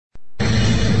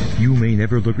You may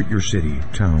never look at your city,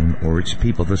 town, or its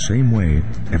people the same way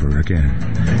ever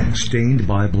again. Stained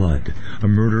by Blood, a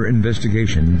murder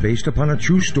investigation based upon a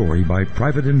true story by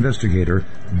private investigator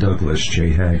Douglas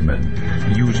J.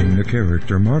 Hagmann. Using the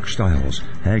character Mark Stiles,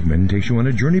 Hagmann takes you on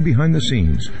a journey behind the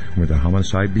scenes where the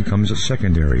homicide becomes a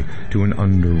secondary to an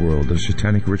underworld of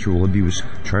satanic ritual abuse,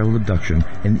 child abduction,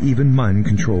 and even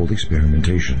mind-controlled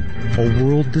experimentation. A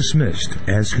world dismissed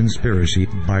as conspiracy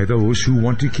by those who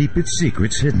want to keep its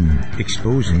secrets hidden,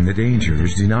 exposing the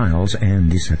dangers, denials, and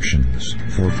deceptions.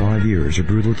 For 5 years, a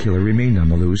brutal killer remained on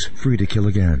the loose, free to kill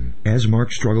again. As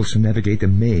Mark struggles to navigate the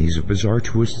maze of bizarre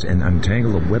twists and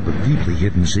untangle a web of deeply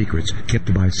hidden secrets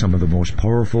kept by some of the most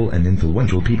powerful and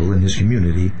influential people in his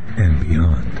community and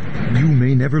beyond. You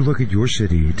may never look at your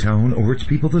city, town, or its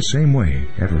people the same way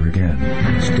ever again.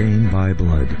 Stained by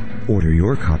Blood. Order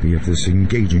your copy of this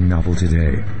engaging novel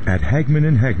today at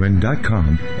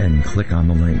HagmannandHagmann.com and click on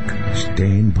the link.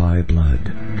 Stained by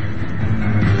Blood.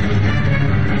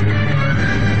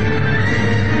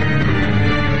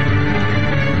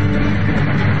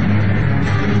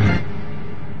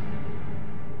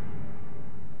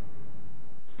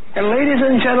 And ladies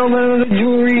and gentlemen of the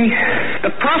jury, the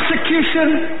prosecution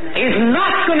is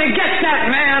not going to get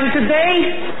that man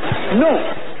today. No,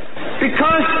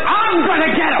 because I'm going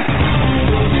to get him.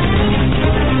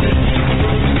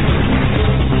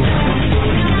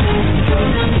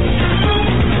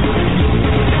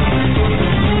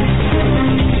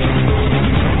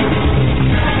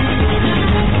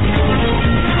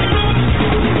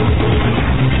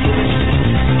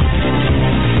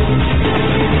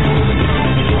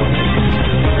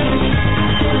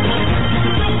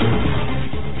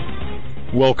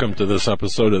 Welcome to this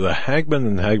episode of the Hagmann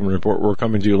and Hagmann Report. We're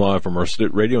coming to you live from our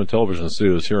radio and television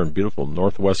studios here in beautiful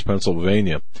Northwest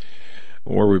Pennsylvania,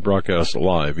 where we broadcast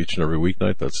live each and every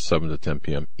weeknight. That's 7 to 10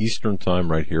 p.m. Eastern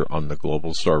Time right here on the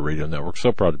Global Star Radio Network.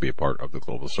 So proud to be a part of the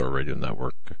Global Star Radio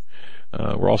Network.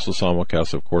 We're also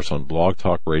simulcast, of course, on Blog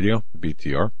Talk Radio,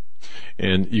 BTR.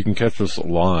 And you can catch us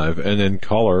live and in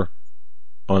color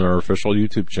on our official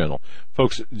YouTube channel.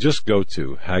 Folks, just go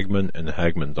to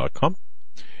HagmannandHagmann.com.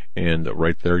 And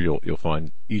right there, you'll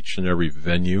find each and every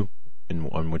venue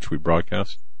on which we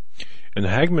broadcast. And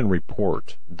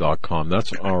HagmannReport.com,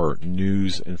 that's our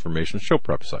news information show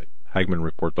prep site.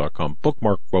 HagmannReport.com.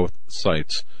 Bookmark both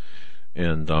sites.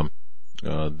 And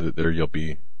there you'll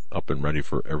be up and ready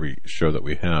for every show that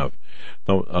we have.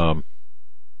 Now,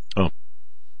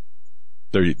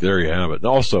 there you have it.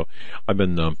 Also, I've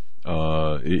been,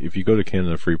 if you go to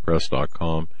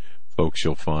CanadaFreePress.com, folks,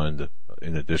 you'll find,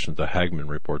 in addition to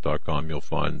HagmannReport.com, you'll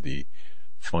find the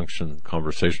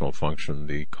conversational function,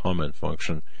 the comment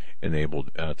function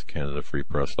enabled at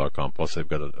CanadaFreePress.com. Plus, they've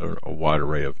got a wide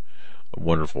array of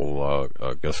wonderful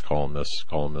guest columnists,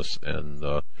 and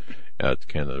at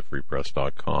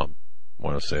CanadaFreePress.com. I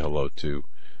want to say hello to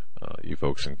you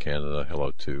folks in Canada.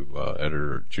 Hello to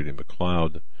editor Judy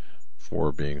McLeod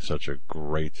for being such a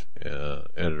great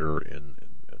editor.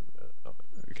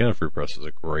 Canada Free Press is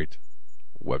a great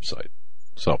website.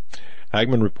 So,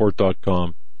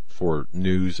 HagmannReport.com for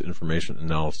news, information,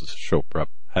 analysis, show prep.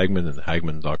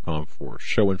 HagmannandHagmann.com for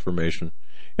show information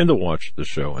and to watch the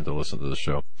show and to listen to the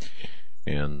show.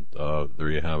 And there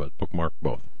you have it. Bookmark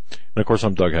both. And of course,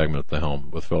 I'm Doug Hagmann at the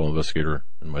helm with fellow investigator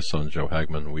and my son Joe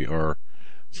Hagmann. We are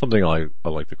something I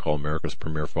like to call America's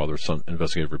premier father-son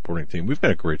investigative reporting team. We've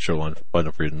got a great show lined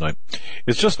up for you tonight.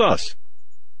 It's just us.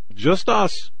 Just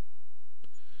us.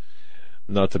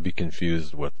 Not to be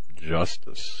confused with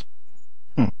justice.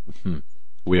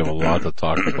 We have a lot to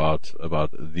talk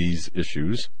about these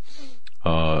issues,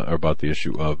 about the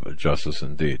issue of justice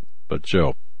indeed. But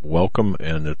Joe, welcome,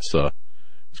 and it's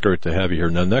great to have you here.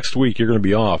 Now, next week you're going to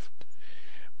be off,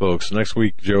 folks. Next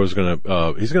week Joe is going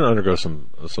to he's going to undergo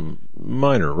some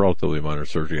relatively minor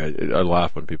surgery. I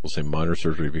laugh when people say minor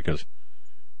surgery because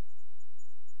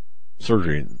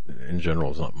surgery in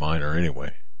general is not minor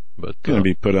anyway. But going to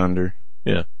be put under.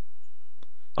 Yeah.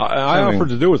 I offered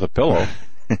to do it with a pillow,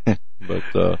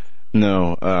 but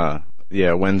no.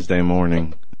 Wednesday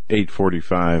morning,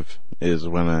 8:45 is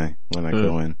when I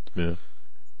go in. Yeah.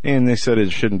 And they said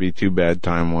it shouldn't be too bad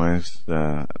time wise,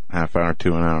 half hour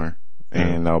to an hour,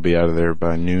 and I'll be out of there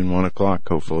by noon, 1 o'clock.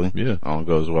 Hopefully, all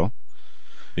goes well.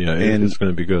 Yeah, and it's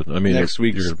going to be good. I mean, next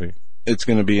week it's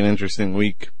going to be an interesting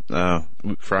week.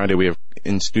 Friday we have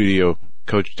in studio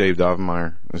Coach Dave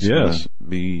Dovenmeyer. Going to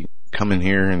be coming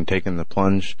here and taking the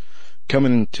plunge,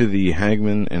 coming to the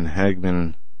Hagmann and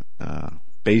Hagmann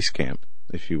base camp,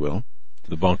 if you will,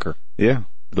 the bunker. Yeah,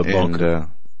 the bunker.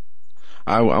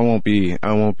 I won't be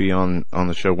on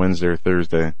the show Wednesday or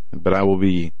Thursday, but I will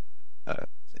be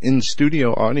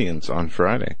in-studio audience on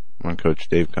Friday when Coach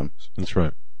Dave comes. That's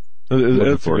right.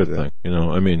 It's a good thing. You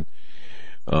know, I mean,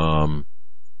 all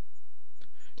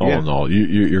in all,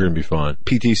 you're going to be fine.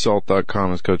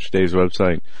 PTSalt.com is Coach Dave's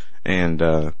website, and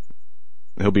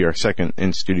he'll be our second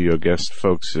in-studio guest.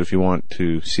 Folks, if you want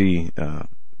to see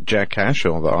Jack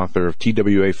Cashel, the author of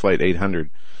TWA Flight 800,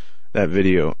 that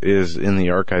video is in the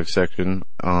archive section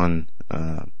on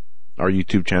our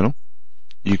YouTube channel.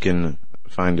 You can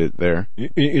find it there.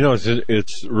 You know,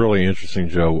 it's really interesting,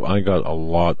 Joe. I got a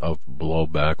lot of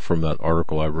blowback from that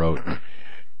article I wrote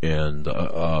and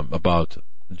about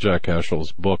Jack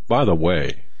Cashel's book. By the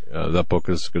way, that book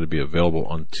is going to be available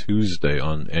on Tuesday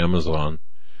on Amazon.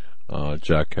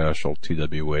 Jack Cashel,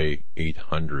 TWA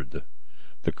 800,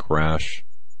 The Crash,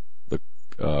 the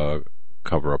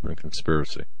Cover-Up and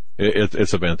Conspiracy.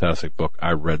 It's a fantastic book.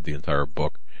 I read the entire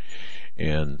book,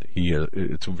 and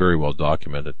it's very well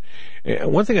documented.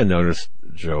 And one thing I noticed,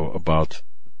 Joe, about,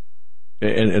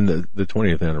 and the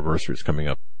 20th anniversary is coming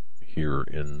up here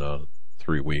in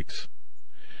 3 weeks.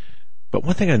 But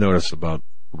one thing I noticed about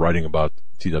writing about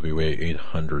TWA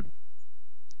 800,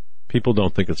 people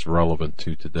don't think it's relevant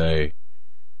to today,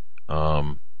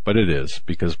 but it is,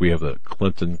 because we have the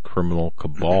Clinton criminal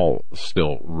cabal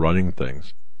still running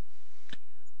things.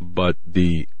 But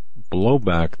the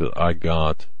blowback that I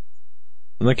got,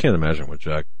 and I can't imagine what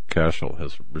Jack Cashel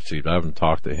has received. I haven't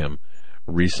talked to him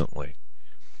recently,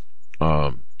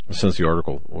 since the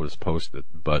article was posted,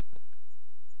 but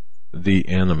the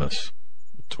animus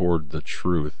toward the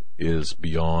truth is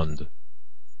beyond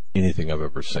anything I've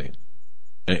ever seen.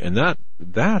 And that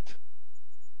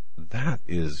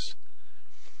is,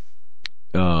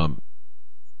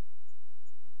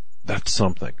 that's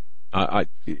something.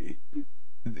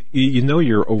 You know,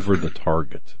 you're over the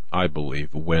target, I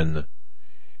believe, when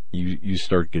you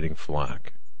start getting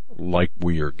flack like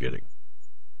we are getting.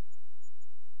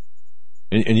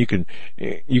 And you can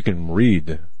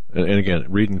read, and again,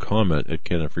 read and comment at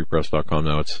CanonFreePress.com.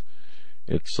 Now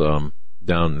it's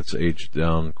down, it's aged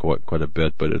down quite a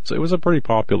bit, but it was a pretty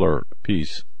popular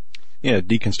piece. Yeah,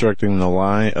 deconstructing the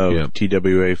lie of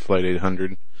TWA Flight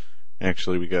 800.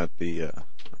 Actually, we got the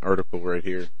article right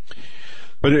here.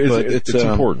 But it's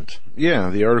important. Yeah,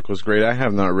 the article is great. I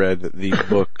have not read the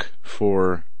book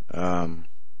for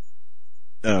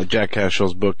Jack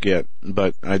Cashel's book yet,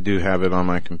 but I do have it on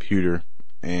my computer.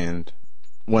 And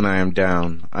when I am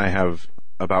down, I have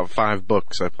about 5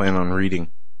 books I plan on reading.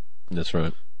 That's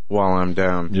right. While I'm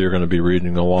down. You're going to be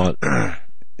reading a lot.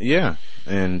 Yeah,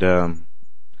 and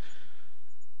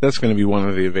that's going to be one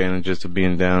of the advantages of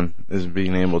being down, is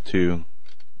being able to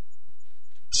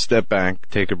step back,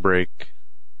 take a break,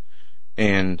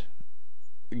 and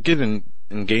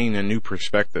and gain a new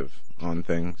perspective on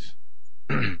things.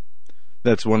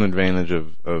 That's one advantage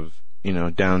of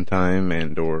downtime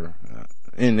and or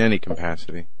in any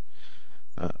capacity.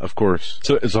 Of course,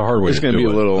 so it's a hard way. It's going to be a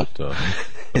little.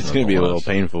 It's going to be a little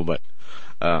painful, but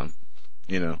I've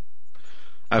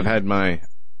had my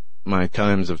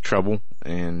times of trouble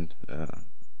and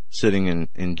sitting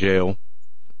in jail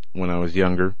when I was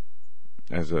younger,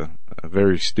 as a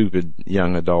very stupid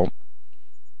young adult.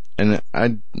 And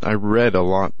I read a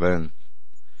lot then,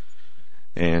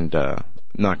 and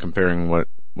not comparing what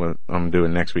I'm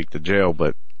doing next week to jail,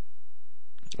 but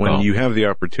when you have the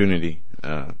opportunity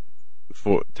to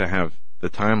have the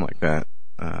time like that,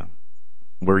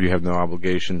 where you have no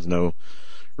obligations, no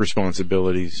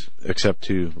responsibilities except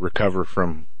to recover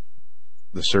from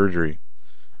the surgery,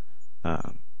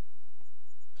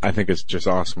 I think it's just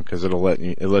awesome, because it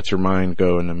lets your mind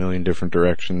go in a million different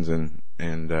directions and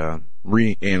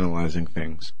reanalyzing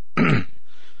things.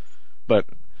 But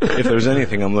if there's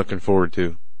anything I'm looking forward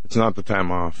to, it's not the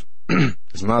time off.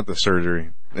 It's not the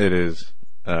surgery. It is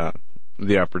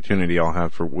the opportunity I'll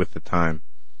have with the time.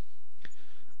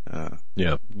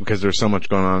 Because there's so much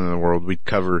going on in the world. We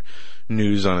cover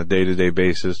news on a day-to-day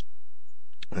basis,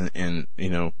 and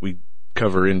we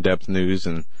cover in-depth news,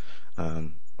 and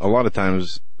a lot of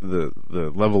times the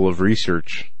level of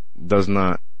research does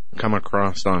not come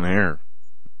across on air.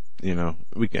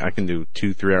 I can do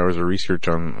 2-3 hours of research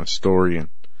on a story, and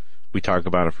we talk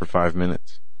about it for 5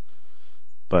 minutes.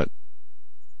 But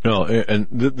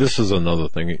this is another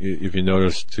thing. If you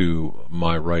notice, to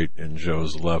my right and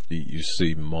Joe's left, you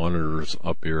see monitors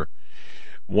up here.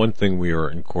 One thing we are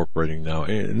incorporating now,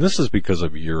 and this is because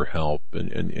of your help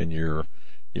and your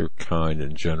kind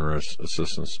and generous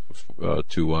assistance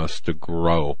to us to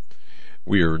grow.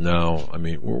 We are now,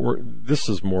 this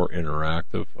is more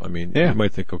interactive. You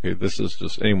might think, okay, this is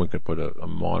just, anyone could put a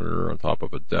monitor on top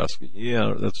of a desk.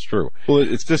 Yeah, that's true. Well,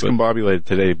 it's discombobulated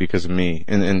today because of me.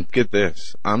 And get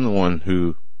this, I'm the one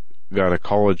who got a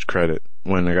college credit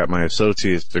when I got my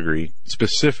associate's degree,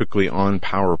 specifically on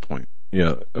PowerPoint.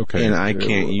 Yeah, okay. And I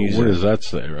can't use it. What does that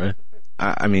say, right?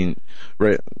 I mean,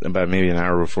 right about maybe an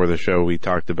hour before the show, we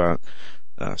talked about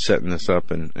setting this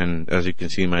up, and as you can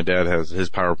see, my dad has his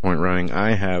PowerPoint running.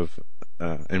 I have,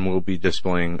 and we'll be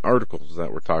displaying articles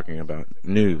that we're talking about,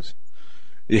 news.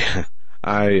 Yeah,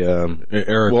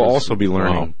 Eric will also be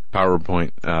learning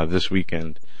PowerPoint this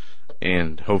weekend,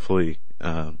 and hopefully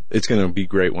it's going to be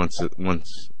great once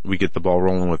we get the ball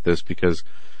rolling with this, because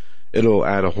it'll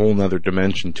add a whole nother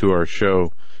dimension to our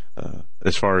show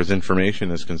as far as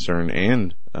information is concerned,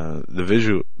 and the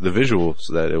visuals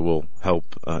that it will help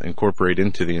incorporate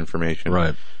into the information.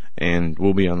 Right. And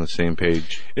we'll be on the same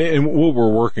page. And what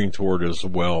we're working toward as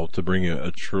well, to bring a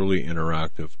truly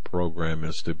interactive program,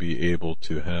 is to be able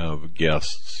to have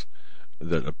guests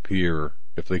that appear,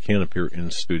 if they can't appear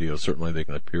in studio, certainly they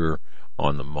can appear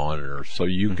on the monitor. So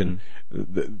you can,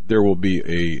 there will be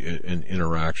an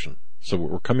interaction. So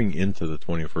we're coming into the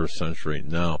 21st century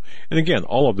now. And again,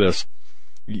 all of this,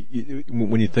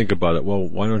 when you think about it, well,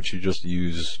 why don't you just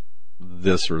use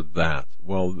this or that?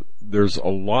 Well, there's a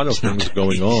lot of things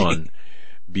going on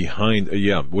behind,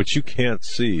 what you can't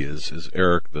see is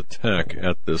Eric the tech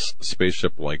at this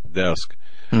spaceship-like desk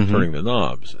turning the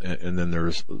knobs. And then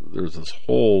there's this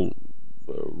whole,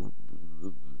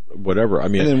 whatever, I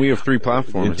mean. And then we have 3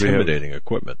 platforms. Intimidating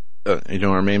equipment.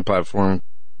 Our main platform,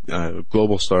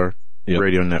 Global Star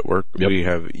Radio Network. We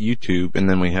have YouTube, and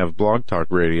then we have Blog Talk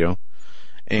Radio.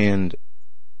 And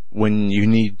when you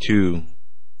need to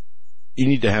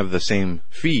have the same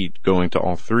feed going to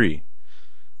all 3.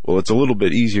 Well, it's a little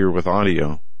bit easier with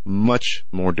audio, much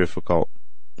more difficult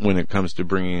when it comes to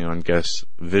bringing on guests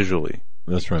visually.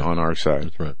 That's right. On our side.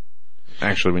 That's right.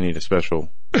 Actually, we need a special,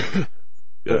 to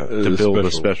build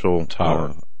a special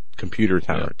tower, computer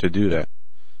tower to do that.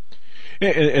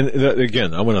 And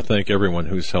again, I want to thank everyone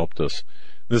who's helped us.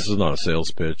 This is not a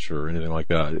sales pitch or anything like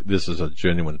that. This is a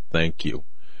genuine thank you.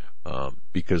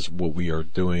 Because what we are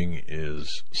doing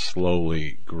is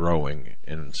slowly growing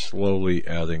and slowly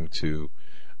adding to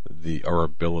our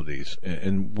abilities,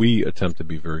 and we attempt to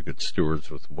be very good stewards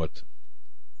with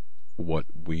what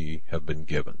we have been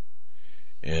given,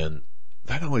 and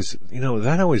that always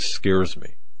scares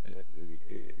me.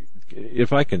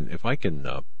 If I can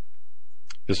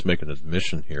just make an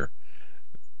admission here,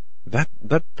 that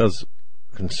does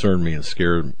concern me and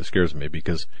scares me,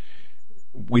 because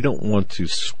we don't want to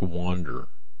squander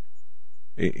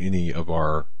any of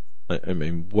our,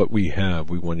 what we have.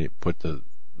 We want to put the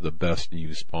best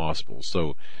use possible.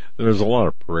 So there's a lot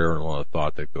of prayer and a lot of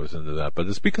thought that goes into that. But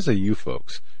it's because of you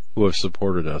folks who have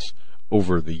supported us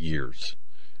over the years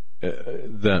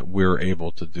that we're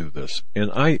able to do this.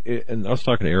 And I was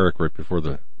talking to Eric right before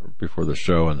the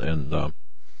show, and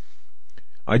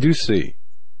I do see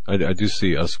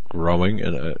us growing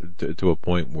and to a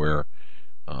point where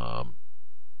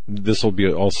this will be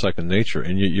all second nature,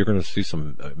 and you're going to see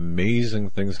some amazing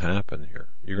things happen here.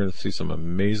 You're going to see some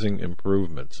amazing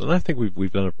improvements, and I think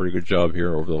we've done a pretty good job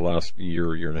here over the last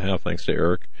year and a half, thanks to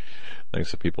Eric,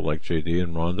 thanks to people like JD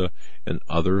and Rhonda and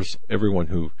others, everyone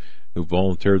who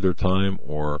volunteered their time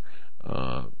or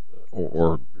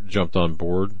jumped on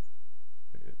board.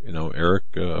 Eric,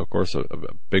 of course, a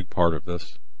big part of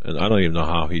this. And I don't even know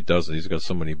how he does it. He's got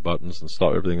so many buttons and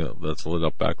stuff, everything that's lit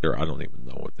up back there. I don't even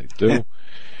know what they do.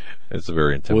 It's a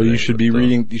very intimidating. Well,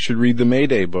 you should read the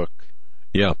Mayday book.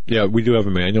 Yeah, we do have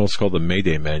a manual. It's called the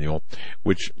Mayday Manual,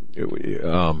 which,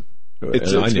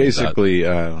 it's basically,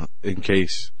 in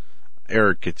case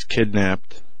Eric gets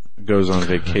kidnapped, goes on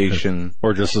vacation.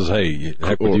 Or just says, hey,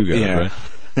 heck with you guys,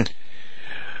 right?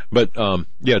 But,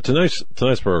 tonight's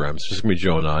program is just going to be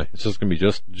Joe and I. It's just going to be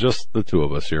just the two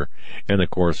of us here. And of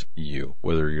course, you,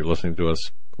 whether you're listening to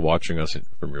us, watching us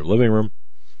from your living room,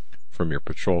 from your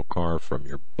patrol car, from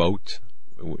your boat.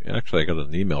 Actually, I got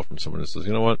an email from someone that says,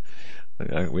 you know what?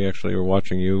 We actually are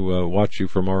watch you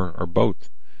from our boat.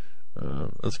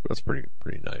 That's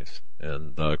pretty nice.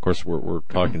 And, of course, we're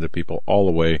talking to people all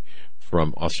the way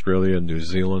from Australia, New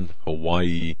Zealand,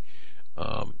 Hawaii,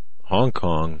 Hong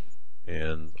Kong,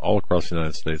 and all across the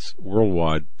United States,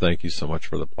 worldwide. Thank you so much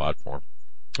for the platform,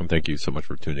 and thank you so much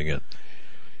for tuning in.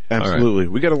 Absolutely.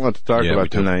 Right. We got a lot to talk about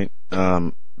tonight.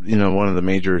 One of the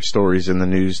major stories in the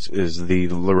news is the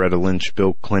Loretta Lynch,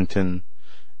 Bill Clinton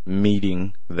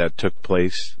meeting that took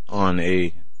place on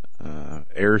a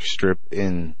airstrip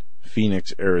in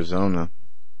Phoenix, Arizona,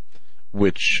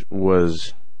 which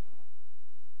was,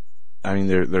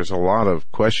 there's a lot of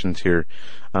questions here.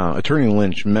 Attorney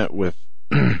Lynch met with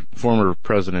former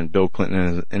President Bill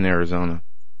Clinton in Arizona.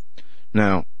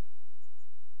 Now,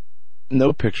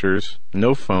 no pictures,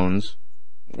 no phones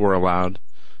were allowed.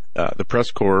 The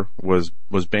press corps was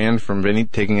banned from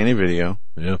taking any video,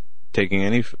 taking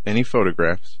any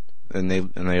photographs, and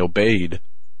they obeyed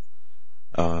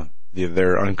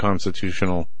their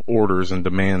unconstitutional orders and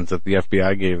demands that the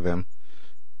FBI gave them.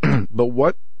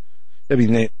 But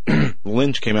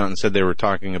Lynch came out and said they were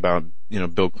talking about,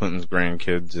 Bill Clinton's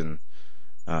grandkids and,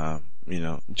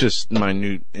 just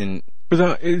minute and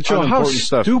Joe, how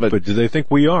stupid do they think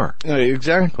we are?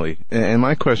 Exactly. And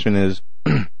my question is,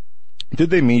 did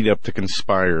they meet up to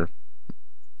conspire,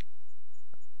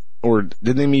 or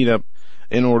did they meet up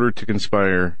in order to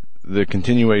conspire the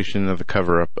continuation of the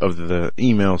cover-up of the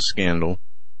email scandal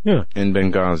in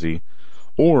Benghazi,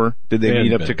 or did they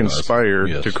meet up to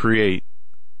conspire to create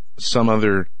some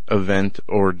other event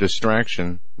or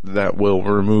distraction that will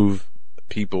remove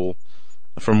people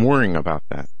from worrying about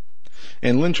that?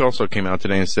 And Lynch also came out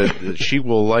today and said that she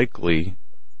will likely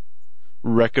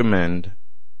recommend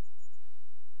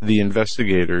the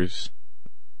investigators,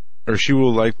 or she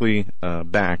will likely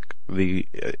back the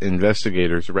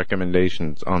investigators'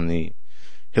 recommendations on the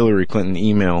Hillary Clinton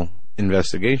email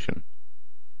investigation.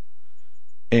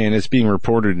 And it's being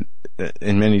reported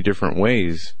in many different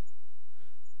ways,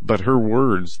 but her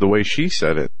words, the way she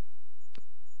said it,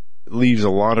 leaves a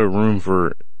lot of room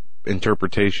for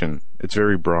interpretation. It's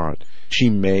very broad. She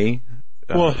may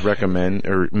recommend,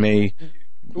 or may,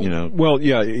 Well,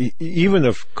 yeah, even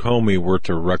if Comey were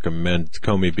to recommend,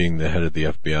 Comey being the head of the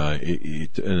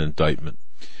FBI, an indictment,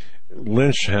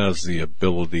 Lynch has the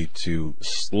ability to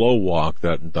slow walk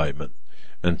that indictment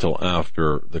until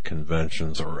after the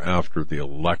conventions or after the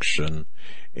election,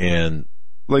 and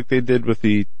like they did with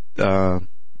the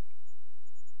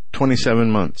 27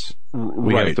 months.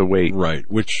 We have to wait. Right,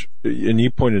 and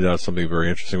you pointed out something very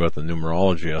interesting about the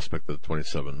numerology aspect of the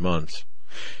 27 months.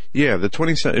 Yeah, the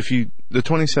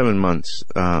 27 months,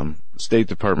 State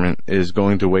Department is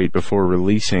going to wait before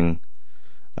releasing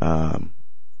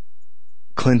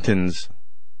Clinton's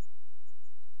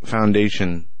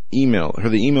foundation email, or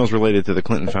the emails related to the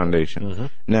Clinton Foundation. Mm-hmm.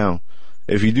 Now,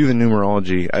 if you do the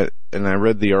numerology, and I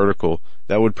read the article,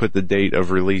 that would put the date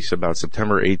of release about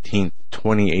September 18th,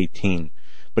 2018.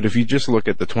 But if you just look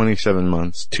at the 27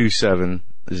 months, 2-7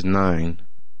 is 9.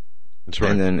 That's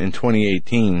right. And then in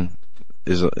 2018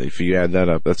 is, if you add that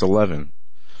up, that's 11.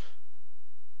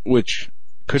 Which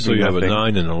could be nothing. So you have a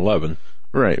 9 and an 11.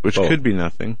 Right, which could be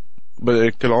nothing. But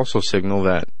it could also signal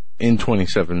that in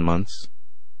 27 months,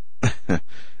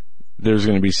 there's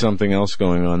going to be something else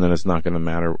going on that it's not going to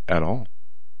matter at all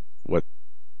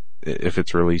if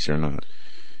it's released or not.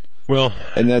 Well,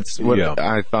 and that's what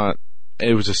I thought.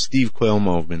 It was a Steve Quayle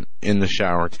moment in the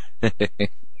shower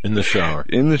today. In the shower.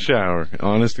 In the shower.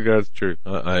 Honest to God's truth.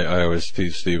 I always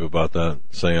tease Steve about that,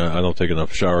 saying I don't take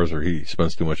enough showers, or he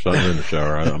spends too much time in the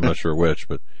shower. I'm not sure which,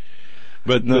 but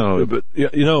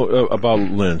about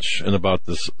Lynch and about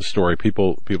this story,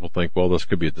 people think, well, this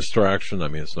could be a distraction. I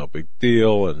mean, it's no big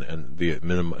deal, and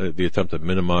the attempt to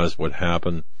minimize what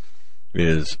happened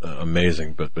is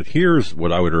amazing. But here's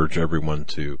what I would urge everyone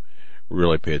to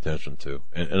really pay attention to.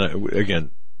 And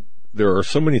again, there are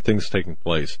so many things taking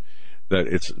place that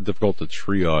it's difficult to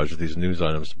triage these news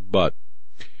items. But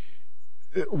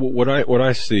what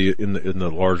I see in the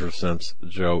larger sense,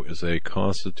 Joe, is a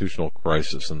constitutional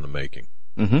crisis in the making.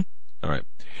 Mm-hmm. All right.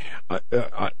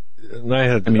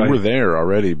 We're there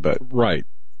already, but right.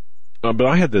 But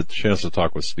I had the chance to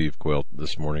talk with Steve Quayle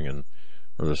this morning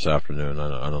or this afternoon.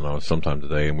 I don't know, sometime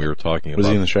today, and we were talking about. Was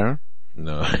he in the shower?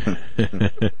 No,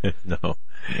 no.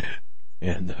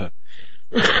 And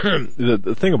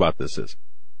the thing about this is,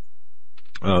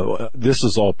 this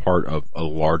is all part of a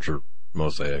larger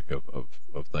mosaic of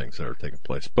things that are taking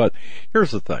place. But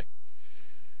here's the thing.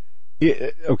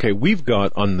 Okay, we've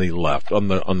got on the left, on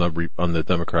the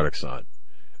Democratic side,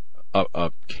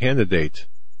 a candidate,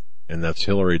 and that's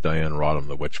Hillary Diane Rodham,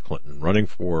 the witch Clinton, running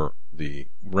for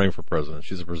president.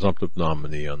 She's a presumptive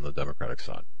nominee on the Democratic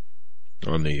side,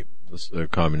 on the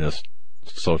communist,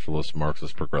 socialist,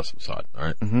 Marxist, progressive side. All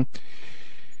right. Mm-hmm.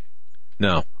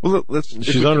 Now,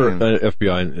 she's under an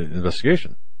FBI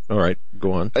investigation. All right,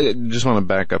 go on. I just want to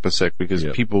back up a sec because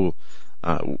people,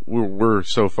 we're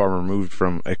so far removed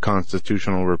from a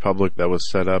constitutional republic that was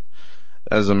set up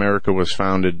as America was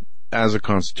founded as a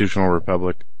constitutional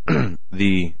republic.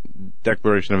 The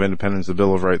Declaration of Independence, the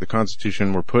Bill of Rights, the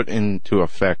Constitution were put into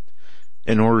effect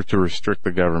in order to restrict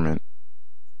the government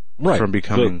from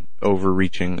becoming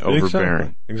overreaching,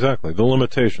 overbearing. Exactly. The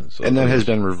limitations. And that has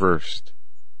been reversed.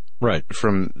 Right.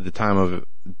 From the time of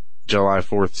July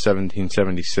 4th,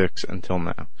 1776 until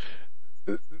now.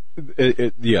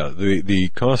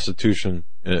 The Constitution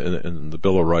and the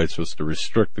Bill of Rights was to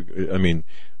restrict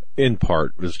in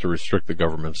part was to restrict the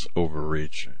government's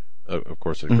overreach. Of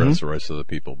course, it grants the rights of the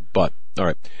people. But all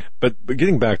right, but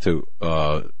getting back to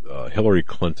Hillary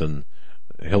Clinton,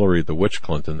 Hillary the Witch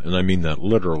Clinton, and I mean that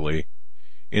literally,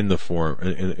 in the form,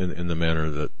 in the manner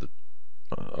that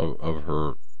of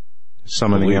her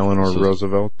summoning Eleanor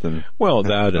Roosevelt and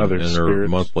other and her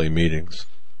monthly meetings,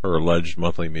 her alleged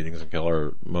monthly meetings and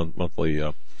her monthly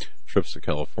trips to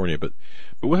California. But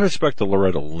with respect to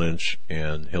Loretta Lynch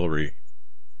and Hillary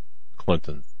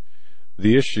Clinton,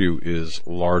 the issue is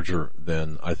larger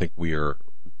than I think we are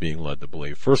being led to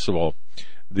believe. First of all,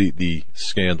 the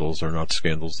scandals are not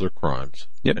scandals; they're crimes.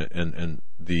 Yep. And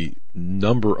the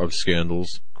number of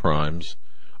scandals, crimes,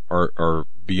 are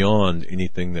beyond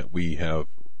anything that we have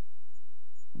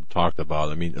talked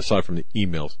about. I mean, aside from the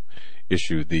emails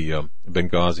issue, the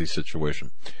Benghazi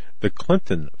situation, the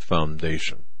Clinton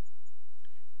Foundation.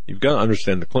 You've got to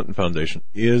understand the Clinton Foundation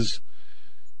is,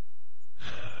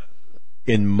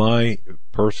 in my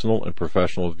personal and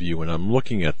professional view, and I'm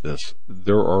looking at this,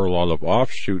 there are a lot of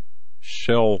offshoot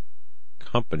shell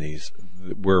companies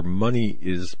where money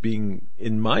is being,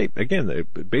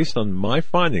 based on my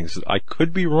findings, I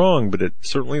could be wrong, but it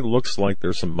certainly looks like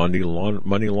there's some money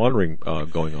laundering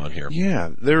going on here.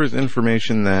 Yeah, there is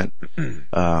information that,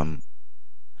 and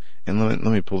let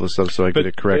me pull this up so I get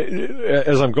it correct.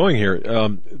 As I'm going here,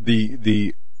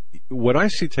 what I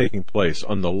see taking place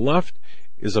on the left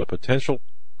is a potential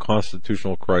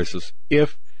constitutional crisis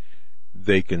if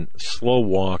they can slow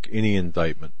walk any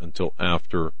indictment until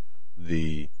after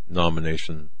the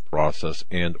nomination process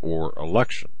and or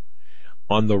election.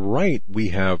 On the right, we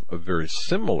have a very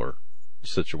similar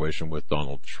situation with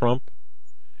Donald Trump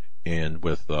and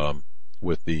with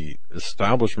the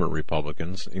establishment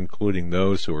Republicans, including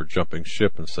those who are jumping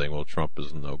ship and saying, well, Trump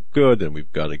is no good and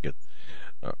we've got to get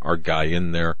our guy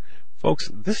in there.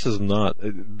 Folks, this is not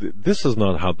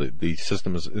how the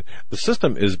system is. The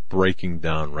system is breaking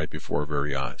down right before our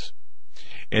very eyes.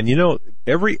 And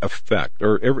every effect,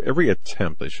 or every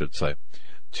attempt, I should say,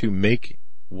 to make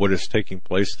what is taking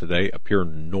place today appear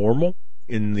normal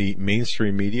in the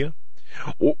mainstream media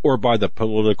or by the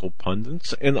political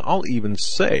pundits, and I'll even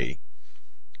say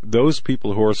those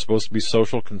people who are supposed to be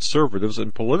social conservatives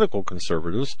and political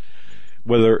conservatives,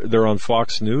 whether they're on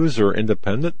Fox News or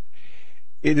independent,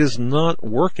 it is not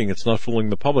working. It's not fooling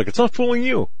the public. It's not fooling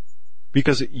you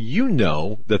because you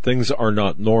know that things are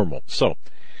not normal. So,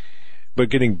 but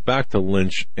getting back to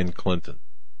Lynch and Clinton,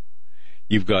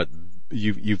 you've got,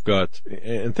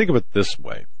 and think of it this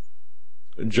way.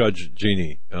 Judge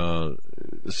Jeannie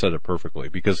said it perfectly,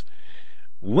 because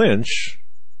Lynch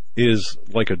is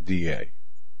like a DA,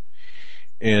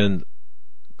 and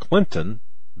Clinton,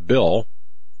 Bill,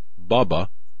 Bubba,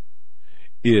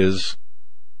 is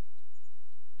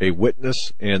a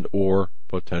witness and or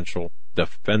potential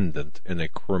defendant in a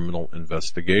criminal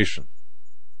investigation.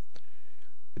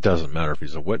 It doesn't matter if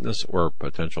he's a witness or a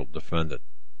potential defendant.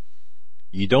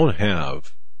 You don't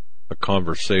have a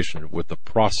conversation with the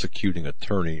prosecuting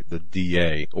attorney, the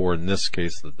DA, or in this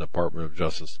case, the Department of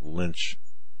Justice, Lynch.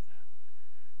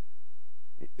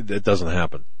 That doesn't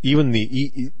happen.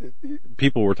 Even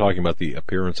people were talking about the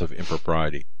appearance of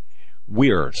impropriety.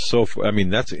 We are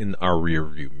that's in our rear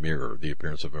view mirror, the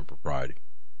appearance of impropriety.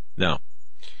 Now,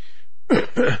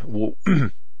 well,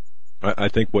 I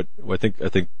think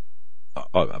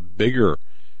a bigger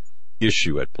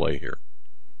issue at play here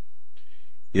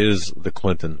is the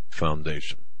Clinton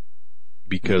Foundation,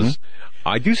 because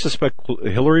I do suspect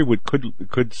Hillary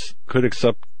could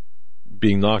accept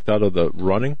being knocked out of the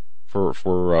running for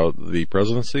the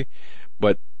presidency,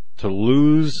 but to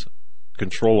lose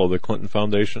control of the Clinton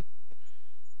Foundation,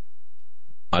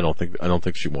 I don't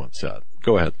think she wants that.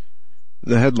 Go ahead.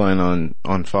 The headline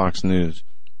on Fox News: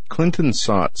 Clinton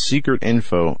sought secret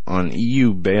info on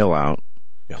EU bailout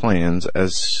plans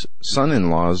as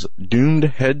son-in-law's doomed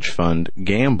hedge fund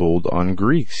gambled on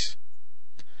Greece.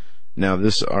 Now,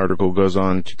 this article goes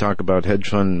on to talk about hedge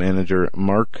fund manager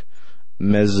Mark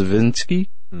Mezvinsky.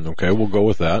 Okay, we'll go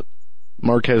with that.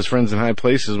 Mark has friends in high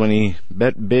places when he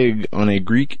bet big on a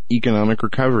Greek economic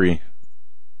recovery.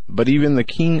 But even the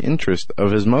keen interest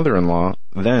of his mother-in-law,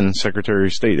 then Secretary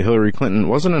of State Hillary Clinton,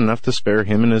 wasn't enough to spare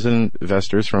him and his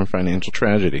investors from financial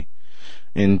tragedy.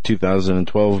 In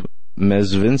 2012,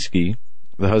 Mezvinsky,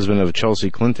 the husband of Chelsea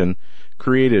Clinton,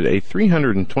 created a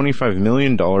 $325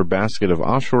 million basket of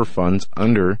offshore funds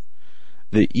under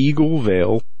the Eagle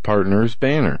Vale Partners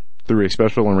banner through a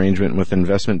special arrangement with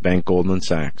investment bank Goldman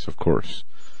Sachs, of course.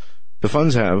 The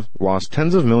funds have lost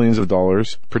tens of millions of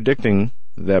dollars, predicting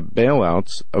that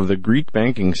bailouts of the Greek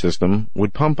banking system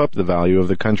would pump up the value of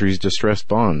the country's distressed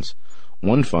bonds.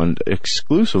 One fund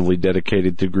exclusively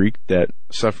dedicated to Greek debt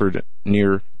suffered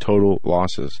near total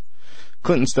losses.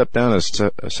 Clinton stepped down as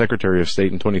Secretary of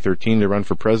State in 2013 to run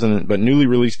for president, but newly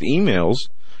released emails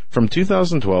from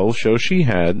 2012 show she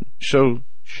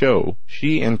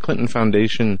and Clinton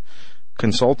Foundation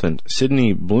consultant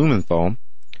Sidney Blumenthal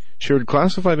shared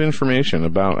classified information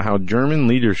about how German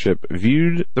leadership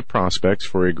viewed the prospects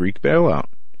for a Greek bailout.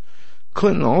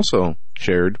 Clinton also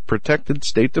shared protected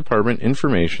State Department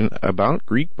information about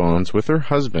Greek bonds with her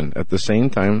husband at the same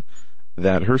time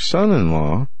that her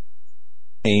son-in-law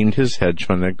aimed his hedge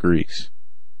fund at Greece.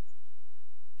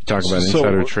 You talk about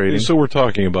insider trading. So we're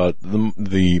talking about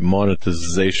the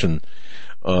monetization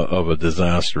of a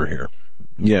disaster here.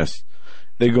 Yes.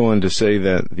 They go on to say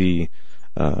that the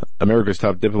America's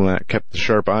top diplomat kept a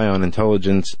sharp eye on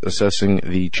intelligence assessing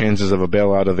the chances of a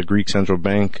bailout of the Greek central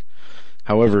bank.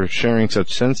 However, sharing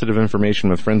such sensitive information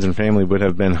with friends and family would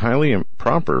have been highly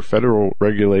improper. Federal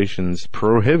regulations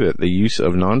prohibit the use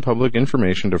of non-public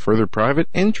information to further private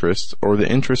interests or the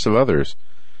interests of others.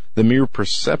 The mere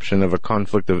perception of a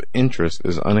conflict of interest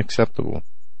is unacceptable.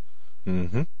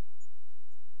 Mm-hmm.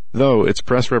 Though its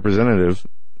press representative,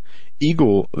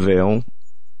 Eaglevale,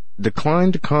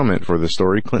 declined to comment for the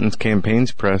story, Clinton's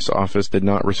campaign's press office did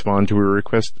not respond to a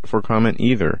request for comment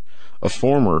either. A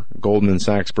former Goldman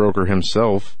Sachs broker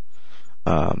himself,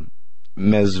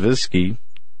 Mezvisky,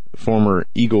 former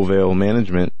Eaglevale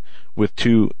management, with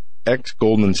two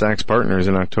ex-Goldman Sachs partners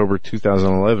in October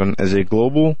 2011 as a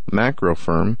global macro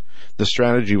firm. The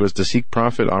strategy was to seek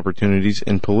profit opportunities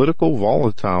in political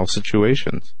volatile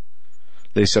situations.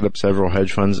 They set up several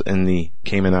hedge funds in the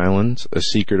Cayman Islands, a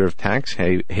secretive tax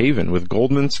haven, with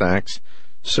Goldman Sachs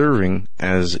serving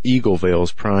as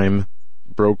Eaglevale's prime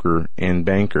broker and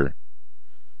banker.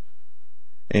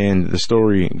 And the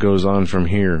story goes on from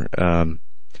here.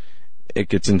 It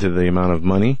gets into the amount of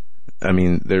money. I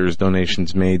mean, there's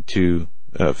donations made to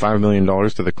 $5 million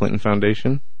to the Clinton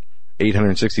Foundation,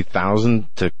 $860,000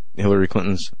 to Hillary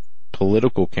Clinton's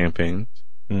political campaigns.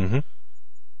 Mm-hmm.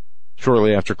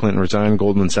 Shortly after Clinton resigned,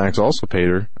 Goldman Sachs also paid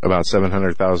her about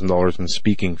 $700,000 in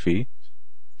speaking fee.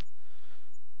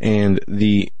 And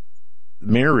the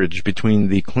marriage between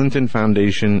the Clinton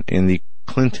Foundation and the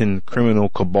Clinton criminal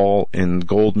cabal and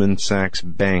Goldman Sachs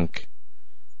Bank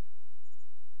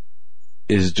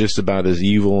is just about as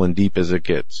evil and deep as it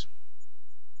gets.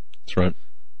 That's right.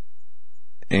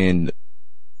 And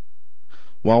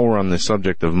while we're on the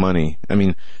subject of money, I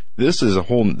mean, this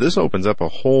opens up a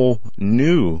whole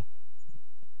new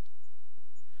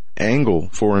angle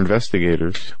for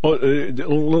investigators. Well,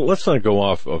 let's not go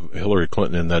off of Hillary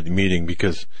Clinton in that meeting,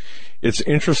 because it's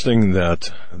interesting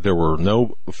that there were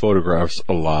no photographs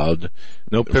allowed,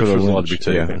 no pictures allowed to be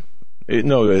taken. Yeah.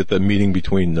 No, at the meeting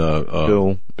between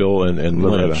Bill and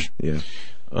Lynch. Yeah.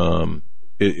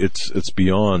 It's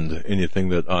beyond anything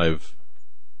that I've.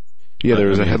 Yeah, there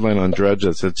was a headline on Drudge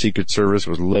that said Secret Service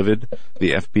was livid.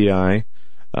 The FBI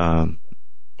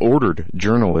ordered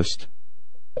journalists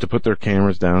to put their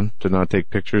cameras down, to not take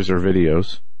pictures or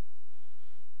videos.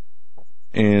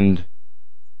 And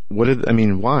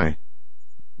why?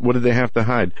 What did they have to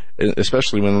hide?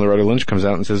 Especially when Loretta Lynch comes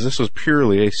out and says this was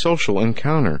purely a social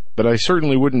encounter, but I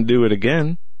certainly wouldn't do it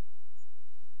again.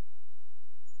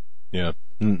 Yeah,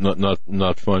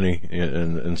 not funny,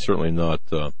 and certainly not.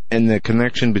 And the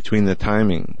connection between the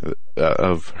timing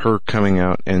of her coming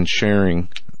out and sharing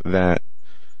that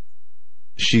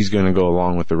she's going to go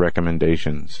along with the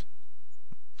recommendations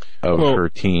of her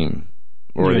team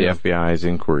or the FBI's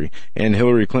inquiry. And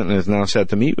Hillary Clinton is now set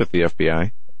to meet with the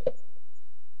FBI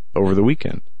over the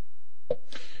weekend.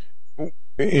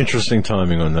 Interesting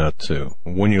timing on that, too.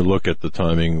 When you look at the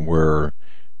timing where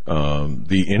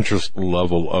the interest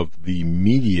level of the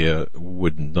media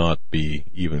would not be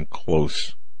even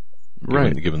close.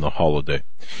 Right. Given the holiday.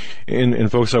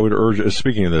 And folks, I would urge,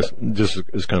 speaking of this, just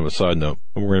as kind of a side note,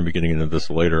 we're going to be getting into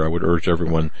this later, I would urge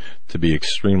everyone to be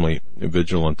extremely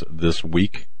vigilant this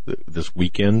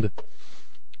weekend,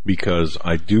 because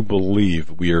I do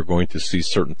believe we are going to see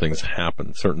certain things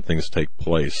happen, certain things take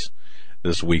place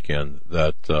this weekend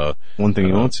that, one thing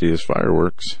you won't see is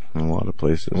fireworks in a lot of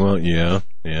places. Well, yeah,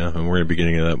 and we're going to be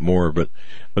getting into that more, but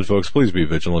folks, please be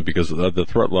vigilant, because the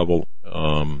threat level,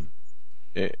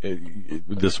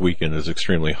 this weekend is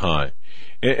extremely high.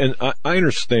 And I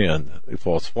understand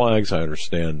false flags. I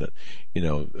understand that,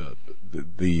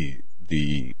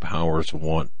 the powers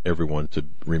want everyone to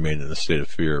remain in a state of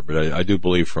fear. But I do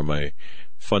believe from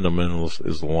fundamentalist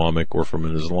Islamic or from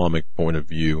an Islamic point of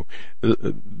view.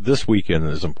 This weekend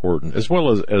is important, as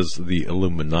well as the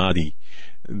Illuminati,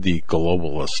 the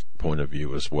globalist point of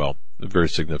view as well. A very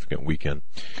significant weekend.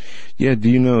 Yeah, do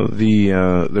you know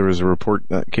there was a report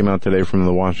that came out today from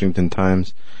the Washington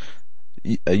Times.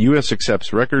 U.S.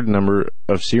 accepts record number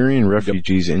of Syrian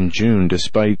refugees in June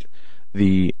despite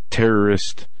the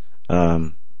terrorist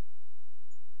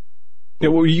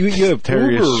you have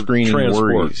terrorist Uber screening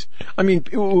transport. worries. I mean,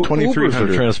 Ubers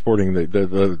are transporting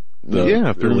the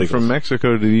from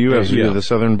Mexico to the U.S. via the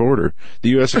southern border. The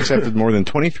U.S. accepted more than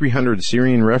 2,300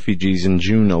 Syrian refugees in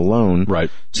June alone,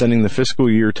 right, sending the fiscal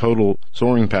year total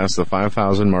soaring past the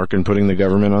 5,000 mark and putting the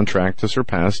government on track to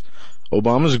surpass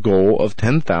Obama's goal of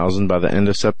 10,000 by the end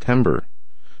of September,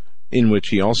 in which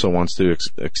he also wants to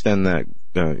extend that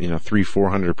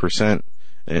 300-400%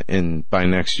 by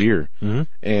next year. Mm-hmm.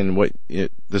 And what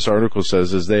this article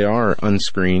says is they are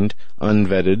unscreened,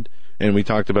 unvetted, and we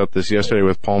talked about this yesterday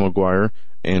with Paul McGuire,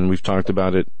 and we've talked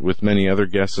about it with many other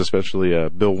guests, especially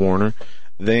Bill Warner.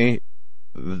 They,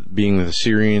 being the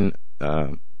Syrian,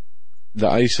 the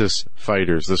ISIS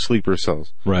fighters, the sleeper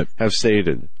cells, right, have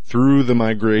stated through the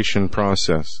migration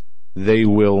process they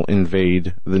will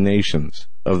invade the nations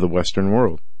of the Western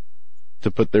world to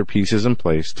put their pieces in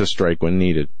place to strike when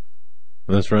needed.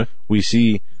 That's right. We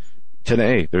see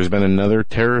today there's been another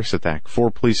terrorist attack,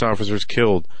 4 police officers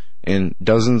killed, and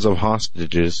dozens of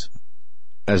hostages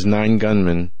as 9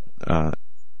 gunmen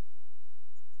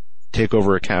take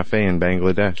over a cafe in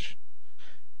Bangladesh.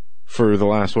 For the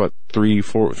last, for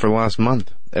the last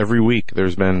month, every week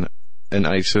there's been an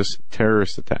ISIS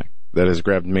terrorist attack that has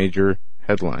grabbed major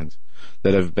headlines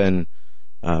that have been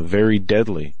very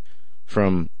deadly,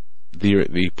 from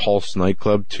the Pulse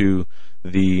nightclub to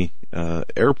the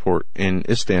airport in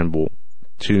Istanbul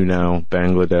to now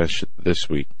Bangladesh this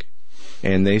week.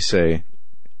 And they say,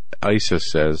 ISIS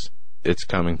says, it's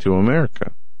coming to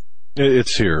America.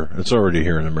 It's here. It's already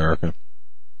here in America.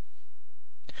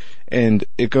 And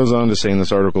it goes on to say in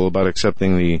this article about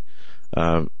accepting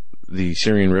the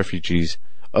Syrian refugees.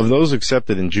 Of those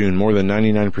accepted in June, more than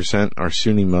 99% are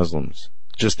Sunni Muslims.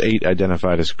 Just 8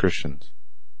 identified as Christians.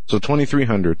 So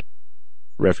 2,300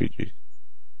 refugees.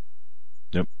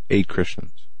 Yep. 8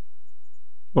 Christians.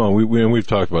 Well, we've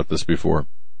talked about this before.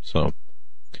 So,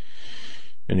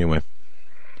 anyway.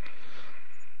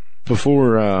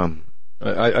 Before,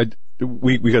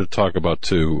 we got to talk about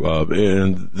too,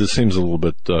 and this seems a little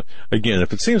bit, again,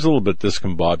 if it seems a little bit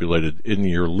discombobulated and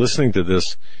you're listening to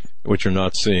this, what you're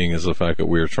not seeing is the fact that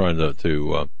we're trying to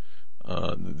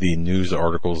the news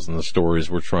articles and the stories,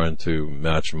 we're trying to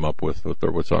match them up with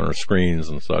what's on our screens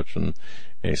and such, and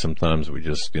hey, sometimes we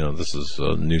just, this is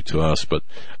new to us, but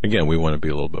again, we want to be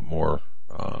a little bit more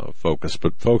focused.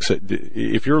 But folks,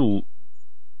 if you're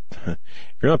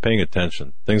not paying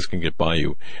attention, things can get by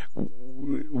you.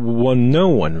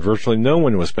 Virtually no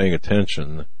one was paying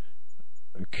attention.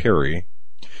 Kerry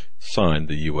signed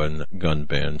the UN gun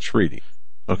ban treaty.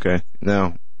 Okay.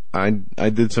 Now, I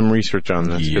did some research on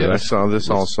this. Yes. I saw this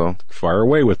also. Fire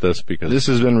away with this, because this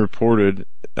has been reported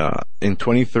in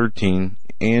 2013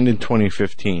 and in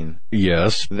 2015.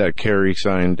 Yes. That Kerry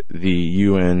signed the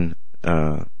UN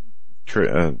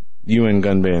UN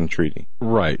gun ban treaty.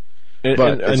 Right.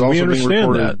 But and we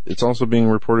understand that. It's also being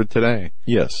reported today.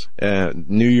 Yes.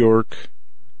 New York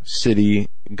City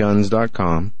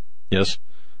Guns.com. Yes.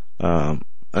 And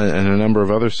a number of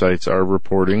other sites are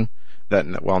reporting that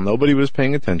while nobody was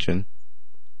paying attention,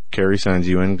 Kerry signs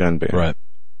UN gun ban. Right.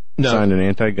 Signed an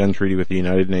anti-gun treaty with the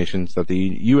United Nations that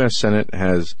the U.S. Senate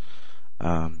has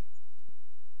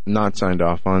not signed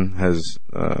off on,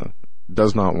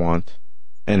 does not want,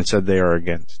 and said they are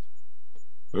against.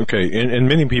 Okay, and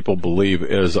many people believe,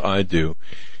 as I do,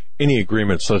 any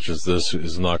agreement such as this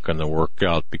is not going to work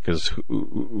out, because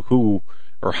who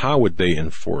or how would they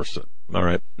enforce it? All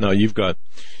right. Now, you've got,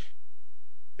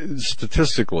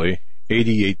 statistically,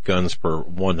 88 guns per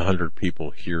 100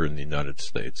 people here in the United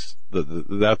States.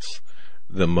 That's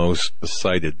the most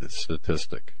cited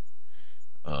statistic.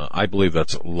 I believe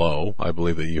that's low. I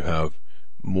believe that you have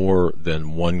more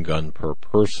than 1 gun per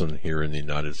person here in the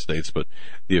United States, but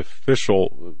the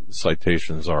official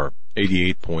citations are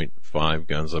 88.5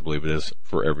 guns, I believe it is,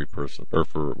 for every person, or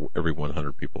for every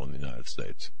 100 people in the United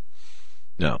States.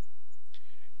 Now,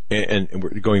 and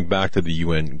we're going back to the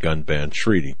UN gun ban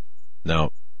treaty.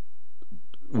 Now,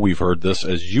 we've heard this,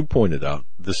 as you pointed out,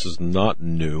 this is not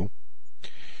new.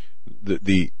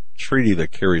 The treaty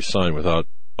that Kerry signed without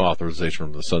authorization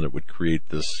from the Senate would create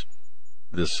this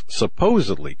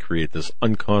supposedly create this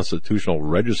unconstitutional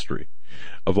registry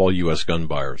of all U.S. gun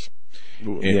buyers.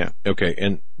 Yeah. Okay.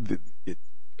 And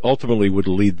ultimately would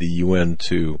lead the UN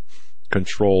to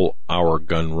control our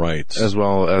gun rights, as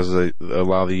well as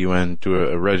allow the UN to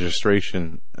a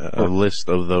registration, a list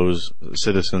of those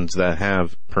citizens that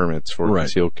have permits for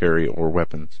concealed carry or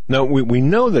weapons. Now, we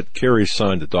know that Kerry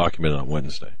signed a document on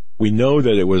Wednesday. We know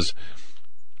that it was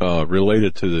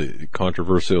related to the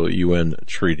controversial UN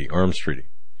treaty, arms treaty.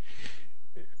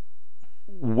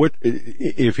 What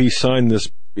if he signed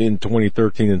this in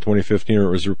 2013 and 2015, or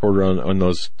it was reported on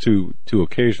those two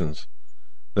occasions?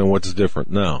 Then what's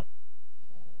different now?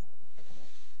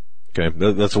 Okay,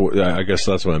 that's what, I guess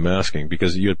that's what I'm asking,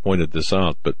 because you had pointed this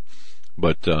out, but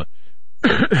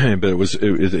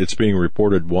it's being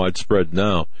reported widespread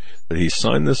now that he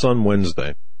signed this on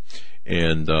Wednesday,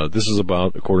 and this is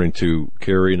about, according to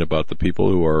Kerry and about the people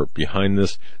who are behind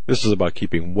this is about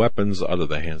keeping weapons out of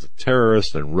the hands of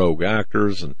terrorists and rogue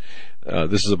actors, and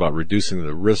this is about reducing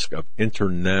the risk of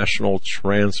international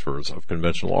transfers of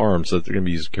conventional arms that are going to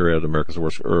be used to carry out America's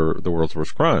worst, or the world's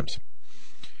worst crimes.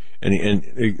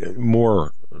 And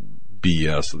more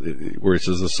BS, where he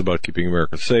says this is about keeping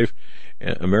Americans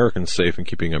safe and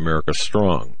keeping America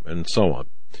strong, and so on.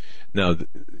 Now,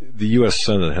 the U.S.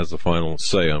 Senate has the final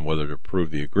say on whether to approve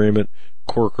the agreement.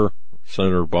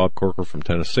 Senator Bob Corker from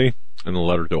Tennessee, in a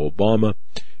letter to Obama,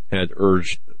 had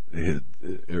urged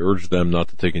them not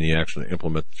to take any action to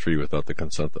implement the treaty without the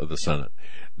consent of the Senate.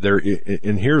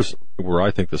 And here's where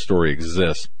I think the story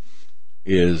exists,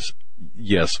 is,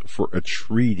 yes, for a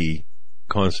treaty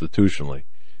constitutionally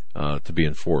to be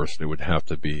enforced, it'd have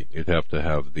to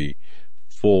have the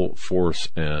full force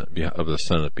of the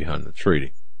Senate behind the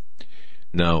treaty.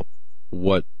 Now,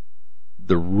 what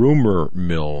the rumor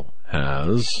mill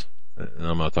has, and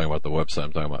I'm not talking about the website,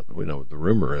 I'm talking about, we know what the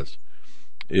rumor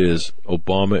is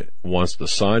Obama wants to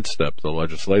sidestep the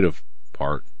legislative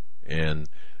part and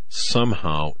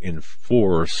somehow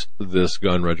enforce this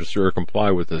gun registry, or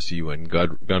comply with this UN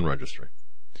gun registry,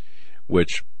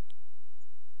 which,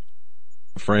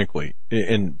 frankly,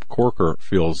 and Corker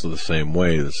feels the same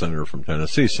way, the senator from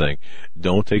Tennessee, saying,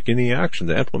 don't take any action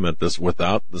to implement this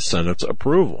without the Senate's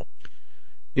approval.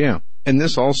 Yeah, and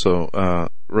this also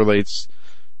relates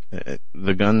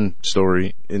the gun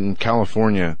story in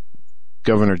California.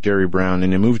 Governor Jerry Brown,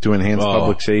 in a move to enhance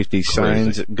public safety,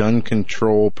 signs gun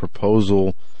control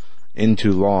proposal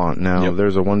into law. Now,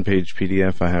 There's a one-page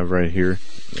PDF I have right here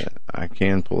that I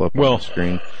can pull up on the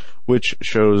screen, which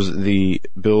shows the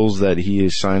bills that he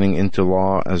is signing into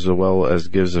law, as well as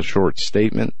gives a short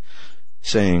statement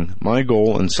saying, my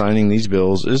goal in signing these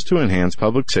bills is to enhance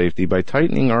public safety by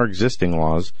tightening our existing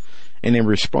laws in a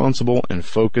responsible and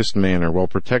focused manner while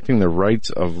protecting the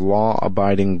rights of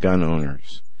law-abiding gun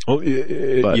owners.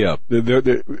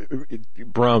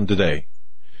 Brown today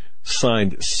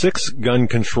signed 6 gun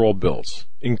control bills,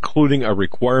 including a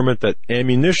requirement that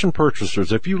ammunition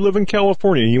purchasers, if you live in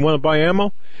California and you want to buy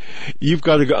ammo, you've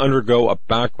got to undergo a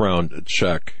background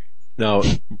check. Now,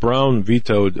 Brown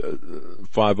vetoed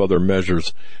 5 other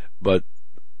measures, but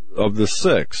of the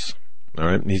 6, all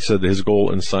right, he said his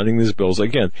goal in signing these bills,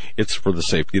 again, it's for the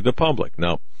safety of the public.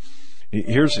 Now,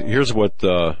 here's what,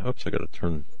 oops, I got to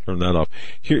turn that off.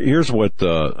 Here's what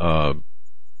Brown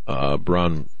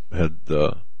had,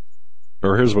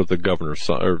 or here's what the governor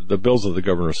signed, or the bills that the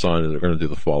governor signed, and they're going to do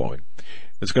the following.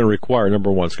 It's going to require,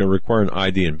 number one, it's going to require an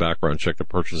ID and background check to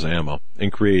purchase ammo,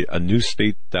 and create a new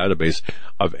state database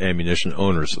of ammunition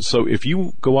owners. So if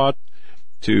you go out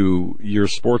to your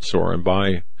sports store and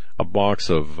buy a box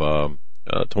of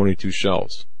 22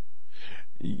 shells,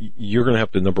 you're going to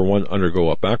have to, number one,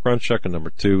 undergo a background check, and number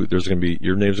two, there's going to be,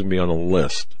 your name's going to be on a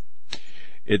list.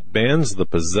 It bans the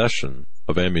possession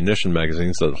of ammunition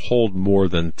magazines that hold more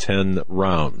than 10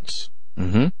 rounds.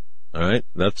 Mm-hmm. All right?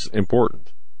 That's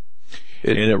important.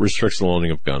 And it restricts the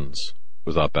loaning of guns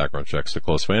without background checks to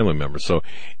close family members. So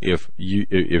if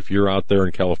you're out there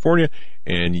in California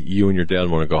and you and your dad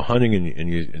want to go hunting, and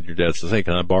your dad says, hey,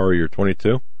 can I borrow your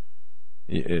 22?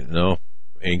 No,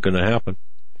 ain't going to happen.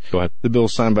 Go ahead. The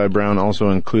bills signed by Brown also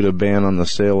include a ban on the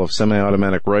sale of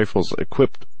semi-automatic rifles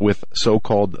equipped with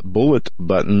so-called bullet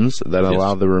buttons that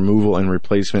allow the removal and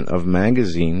replacement of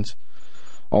magazines.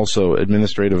 Also,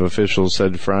 administrative officials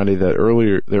said Friday that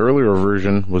the earlier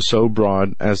version was so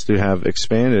broad as to have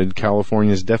expanded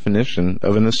California's definition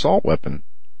of an assault weapon.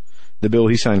 The bill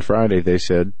he signed Friday, they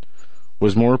said,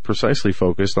 was more precisely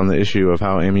focused on the issue of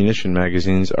how ammunition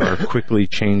magazines are quickly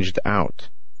changed out.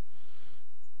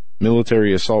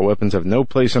 Military assault weapons have no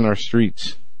place on our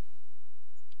streets,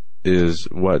 is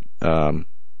what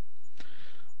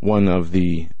one of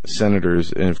the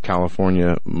senators of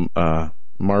California,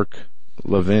 Mark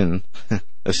Levin,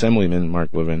 Assemblyman Mark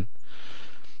Levin.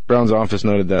 Brown's office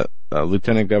noted that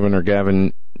Lieutenant Governor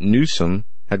Gavin Newsom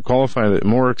had qualified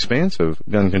more expansive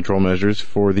gun control measures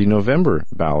for the November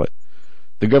ballot.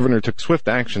 The governor took swift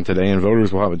action today, and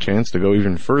voters will have a chance to go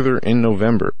even further in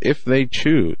November if they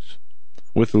choose,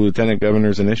 with the lieutenant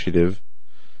governor's initiative,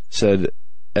 said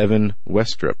Evan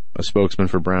Westrup, a spokesman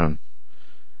for Brown.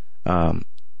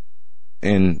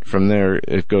 And from there,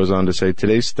 it goes on to say,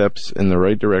 today's steps in the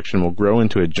right direction will grow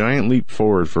into a giant leap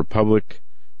forward for public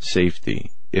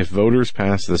safety if voters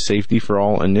pass the Safety for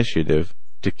All initiative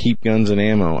to keep guns and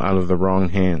ammo out of the wrong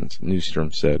hands,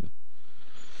 Newsom said.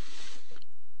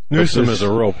 Newsom is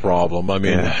a real problem. I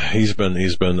mean, he's been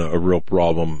a real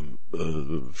problem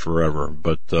forever.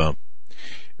 But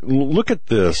look at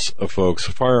this, folks.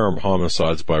 Firearm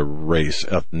homicides by race,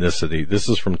 ethnicity. This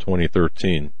is from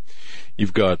 2013.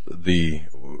 You've got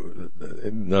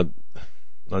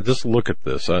now just look at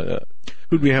this.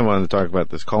 Who'd we have on to talk about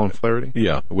this? Colin Flaherty?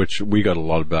 Yeah, which we got a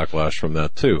lot of backlash from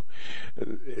that too.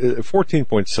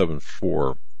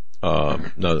 14.74.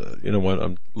 Now, you know what?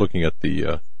 I'm looking at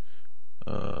the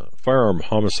firearm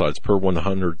homicides per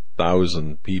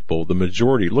 100,000 people. The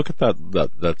majority. Look at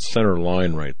that center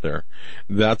line right there.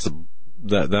 That's Is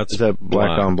that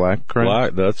black on black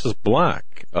crime? That's just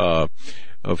black.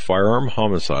 Firearm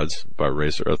homicides by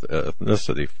race or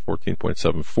ethnicity,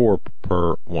 14.74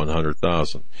 per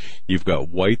 100,000. You've got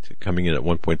white coming in at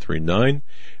 1.39.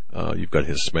 You've got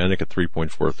Hispanic at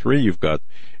 3.43. You've got,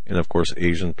 and of course,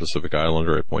 Asian Pacific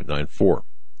Islander at 0.94.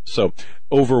 So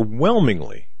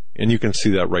overwhelmingly, and you can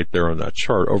see that right there on that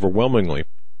chart, overwhelmingly,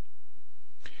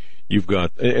 you've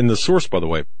got, and the source, by the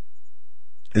way,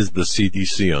 is the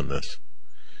CDC on this.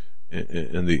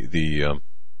 And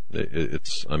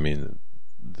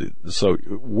so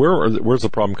where's the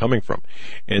problem coming from?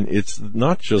 And it's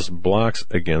not just blacks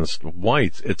against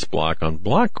whites, it's black on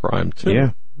black crime too.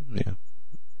 Yeah.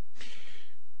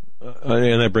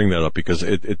 And I bring that up because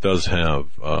it does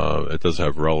have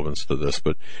relevance to this.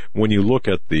 But when you look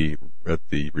at the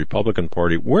Republican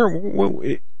Party,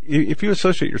 if you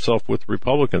associate yourself with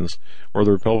Republicans or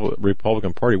the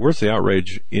Republican Party, where's the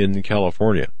outrage in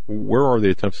California? Where are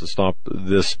the attempts to stop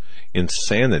this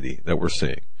insanity that we're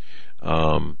seeing?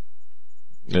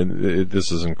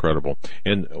 This is incredible.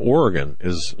 And Oregon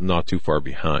is not too far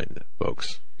behind,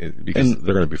 folks, because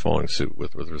they're going to be following suit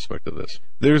with respect to this.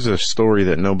 There's a story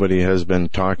that nobody has been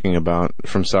talking about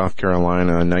from South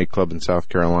Carolina, a nightclub in South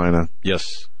Carolina.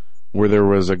 Yes. Where there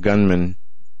was a gunman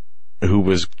who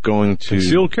was going to...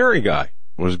 Concealed carry guy.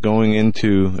 Was going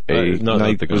into a...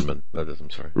 not the gunman. That is, I'm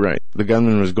sorry. Right. The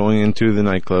gunman was going into the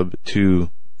nightclub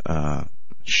to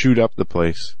shoot up the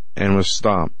place and was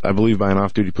stopped, I believe, by an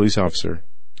off-duty police officer.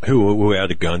 Who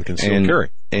had a gun, concealed carry.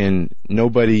 And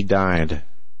nobody died.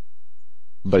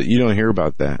 But you don't hear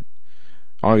about that.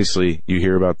 Obviously, you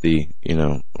hear about the,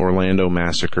 Orlando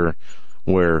massacre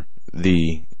where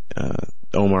the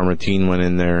Omar Mateen went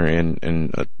in there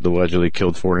and allegedly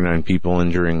killed 49 people,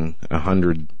 injuring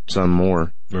 100 some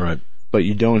more. Right. But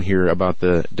you don't hear about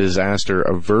the disaster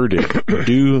averted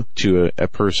due to a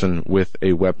person with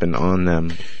a weapon on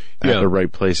them at the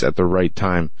right place at the right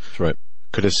time. That's right.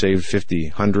 Could have saved 50,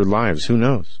 100 lives. Who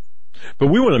knows? But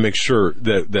we want to make sure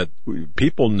that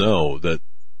people know that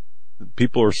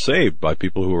people are saved by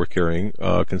people who are carrying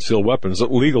concealed weapons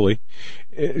legally.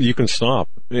 You can stop.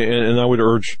 And I would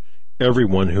urge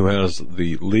everyone who has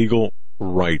the legal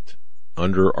right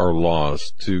under our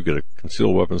laws to get a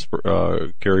concealed weapons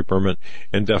carry permit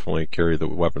and definitely carry the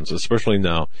weapons, especially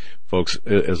now, folks.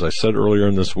 As I said earlier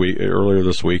this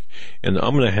week, and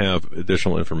I'm going to have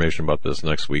additional information about this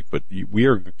next week. But we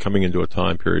are coming into a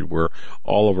time period where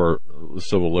all of our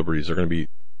civil liberties are going to be,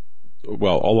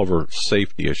 all of our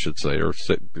safety, I should say, or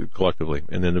collectively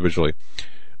and individually,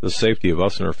 the safety of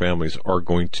us and our families is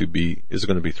going to be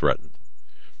threatened.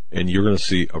 And you're going to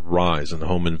see a rise in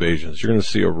home invasions. You're going to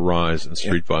see a rise in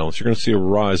street violence. You're going to see a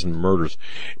rise in murders.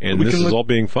 And this is all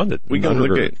being funded. We can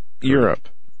look at Europe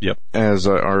as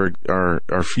our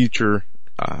future,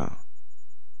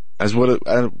 as what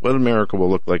America will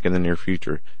look like in the near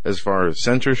future, as far as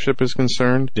censorship is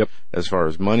concerned, as far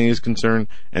as money is concerned,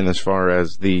 and as far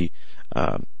as the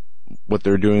what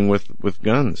they're doing with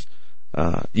guns.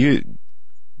 You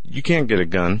can't get a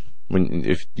gun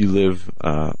if you live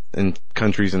in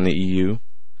countries in the EU,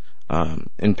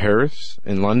 in Paris,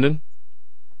 in London.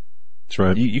 That's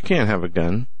right. You can't have a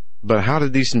gun. But how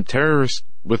did these terrorists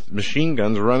with machine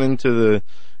guns run into the,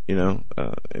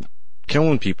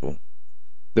 killing people?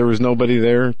 There was nobody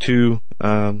there to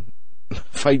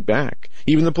fight back.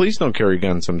 Even the police don't carry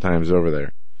guns sometimes over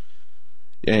there.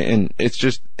 And it's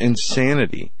just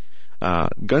insanity.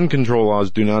 Gun control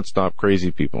laws do not stop crazy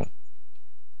people.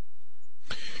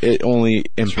 it only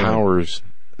empowers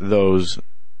those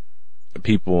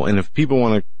people. And if people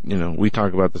want to, we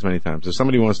talk about this many times. If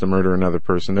somebody wants to murder another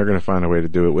person, they're going to find a way to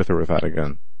do it with or without a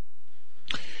gun.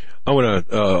 I want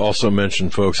to also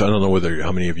mention, folks, I don't know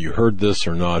how many of you heard this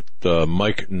or not.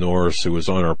 Mike Norris, who was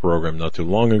on our program not too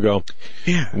long ago,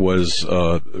 was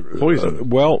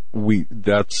poisoned.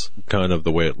 That's kind of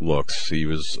the way it looks.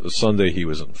 Sunday he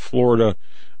was in Florida,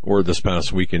 or this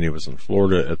past weekend he was in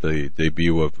Florida at the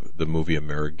debut of the movie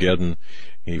Amerigeddon.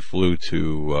 He flew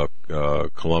to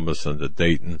Columbus and to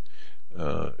Dayton,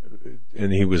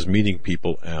 and he was meeting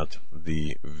people at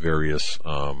the various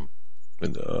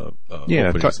openings of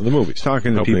the movies.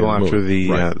 Talking to people after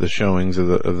the showings of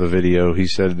the video, he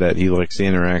said that he likes the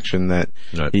interaction that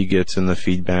he gets and the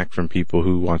feedback from people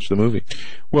who watch the movie.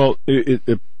 Well,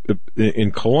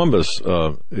 in Columbus,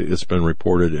 it's been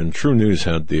reported, and True News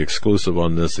had the exclusive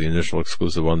on this, the initial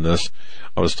exclusive on this.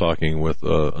 I was talking with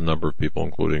a number of people,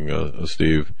 including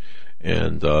Steve.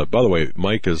 And by the way,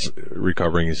 Mike is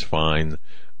recovering. He's fine.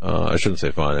 I shouldn't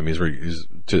say fine. I mean,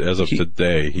 as of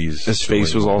today, his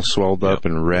face was all swelled up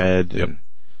and red. Yep.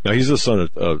 Now, he's the son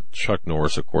of Chuck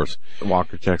Norris, of course.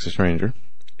 Walker, Texas Ranger.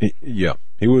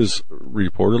 He was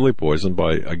reportedly poisoned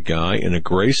by a guy in a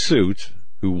gray suit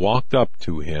who walked up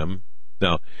to him.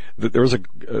 Now, there was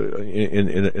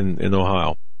in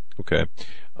Ohio, okay,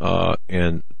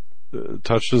 and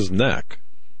touched his neck,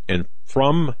 and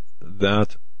from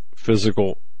that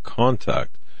physical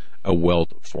contact, a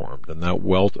welt formed, and that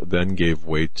welt then gave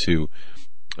way to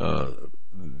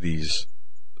these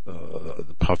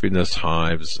puffiness,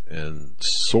 hives, and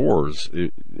sores,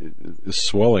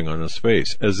 swelling on his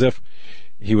face, as if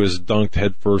he was dunked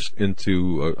headfirst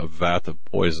into a vat of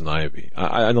poison ivy.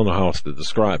 I don't know how else to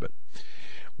describe it.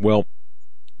 Well,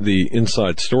 the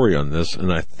inside story on this,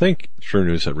 and I think True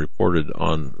News had reported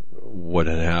on what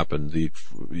had happened.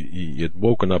 He had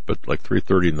woken up at like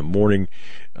 3:30 in the morning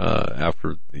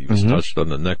after he was touched on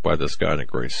the neck by this guy in a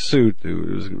gray suit. It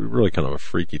was really kind of a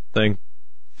freaky thing,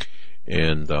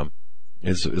 and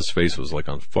his face was like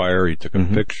on fire. He took a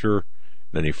picture,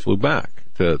 then he flew back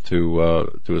to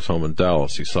his home in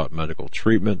Dallas. He sought medical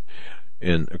treatment,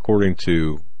 and according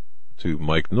to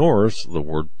Mike Norris, the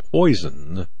word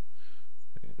poison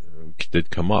did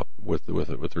come up with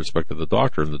respect to the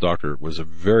doctor, and the doctor was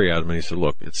very adamant. He said,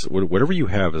 "Look, it's whatever you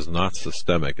have is not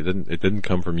systemic. It didn't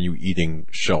come from you eating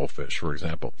shellfish, for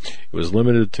example. It was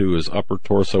limited to his upper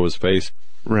torso, his face,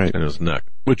 right, and his neck."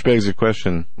 Which begs the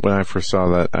question: when I first saw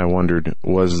that, I wondered,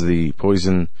 was the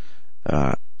poison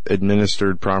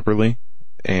administered properly,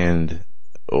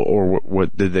 or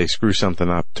what did they screw something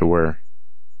up to where?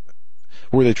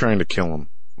 Were they trying to kill him?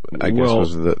 I guess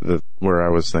was the where I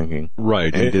was thinking.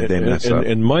 Right. And did they mess up?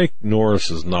 And Mike Norris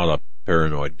is not a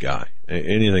paranoid guy.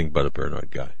 Anything but a paranoid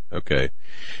guy. Okay.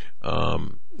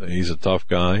 He's a tough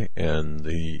guy, and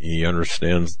he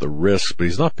understands the risks, but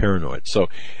he's not paranoid. So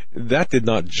that did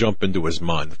not jump into his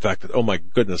mind. The fact that, oh my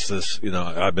goodness, this,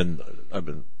 I've been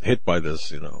hit by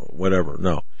this, whatever.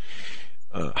 No.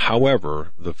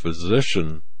 However, the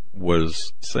physician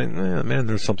was saying, man,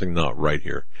 there's something not right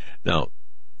here. Now,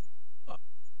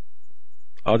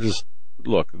 I'll just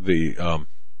look. He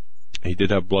did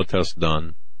have blood tests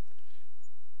done,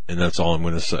 and that's all I'm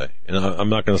going to say. And I'm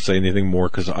not going to say anything more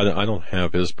because I don't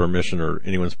have his permission or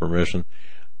anyone's permission.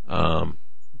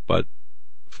 But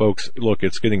folks, look,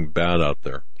 it's getting bad out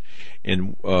there,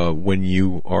 and when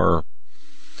you're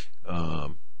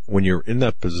in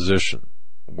that position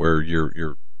where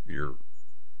you're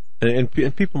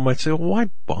and people might say, well, why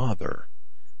bother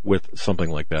with something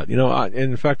like that?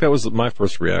 In fact, that was my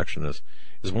first reaction is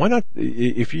why not,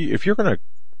 if you're going to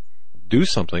do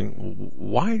something,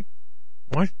 why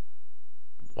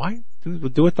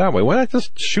do it that way? Why not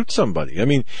just shoot somebody? I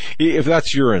mean, if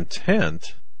that's your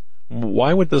intent,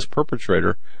 why would this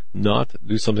perpetrator not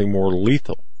do something more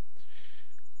lethal?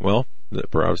 Well,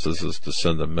 perhaps this is to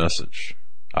send a message.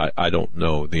 I don't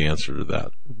know the answer to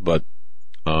that, but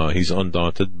he's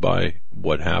undaunted by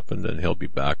what happened, and he'll be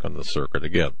back on the circuit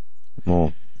again.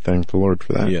 Well, thank the Lord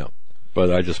for that. Yeah. But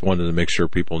I just wanted to make sure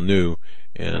people knew,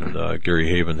 and Gary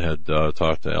Haven had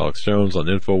talked to Alex Jones on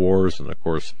InfoWars, and of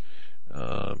course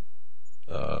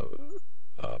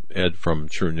Ed from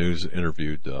True News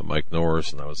interviewed Mike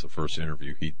Norris, and that was the first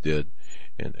interview he did,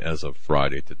 and as of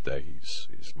Friday today,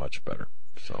 he's much better.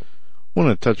 So, I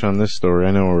want to touch on this story.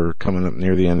 I know we're coming up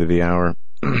near the end of the hour.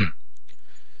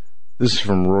 This is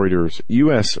from Reuters.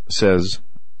 U.S. says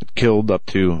it killed up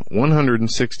to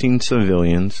 116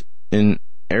 civilians in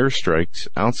airstrikes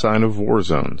outside of war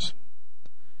zones.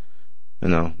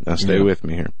 Now stay with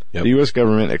me here. Yep. The U.S.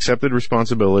 government accepted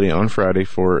responsibility on Friday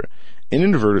for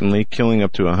inadvertently killing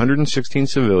up to 116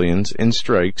 civilians in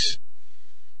strikes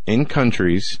in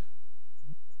countries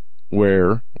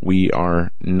where we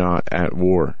are not at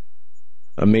war.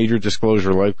 A major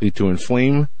disclosure likely to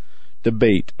inflame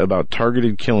debate about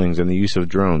targeted killings and the use of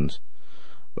drones.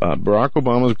 Barack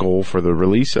Obama's goal for the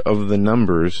release of the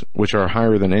numbers, which are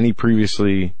higher than any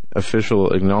previously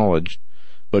official acknowledged,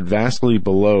 but vastly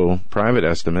below private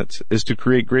estimates, is to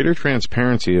create greater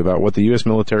transparency about what the U.S.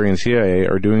 military and CIA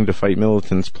are doing to fight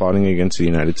militants plotting against the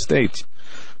United States.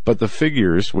 But the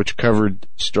figures, which covered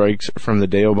strikes from the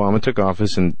day Obama took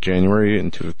office in January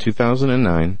of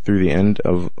 2009 through the end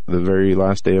of the very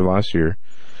last day of last year,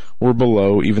 were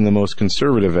below even the most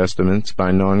conservative estimates by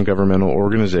non-governmental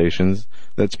organizations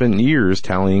that spent years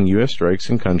tallying U.S. strikes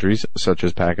in countries such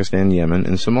as Pakistan, Yemen,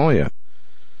 and Somalia.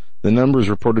 The numbers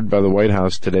reported by the White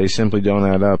House today simply don't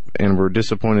add up, and we're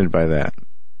disappointed by that.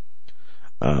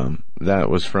 That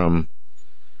was from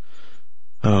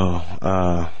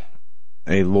a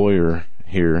lawyer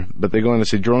here. But they go on to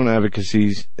say drone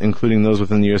advocacies, including those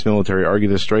within the U.S. military, argue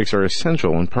the strikes are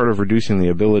essential and part of reducing the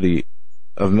ability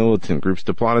of militant groups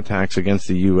to plot attacks against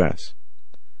the U.S.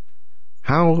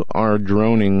 How are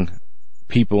droning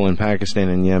people in Pakistan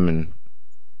and Yemen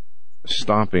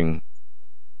stopping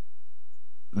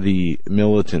the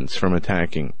militants from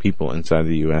attacking people inside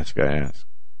the U.S., I ask?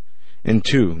 And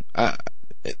two,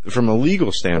 from a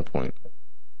legal standpoint,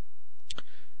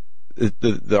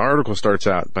 the article starts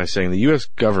out by saying the U.S.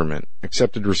 government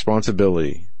accepted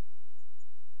responsibility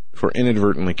for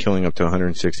inadvertently killing up to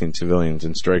 116 civilians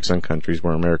in strikes on countries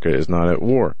where America is not at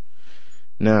war.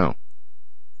 Now,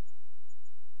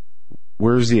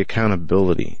 where's the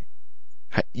accountability?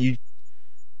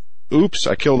 Oops,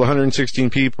 I killed 116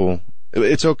 people.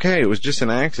 It's okay. It was just an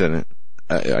accident.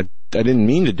 I didn't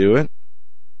mean to do it.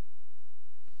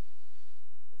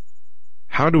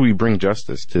 How do we bring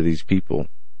justice to these people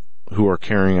who are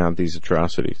carrying out these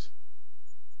atrocities?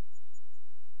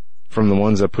 From the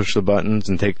ones that push the buttons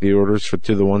and take the orders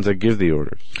to the ones that give the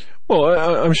orders. Well,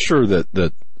 I'm sure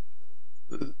that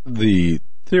the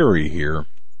theory here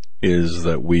is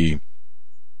that we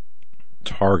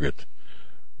target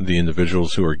the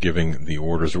individuals who are giving the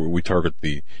orders. We target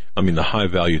the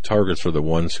high-value targets are the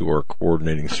ones who are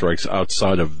coordinating strikes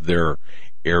outside of their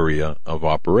area of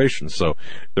operations. So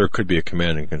there could be a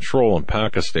command and control in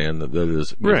Pakistan that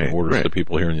is giving orders to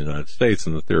people here in the United States,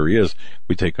 and the theory is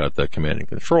we take out that command and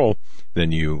control,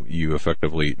 then you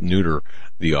effectively neuter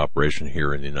the operation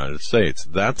here in the United States.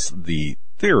 That's the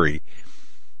theory.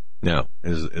 Now,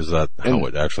 is that how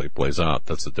it actually plays out?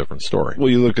 That's a different story.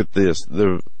 Well, you look at the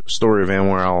story of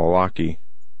Anwar al-Awlaki.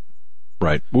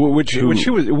 Right.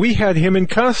 We had him in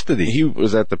custody. He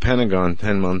was at the Pentagon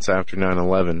 10 months after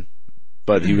 9/11.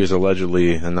 But he was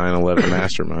allegedly a 9/11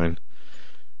 mastermind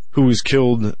who was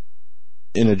killed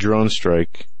in a drone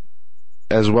strike,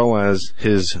 as well as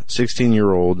his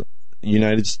 16-year-old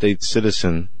United States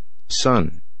citizen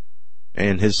son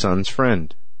and his son's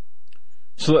friend.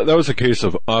 So that was a case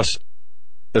of us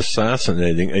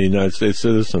assassinating a United States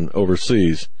citizen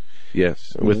overseas.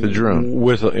 Yes, with a drone.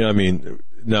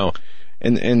 Now...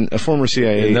 And a former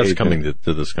CIA and that's agent, coming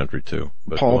to this country too.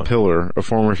 But Paul Pillar, a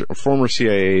former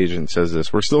CIA agent, says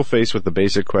this: "We're still faced with the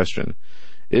basic question: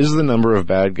 is the number of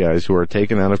bad guys who are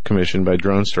taken out of commission by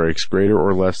drone strikes greater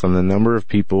or less than the number of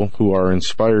people who are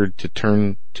inspired to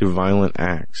turn to violent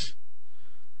acts?"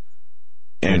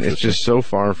 And it's just so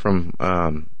far from,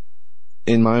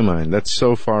 in my mind, that's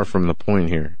so far from the point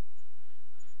here.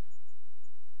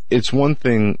 It's one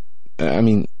thing.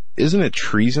 Isn't it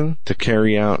treason to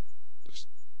carry out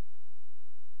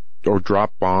or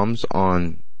drop bombs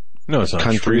on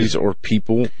countries or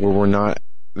people where we're not,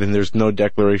 then there's no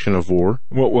declaration of war?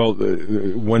 Well,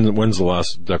 when's the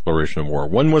last declaration of war?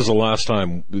 When was the last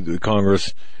time the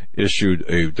Congress issued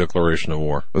a declaration of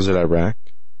war? Was it Iraq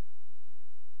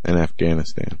and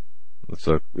Afghanistan? And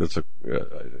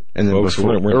then folks,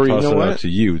 we're going to toss it out to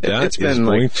you. It's been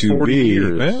like 40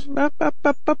 years.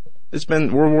 It's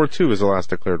been World War II was the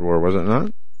last declared war, was it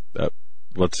not?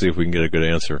 Let's see if we can get a good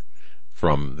answer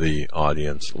from the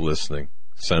audience listening.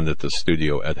 Send it to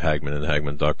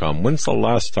studio@hagmanandhagmann.com. When's the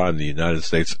last time the United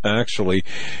States actually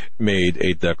made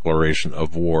a declaration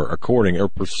of war according or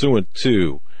pursuant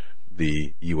to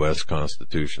the U.S.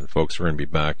 Constitution? Folks, we're going to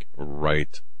be back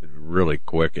really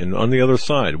quick. And on the other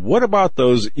side, what about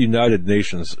those United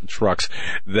Nations trucks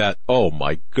that, oh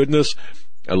my goodness,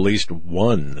 at least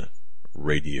one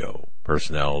radio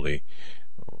personality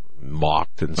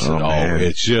mocked and said,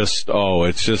 it's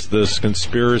just this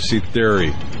conspiracy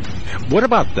theory. What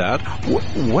about that?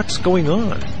 What's going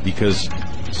on? Because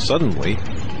suddenly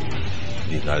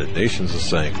the United Nations is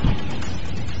saying,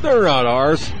 they're not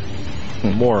ours.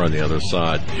 More on the other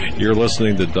side. You're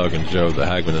listening to Doug and Joe, the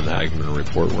Hagmann and Hagmann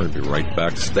Report. We're going to be right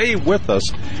back. Stay with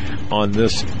us on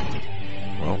this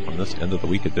end of the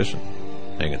week edition.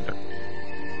 Hang in there.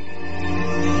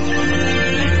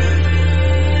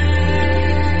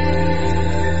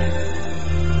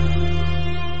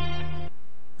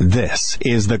 This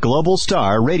is the Global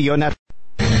Star Radio Network.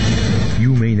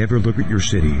 You may never look at your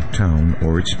city, town,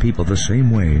 or its people the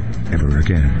same way ever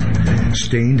again.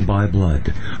 Stained by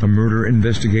Blood, a murder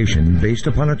investigation based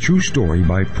upon a true story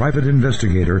by private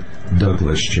investigator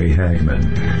Douglas J.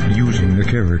 Hagmann. Using the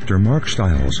character Mark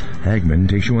Stiles, Hagmann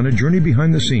takes you on a journey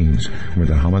behind the scenes where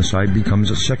the homicide becomes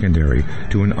a secondary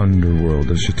to an underworld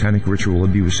of satanic ritual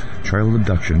abuse, child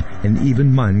abduction, and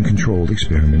even mind-controlled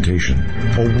experimentation.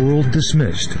 A world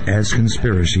dismissed as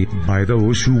conspiracy by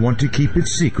those who want to keep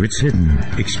its secrets hidden,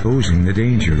 exposing the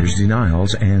dangers,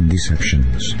 denials, and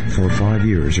deceptions. For 5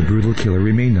 years, a brutal killer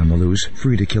remained on the loose,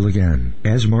 free to kill again.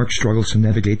 As Mark struggles to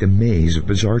navigate the maze of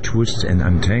bizarre twists and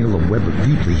untangle a web of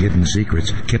deeply hidden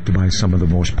secrets kept by some of the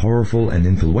most powerful and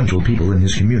influential people in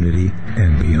his community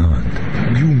and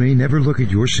beyond. You may never look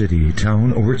at your city,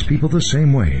 town, or its people the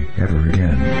same way ever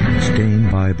again.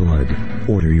 Stained by Blood.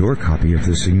 Order your copy of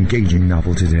this engaging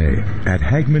novel today at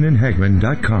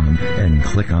HagmannandHagmann.com and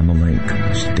click on the link.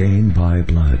 Stained by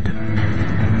Blood.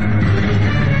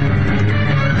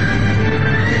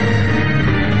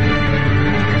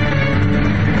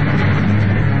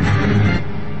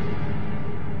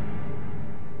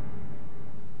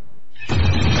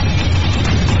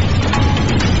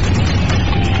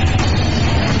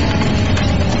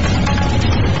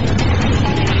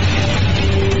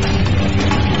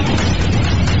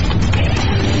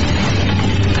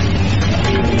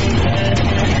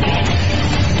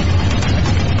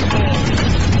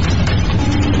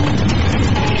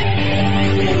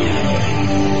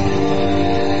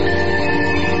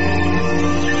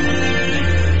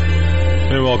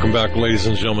 Welcome back, ladies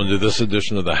and gentlemen, to this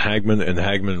edition of the Hagmann and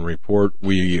Hagmann Report.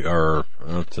 We are,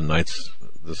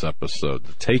 this episode,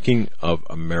 The Taking of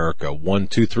America, 1,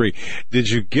 2, 3. Did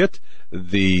you get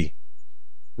the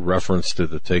reference to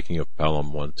the taking of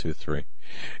Pelham, 1, 2, 3?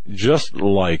 Just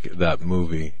like that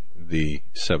movie, the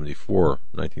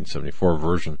 1974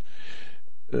 version,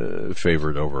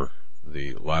 favored over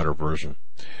the latter version.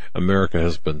 America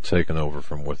has been taken over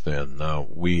from within. Now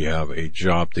we have a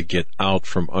job to get out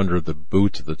from under the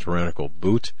boot, the tyrannical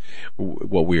boot.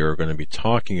 What we are going to be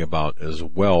talking about as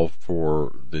well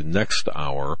for the next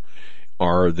hour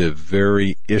are the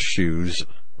very issues,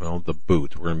 the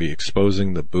boot. We're going to be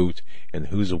exposing the boot and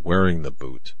who's wearing the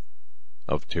boot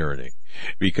of tyranny.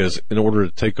 Because in order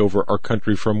to take over our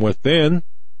country from within,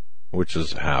 which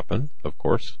has happened, of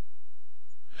course,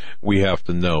 we have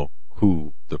to know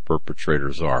who the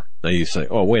perpetrators are. Now you say,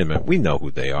 oh, wait a minute, we know who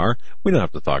they are. We don't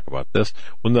have to talk about this.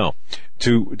 Well, no.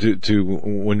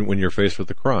 When you're faced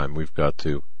with a crime, we've got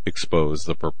to expose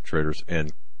the perpetrators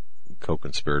and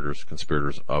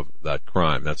conspirators of that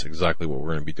crime. That's exactly what we're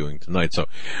going to be doing tonight. So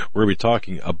we're going to be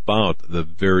talking about the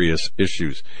various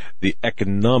issues, the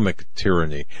economic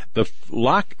tyranny, the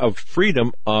lack of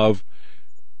freedom of,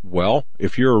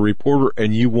 if you're a reporter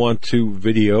and you want to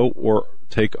video or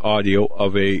take audio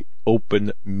of a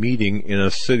open meeting in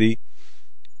a city,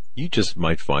 you just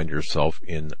might find yourself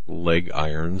in leg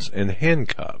irons and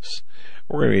handcuffs.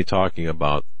 We're going to be talking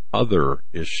about other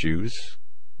issues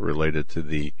related to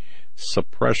the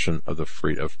suppression of the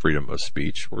freedom of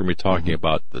speech. We're going to be talking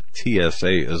about the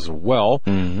TSA as well,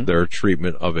 their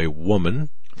treatment of a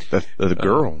woman. The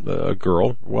girl. A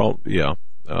girl. Well, yeah.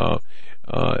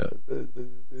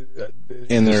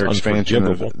 And their expansion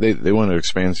of, they want to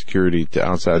expand security to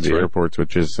outside the airports,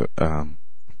 which is and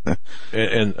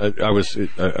I was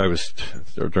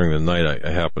during the night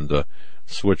I happened to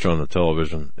switch on the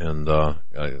television, and I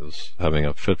was having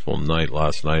a fitful night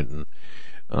last night, and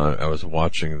I was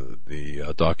watching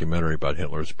the documentary about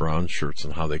Hitler's brown shirts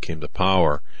and how they came to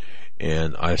power,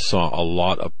 and I saw a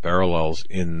lot of parallels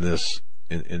in this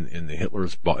in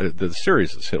the the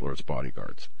series is Hitler's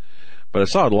Bodyguards. But I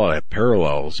saw a lot of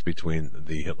parallels between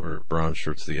the Hitler brown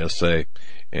shirts, the essay,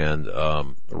 and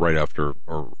right after,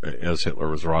 or as Hitler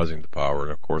was rising to power,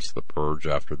 and of course the Purge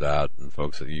after that. And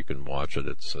folks, you can watch it.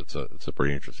 It's a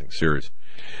pretty interesting series.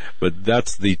 But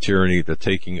that's the tyranny, the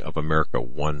taking of America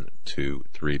 1, 2,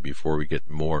 3. Before we get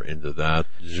more into that,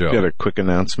 Joe, got a quick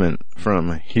announcement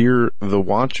from Hear the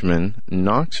Watchman,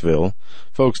 Knoxville.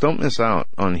 Folks, don't miss out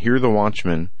on Hear the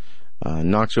Watchman.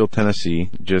 Knoxville, Tennessee,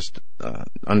 just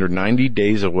under 90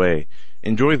 days away.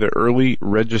 Enjoy the early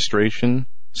registration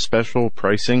special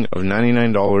pricing of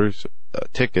 $99 a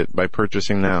ticket by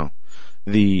purchasing now.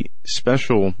 The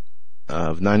special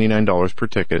of $99 per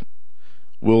ticket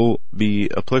will be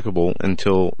applicable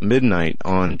until midnight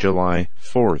on July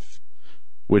 4th,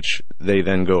 which they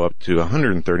then go up to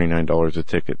 $139 a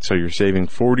ticket. So you're saving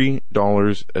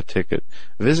 $40 a ticket.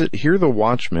 Visit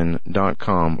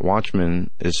hearthewatchman.com.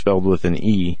 Watchman is spelled with an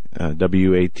E,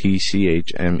 W-A-T-C-H-M-E-N.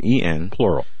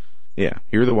 Plural. Yeah,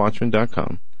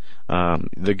 hearthewatchman.com.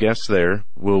 The guests there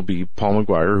will be Paul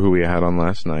McGuire, who we had on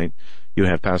last night. You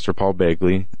have Pastor Paul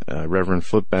Bagley, Reverend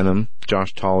Flip Benham,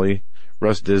 Josh Tolley,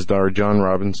 Russ Dizdar, John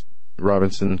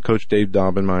Robinson, Coach Dave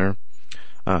Daubenmire.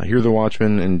 Hear the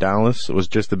Watchman in Dallas was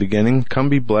just the beginning. Come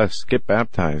be blessed. Get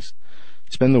baptized.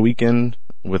 Spend the weekend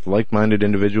with like-minded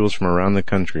individuals from around the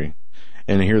country.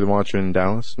 And Hear the Watchman in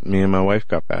Dallas, me and my wife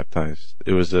got baptized.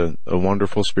 It was a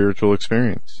wonderful spiritual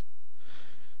experience.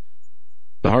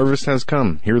 The harvest has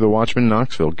come. Hear the Watchman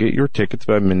Knoxville. Get your tickets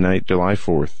by midnight, July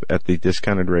 4th, at the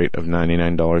discounted rate of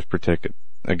 $99 per ticket.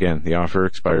 Again, the offer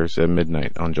expires at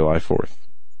midnight on July 4th.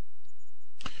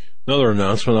 Another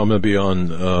announcement, I'm going to be on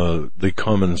the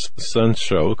Common Sense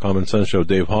Show,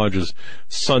 Dave Hodges,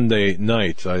 Sunday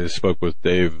night. I spoke with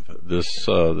Dave this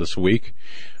week.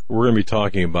 We're going to be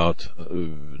talking about a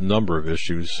number of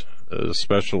issues,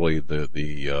 especially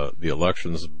the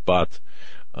elections, but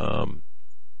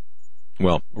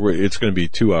it's going to be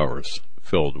 2 hours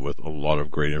filled with a lot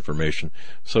of great information.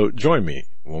 So join me,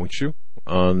 won't you,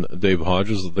 on Dave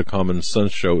Hodges, the Common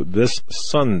Sense Show this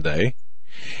Sunday.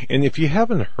 And if you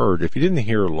didn't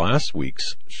hear last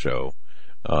week's show,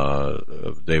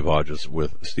 of Dave Hodges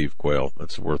with Steve Quayle,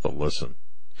 it's worth a listen.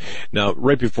 Now,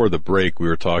 right before the break, we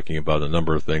were talking about a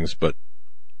number of things, but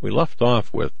we left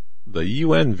off with the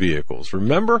UN vehicles.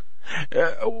 Remember?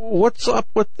 What's up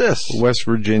with this? West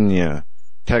Virginia,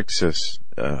 Texas,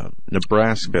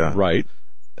 Nebraska. Right.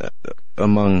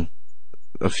 Among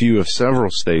a few of several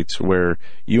states where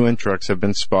UN trucks have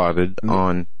been spotted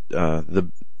on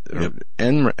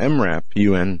MRAP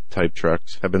UN type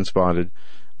trucks have been spotted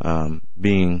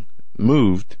being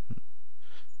moved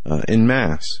in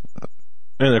mass.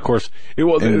 And of course, they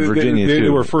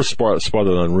were first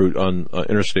spotted on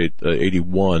Interstate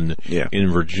 81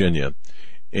 in Virginia.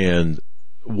 And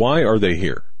why are they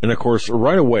here? And of course,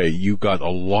 right away, you got a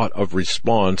lot of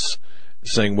response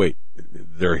saying, wait,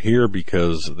 they're here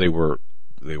because they were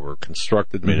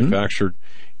constructed, manufactured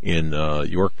in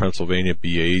York, Pennsylvania,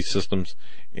 BAE Systems,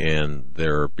 and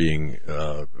they're being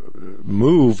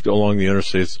moved along the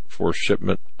interstates for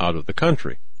shipment out of the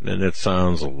country. And it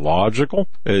sounds logical,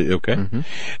 okay? Mm-hmm.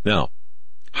 Now,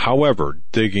 however,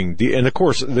 digging deep, and of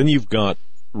course, then you've got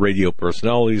radio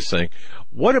personalities saying,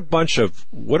 what a bunch of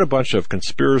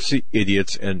conspiracy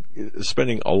idiots, and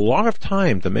spending a lot of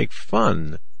time to make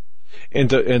fun and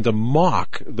to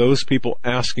mock those people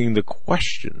asking the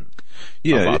question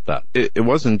about that. It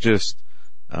wasn't just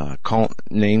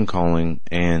name calling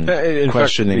and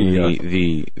questioning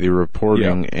the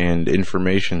reporting and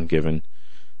information given.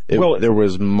 There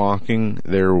was mocking.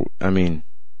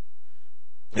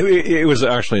 It was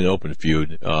actually an open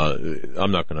feud.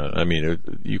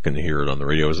 You can hear it on the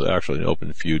radio. It was actually an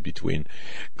open feud between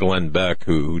Glenn Beck,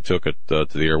 who took it to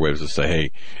the airwaves to say,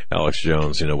 hey, Alex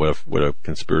Jones, what a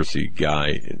conspiracy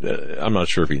guy. I'm not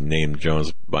sure if he named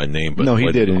Jones by name, but no,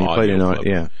 he did, and he played it out,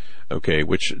 yeah. Okay,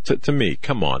 which to me,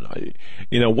 come on,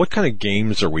 what kind of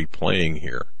games are we playing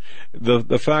here?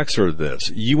 The facts are this: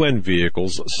 UN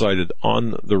vehicles sighted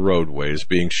on the roadways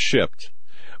being shipped.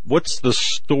 What's the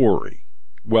story?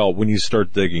 Well, when you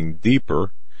start digging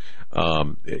deeper,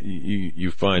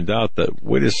 you find out that,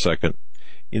 wait a second,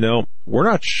 we're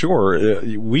not sure.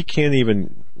 We can't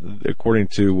even, according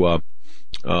to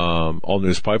All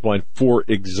News Pipeline, for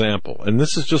example, and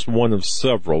this is just one of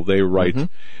several. They write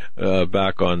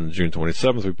back on June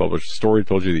 27th, we published a story,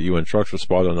 told you that UN trucks were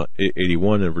spotted on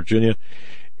 81 in Virginia,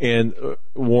 and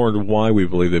warned why we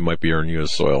believe they might be on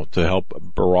U.S. soil to help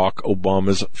Barack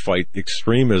Obama fight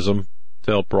extremism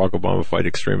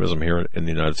here in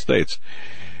the United States.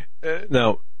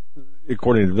 Now,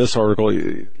 according to this article,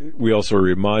 we also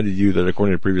reminded you that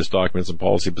according to previous documents and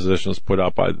policy positions put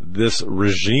out by this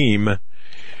regime,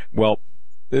 well,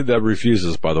 that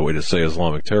refuses, by the way, to say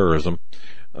Islamic terrorism.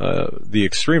 The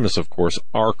extremists, of course,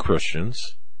 are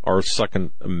Christians, are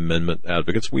Second Amendment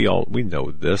advocates. We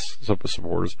know this.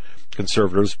 Supporters,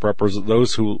 conservatives, preppers,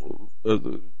 those who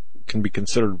can be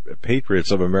considered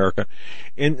patriots of America,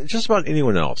 and just about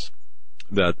anyone else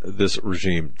that this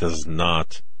regime does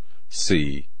not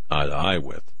see eye to eye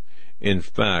with. In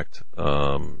fact,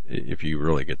 if you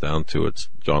really get down to it,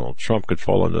 Donald Trump could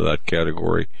fall into that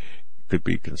category, could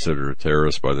be considered a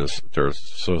terrorist by this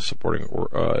terrorist supporting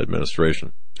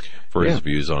administration for his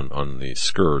views on the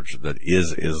scourge that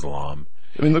is Islam.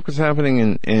 I mean, look what's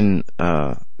happening in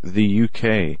the UK.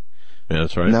 Yeah,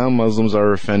 that's right. Now Muslims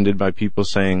are offended by people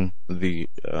saying the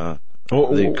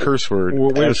curse word.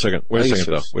 Wait a second.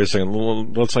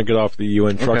 Let's not get off the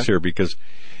UN trucks here, because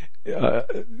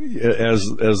as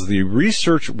the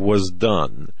research was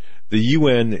done, the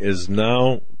UN is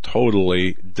now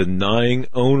totally denying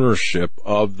ownership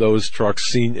of those trucks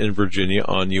seen in Virginia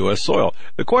on U.S. soil.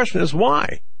 The question is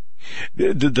why?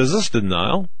 Does this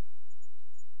denial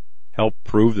help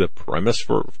prove the premise,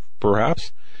 for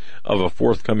perhaps, of a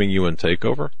forthcoming UN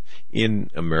takeover in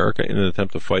America in an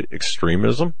attempt to fight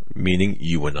extremism, meaning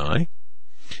you and I?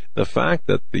 The fact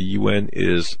that the UN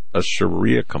is a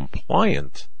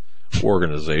Sharia-compliant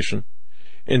organization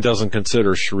and doesn't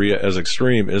consider Sharia as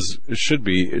extreme should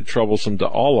be troublesome to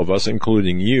all of us,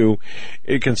 including you,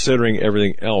 considering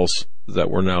everything else that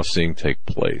we're now seeing take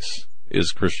place.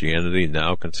 Is Christianity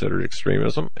now considered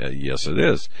extremism? Yes, it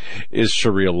is. Is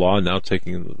Sharia law now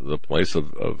taking the place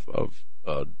of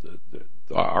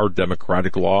our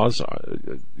democratic laws?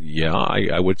 Yeah,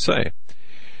 I would say.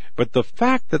 But the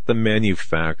fact that the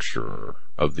manufacturer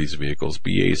of these vehicles,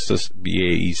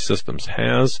 BAE Systems,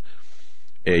 has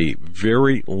a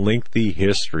very lengthy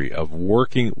history of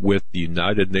working with the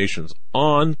United Nations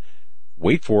on,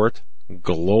 wait for it,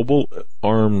 global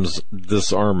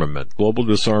disarmament.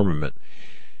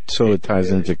 So it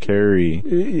ties into Kerry,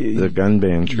 the gun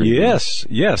ban treaty.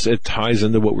 Yes, it ties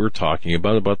into what we were talking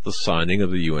about the signing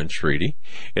of the UN treaty.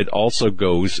 It also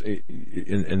goes,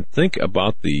 and think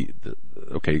about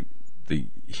think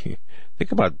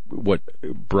about what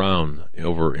Brown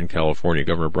over in California,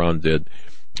 Governor Brown, did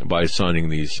by signing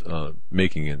these,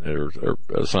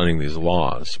 signing these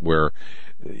laws where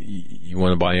you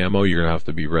want to buy ammo, you're going to have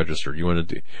to be registered. You want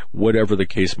to do whatever the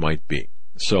case might be.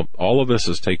 So all of this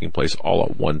is taking place all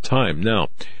at one time. Now,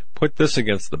 put this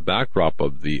against the backdrop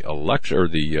of the election, or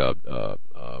the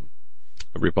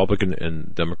Republican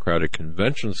and Democratic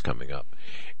conventions coming up,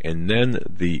 and then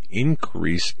the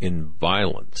increase in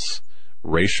violence,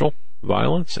 racial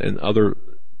violence, and other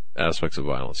aspects of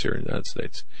violence here in the United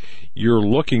States. You're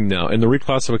looking now, and the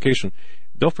reclassification,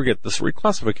 don't forget this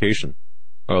reclassification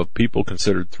of people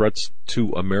considered threats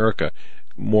to America,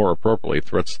 more appropriately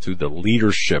threats to the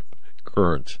leadership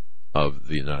current of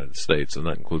the United States, and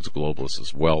that includes globalists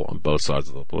as well on both sides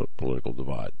of the political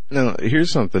divide. Now,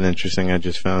 here's something interesting I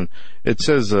just found. It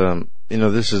says,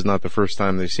 this is not the first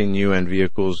time they've seen UN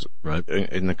vehicles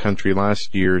in the country.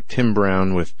 Last year, Tim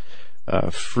Brown with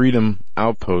Freedom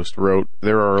Outpost wrote,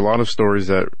 there are a lot of stories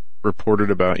that reported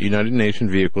about United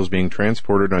Nations vehicles being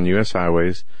transported on U.S.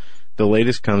 highways. The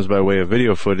latest comes by way of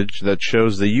video footage that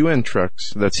shows the UN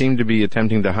trucks that seem to be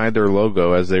attempting to hide their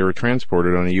logo as they were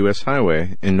transported on a U.S.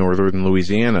 highway in northern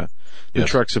Louisiana. The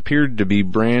trucks appeared to be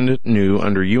brand new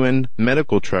under UN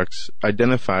medical trucks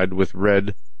identified with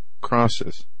red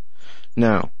crosses.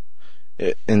 Now,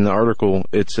 in the article,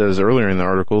 it says earlier in the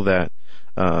article that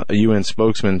a UN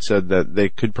spokesman said that they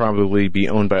could probably be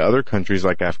owned by other countries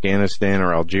like Afghanistan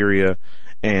or Algeria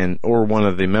or one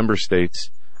of the member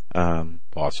states.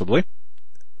 Possibly.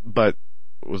 But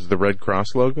was the Red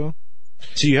Cross logo?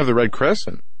 So you have the Red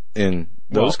Crescent in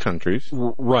those countries.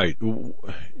 Right.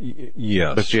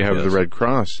 Yes. But you have the Red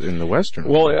Cross in the Western.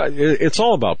 Well, it's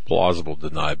all about plausible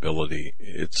deniability.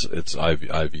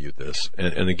 I view this.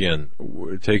 And again,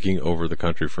 we're taking over the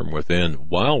country from within.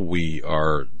 While we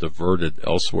are diverted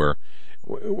elsewhere,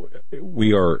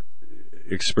 we are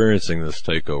experiencing this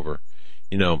takeover.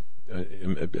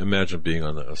 Imagine being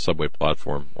on a subway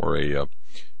platform or a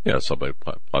subway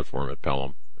platform at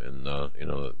Pelham, and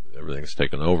everything's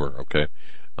taken over. Okay,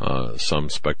 some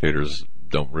spectators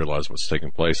don't realize what's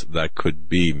taking place. That could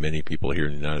be many people here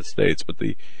in the United States. But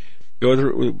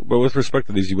with respect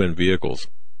to these UN vehicles,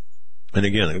 and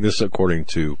again, this is according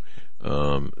to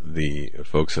the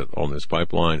folks at All News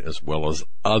Pipeline as well as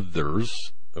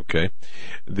others. Okay,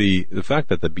 the fact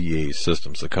that the BAE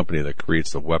Systems, the company that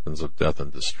creates the weapons of death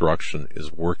and destruction,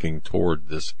 is working toward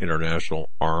this international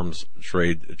arms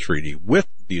trade treaty with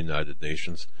the United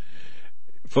Nations,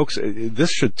 folks,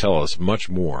 this should tell us much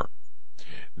more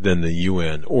than the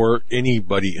UN or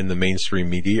anybody in the mainstream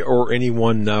media or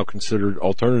anyone now considered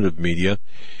alternative media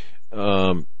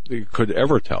could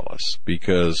ever tell us,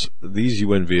 because these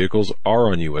UN vehicles are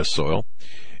on U.S. soil.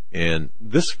 And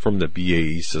this from the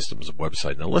BAE Systems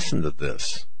website. Now listen to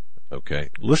this, okay?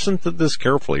 Listen to this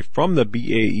carefully from the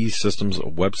BAE Systems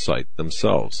website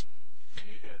themselves.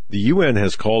 The UN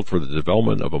has called for the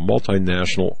development of a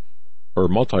multinational, or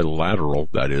multilateral,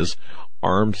 that is,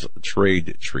 arms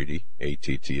trade treaty,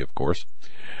 ATT of course,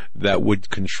 that would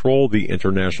control the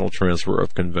international transfer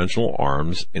of conventional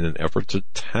arms in an effort to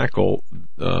tackle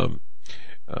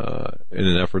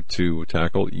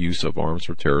use of arms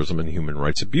for terrorism and human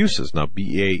rights abuses. Now,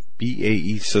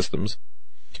 BAE Systems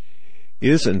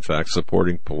is in fact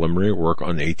supporting preliminary work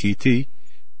on ATT,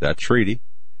 that treaty,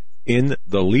 in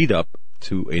the lead up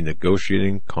to a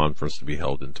negotiating conference to be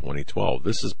held in 2012.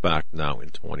 This is back now in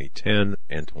 2010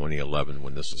 and 2011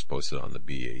 when this was posted on the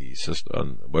BAE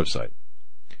system, website.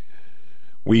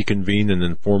 We convened an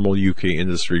informal UK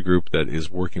industry group that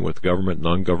is working with government,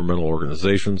 non-governmental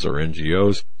organizations, or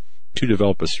NGOs, to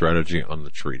develop a strategy on the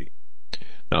treaty.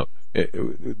 Now,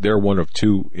 they're one of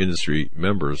two industry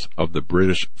members of the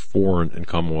British Foreign and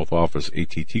Commonwealth Office,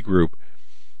 ATT group,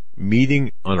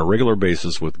 meeting on a regular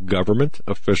basis with government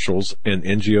officials and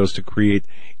NGOs to create,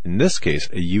 in this case,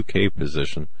 a UK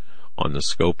position on the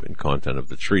scope and content of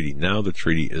the treaty. Now the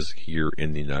treaty is here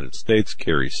in the United States.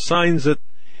 Kerry signs it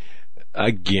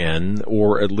again,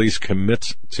 or at least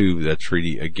commits to that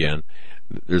treaty again.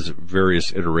 There's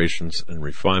various iterations and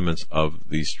refinements of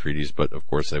these treaties, but of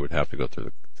course they would have to go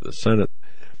through the Senate,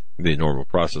 the normal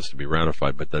process to be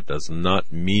ratified, but that does not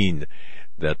mean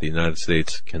that the United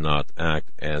States cannot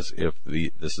act as if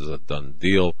this is a done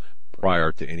deal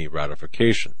prior to any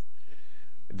ratification.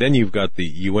 Then you've got the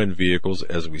UN vehicles,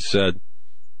 as we said,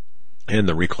 and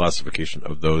the reclassification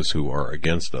of those who are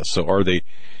against us. So are they,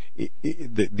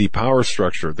 the power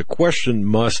structure, the question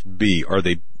must be, are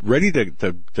they ready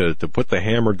to put the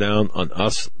hammer down on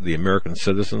us, the American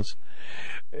citizens?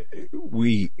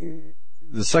 We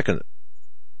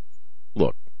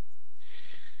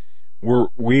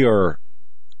are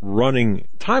running,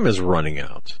 time is running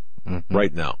out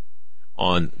right now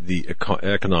on the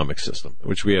economic system,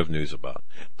 which we have news about.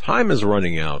 Time is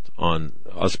running out on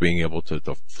us being able to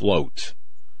float,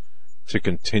 to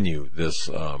continue this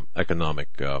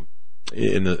economic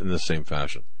in the same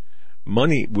fashion.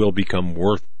 Money will become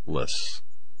worthless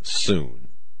soon.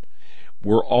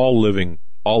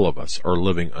 All of us are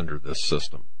living under this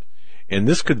system. And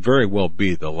this could very well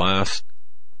be the last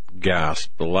gasp,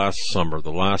 the last summer,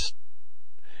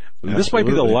 this might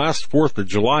be the last 4th of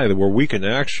July where we can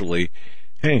actually,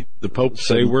 hey, the Pope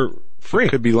say we're free. It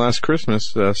could be last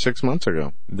Christmas 6 months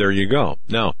ago. There you go.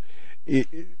 Now, let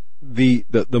me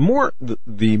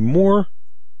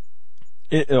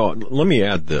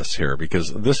add this here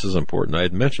because this is important. I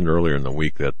had mentioned earlier in the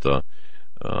week that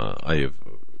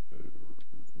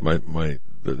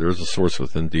there's a source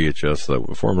within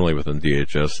DHS formerly within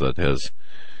DHS that has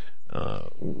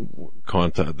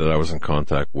contact that I was in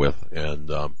contact with,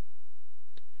 and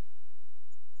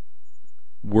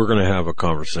we're going to have a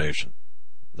conversation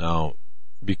now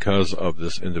because of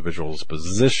this individual's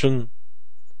position.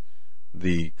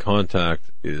 The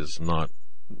contact is not.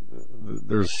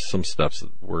 There's some steps that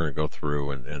we're going to go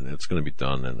through, and it's going to be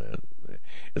done, and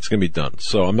it's going to be done.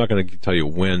 So I'm not going to tell you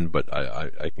when, but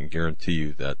I can guarantee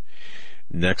you that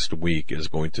next week is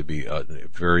going to be a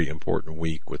very important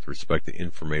week with respect to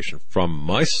information from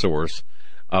my source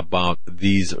about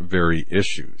these very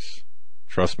issues.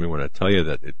 Trust me when I tell you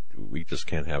that we just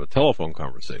can't have a telephone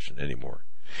conversation anymore.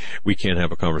 We can't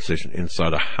have a conversation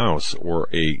inside a house or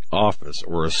a office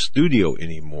or a studio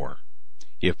anymore,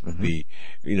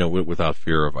 without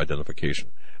fear of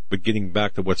identification. But getting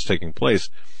back to what's taking place,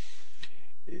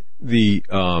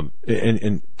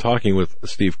 and talking with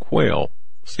Steve Quayle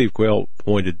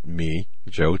pointed me,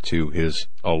 Joe, to his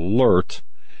alert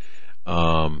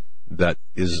that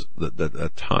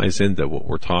ties into what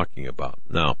we're talking about.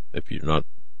 Now, if you don't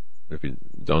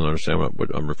understand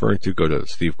what I'm referring to, go to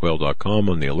stevequayle.com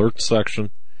on the alert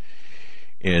section,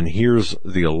 and here's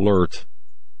the alert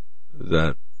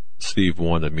that Steve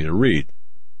wanted me to read,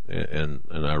 and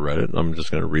I read it, and I'm just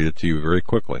going to read it to you very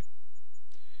quickly.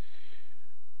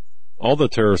 All the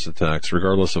terrorist attacks,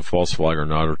 regardless of false flag or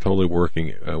not, are totally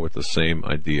working with the same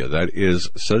idea. That is,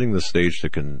 setting the stage to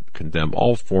condemn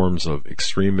all forms of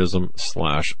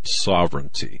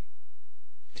extremism/sovereignty.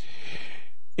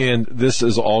 And this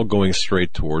is all going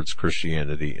straight towards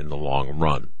Christianity in the long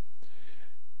run.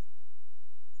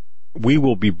 We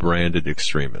will be branded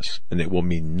extremists, and it will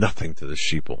mean nothing to the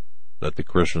sheeple that the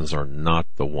Christians are not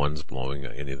the ones blowing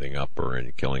anything up or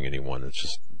killing anyone.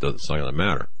 It's not going to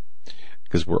matter,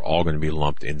 because we're all going to be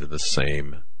lumped into the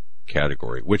same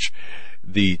category, which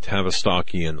the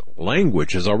Tavistokian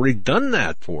language has already done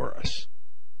that for us.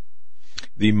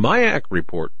 The MIAC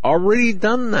report already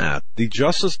done that. The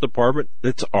Justice Department,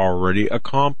 it's already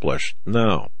accomplished.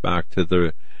 Now, back to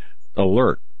the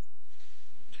alert.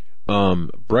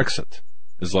 Brexit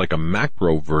is like a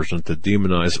macro version to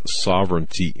demonize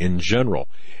sovereignty in general.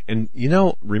 And,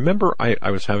 remember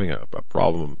I was having a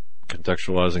problem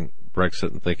contextualizing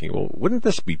Brexit and thinking, well, wouldn't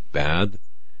this be bad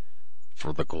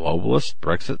for the globalists,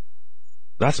 Brexit?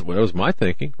 That was my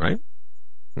thinking, right?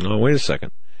 No, wait a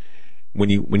second. When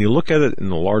you look at it in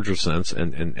the larger sense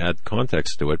and add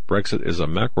context to it, Brexit is a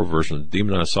macro version of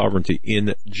demonized sovereignty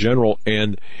in general.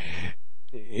 And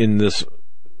in this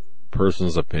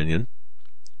person's opinion,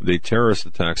 the terrorist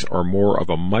attacks are more of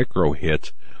a micro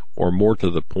hit, or more to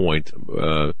the point,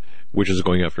 which is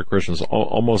going after Christians.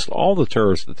 Almost all the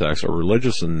terrorist attacks are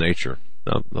religious in nature.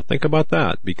 Now think about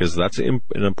that, because that's an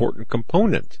important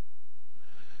component.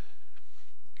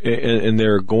 And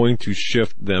they're going to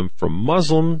shift them from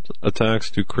Muslim attacks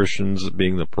to Christians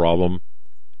being the problem,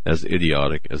 as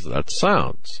idiotic as that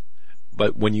sounds.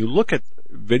 But when you look at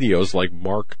videos like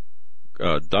Mark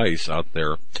Dice out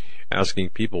there asking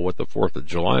people what the 4th of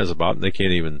July is about, and they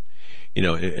can't even,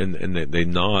 and they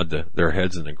nod their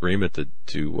heads in agreement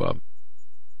to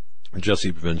Jesse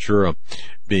Ventura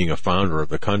being a founder of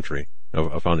the country,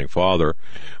 a founding father,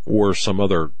 or some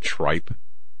other tripe,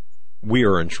 we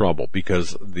are in trouble,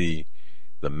 because the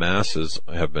masses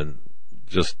have been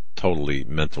just totally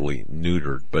mentally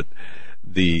neutered. But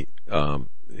the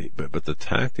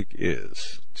tactic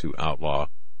is to outlaw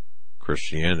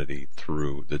Christianity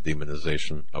through the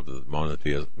demonization of the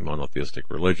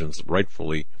monotheistic religions,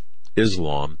 rightfully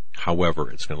Islam. However,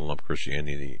 it's going to lump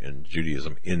Christianity and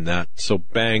Judaism in that. So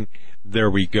bang, there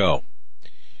we go.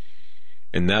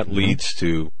 And that leads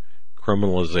to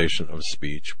criminalization of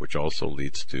speech, which also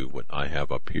leads to what I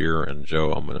have up here. And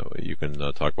Joe, you can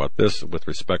talk about this with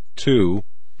respect to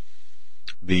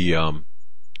the,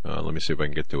 let me see if I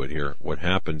can get to it here. What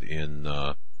happened in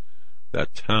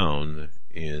that town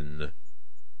in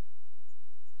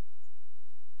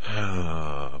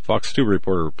Fox 2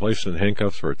 reporter placed in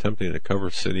handcuffs for attempting to cover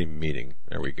city meeting.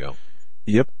 There we go.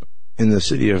 Yep. In the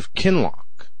city of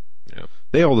Kinloch. Yep.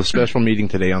 They held a special meeting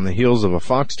today on the heels of a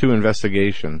Fox 2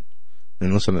 investigation,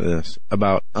 and listen to this,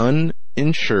 about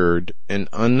uninsured and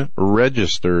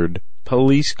unregistered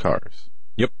police cars.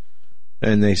 Yep.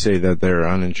 And they say that they're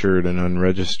uninsured and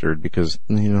unregistered because,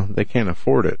 they can't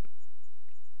afford it.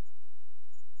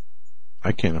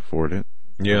 I can't afford it.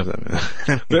 Yeah.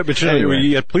 But anyway,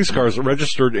 you had police cars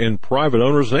registered in private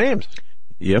owners' names.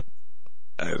 Yep.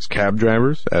 As cab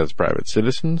drivers, as private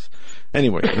citizens.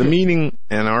 Anyway, the meeting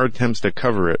and our attempts to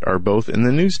cover it are both in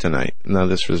the news tonight. Now,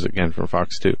 this was again from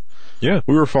Fox 2. Yeah.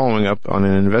 We were following up on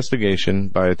an investigation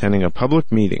by attending a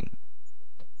public meeting.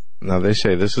 Now, they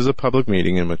say this is a public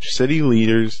meeting in which city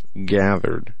leaders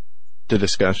gathered to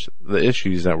discuss the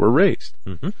issues that were raised.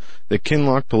 Mm-hmm. The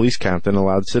Kinloch police captain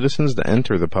allowed citizens to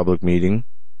enter the public meeting,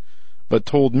 but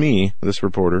told me, this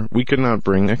reporter, we could not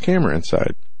bring a camera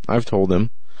inside. I've told him,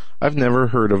 I've never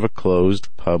heard of a closed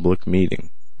public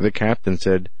meeting. The captain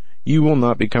said, you will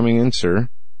not be coming in, sir.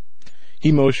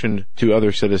 He motioned to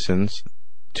other citizens,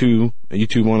 you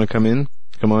two want to come in?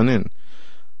 Come on in.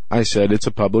 I said, it's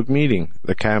a public meeting.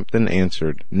 The captain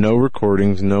answered, no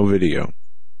recordings, no video.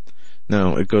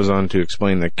 Now, it goes on to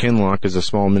explain that Kinloch is a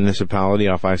small municipality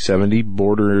off I-70,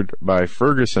 bordered by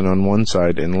Ferguson on one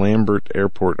side and Lambert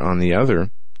Airport on the other.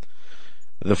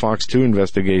 The Fox 2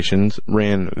 investigations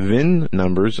ran VIN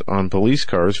numbers on police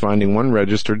cars, finding one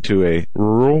registered to a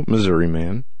rural Missouri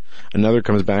man. Another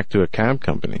comes back to a cab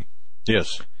company.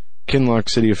 Yes. Kinloch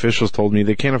city officials told me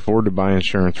they can't afford to buy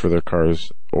insurance for their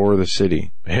cars or the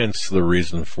city. Hence the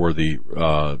reason for the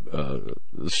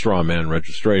straw man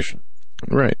registration.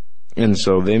 Right. And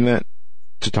so they met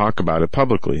to talk about it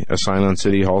publicly. A sign on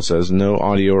City Hall says no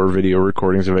audio or video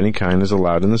recordings of any kind is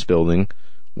allowed in this building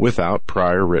without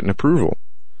prior written approval.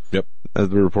 Yep. As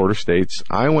the reporter states,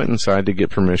 I went inside to get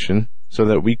permission so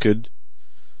that we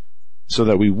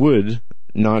would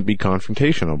not be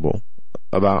confrontational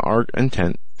about our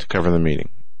intent to cover the meeting.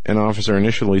 An officer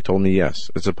initially told me yes,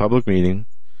 it's a public meeting,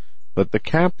 but the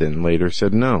captain later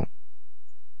said no.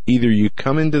 Either you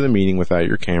come into the meeting without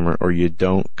your camera or you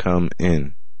don't come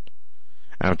in.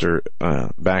 After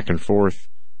back and forth,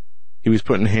 he was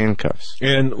put in handcuffs.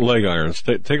 And leg irons.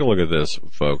 Take a look at this,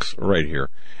 folks, right here.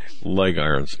 Leg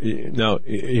irons. Now,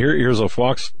 here's a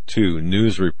Fox 2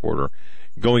 news reporter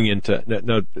going into...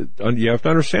 Now, you have to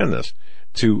understand this.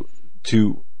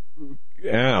 To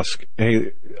ask,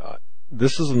 hey,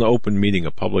 this is an open meeting,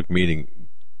 a public meeting.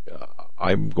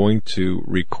 I'm going to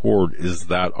record. Is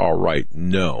that all right?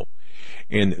 No.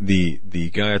 And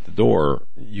the guy at the door,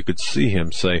 you could see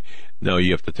him say, no,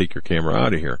 you have to take your camera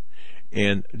out of here.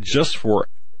 And just for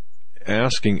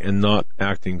asking and not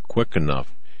acting quick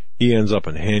enough, he ends up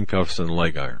in handcuffs and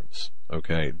leg irons.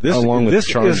 Okay, this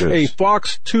charges. Is a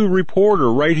Fox 2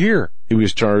 reporter right here. He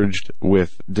was charged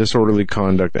with disorderly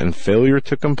conduct and failure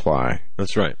to comply.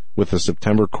 That's right. With a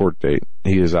September court date.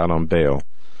 He is out on bail.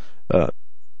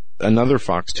 Another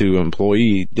Fox 2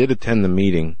 employee did attend the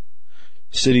meeting.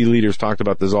 City leaders talked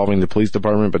about dissolving the police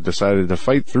department, but decided to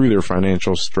fight through their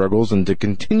financial struggles and to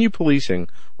continue policing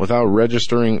without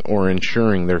registering or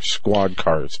insuring their squad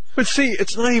cars. But see,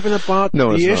 it's not even about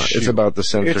the issue. Not. It's about the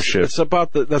censorship. It's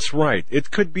about that's right.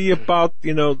 It could be about,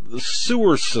 the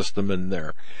sewer system in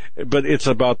there. But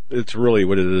it's really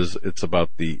what it is. It's about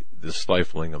the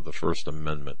stifling of the First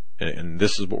Amendment. And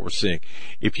this is what we're seeing.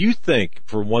 If you think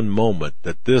for one moment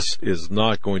that this is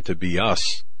not going to be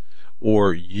us,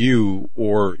 or you,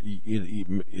 or,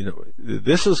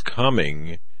 this is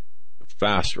coming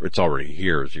faster. It's already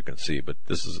here, as you can see, but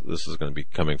this is going to be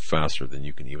coming faster than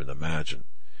you can even imagine,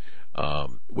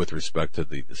 with respect to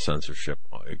the censorship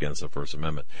against the First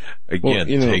Amendment. Again,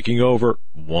 taking over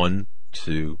 1,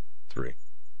 2, 3.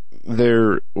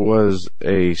 There was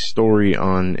a story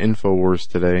on InfoWars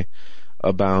today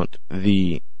about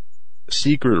the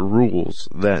secret rules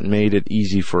that made it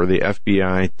easy for the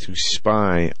FBI to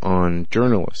spy on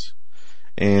journalists.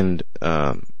 And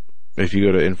if you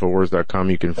go to Infowars.com,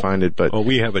 you can find it. But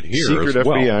we have it here. Secret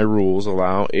FBI rules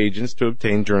allow agents to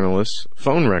obtain journalists'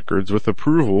 phone records with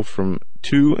approval from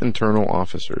 2 internal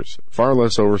officers, far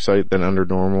less oversight than under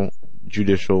normal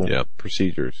judicial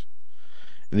procedures.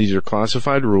 And these are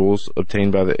classified rules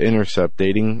obtained by The Intercept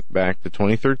dating back to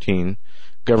 2013,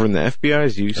 govern the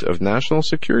FBI's use of national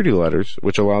security letters,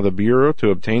 which allow the Bureau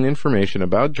to obtain information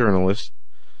about journalists'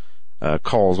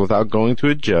 calls without going to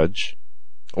a judge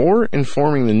or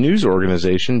informing the news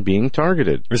organization being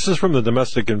targeted. This is from the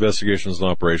Domestic Investigations and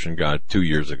Operation Guide 2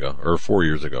 years ago, or 4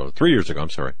 years ago, 3 years ago, I'm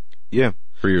sorry. Yeah.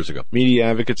 3 years ago. Media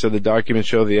advocates said the documents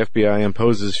show the FBI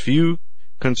imposes few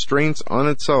constraints on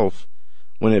itself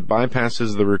when it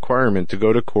bypasses the requirement to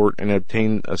go to court and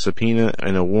obtain a subpoena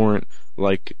and a warrant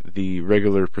like the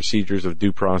regular procedures of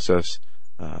due process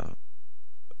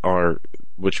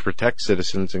which protect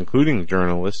citizens, including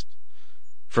journalists,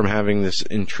 from having this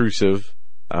intrusive,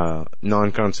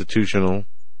 non-constitutional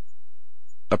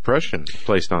oppression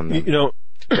placed on them.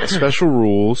 Special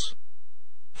rules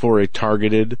for a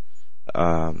targeted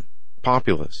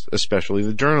populace, especially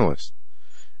the journalists.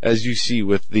 As you see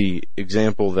with the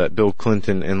example that Bill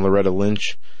Clinton and Loretta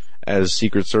Lynch, as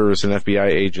Secret Service and FBI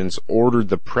agents, ordered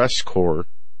the press corps,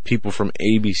 people from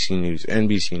ABC News,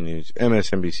 NBC News,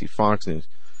 MSNBC, Fox News,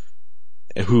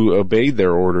 who obeyed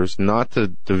their orders not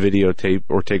to videotape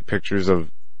or take pictures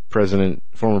of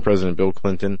former President Bill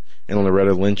Clinton and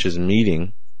Loretta Lynch's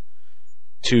meeting,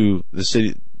 to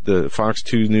the Fox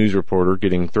 2 news reporter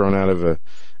getting thrown out of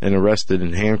and arrested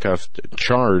and handcuffed,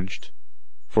 charged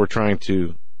for trying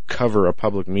to cover a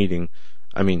public meeting.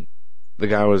 I mean, the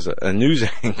guy was a news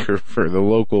anchor for the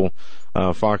local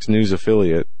Fox News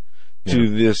affiliate, to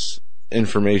this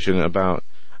information about,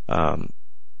 and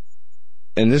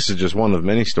this is just one of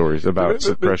many stories about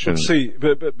suppression.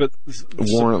 But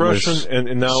warrantless suppression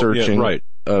and now searching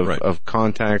of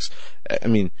contacts. I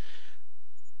mean,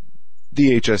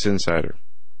 DHS Insider,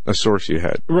 a source you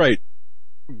had. Right.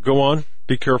 Go on.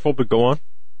 Be careful, but go on.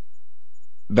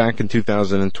 Back in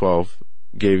 2012,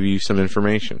 gave you some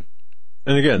information.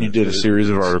 And again, you did a series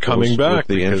of articles coming back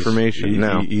with the information.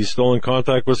 Now, he's still in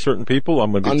contact with certain people.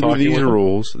 I'm going to be under talking these with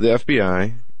rules, the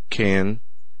FBI can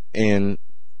and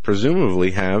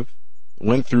presumably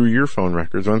went through your phone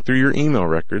records, went through your email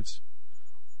records,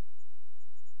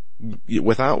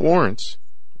 without warrants,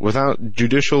 without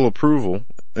judicial approval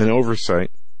and oversight.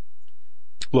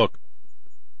 Look,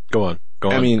 go on.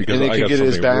 I mean, and they could get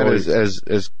as bad as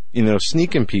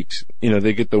sneak and peeks.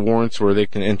 They get the warrants where they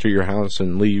can enter your house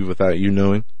and leave without you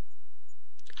knowing.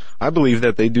 I believe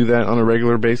that they do that on a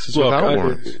regular basis without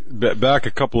warrants. Back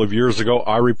a couple of years ago,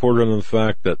 I reported on the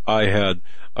fact that I had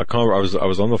I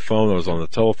was on the phone, I was on the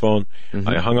telephone,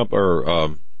 I hung up,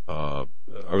 I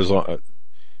was on.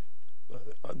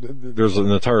 There's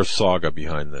an entire saga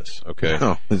behind this, okay?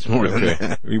 No, it's more than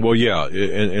that. Well, yeah, and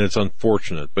it's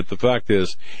unfortunate. But the fact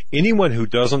is, anyone who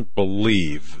doesn't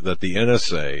believe that the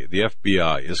NSA, the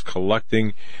FBI, is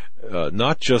collecting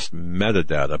not just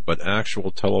metadata, but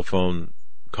actual telephone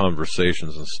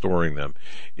conversations and storing them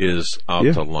is out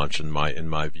to lunch in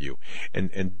my view.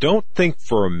 And don't think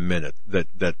for a minute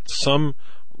that some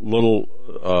little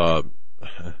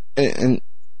and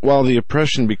while the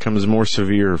oppression becomes more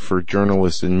severe for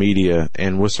journalists and media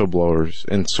and whistleblowers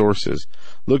and sources,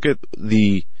 look at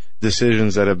the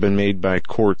decisions that have been made by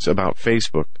courts about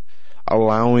Facebook,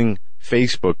 allowing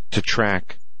Facebook to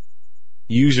track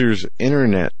users'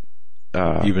 internet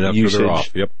even after usage, they're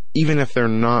off. Yep. Even if they're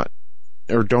not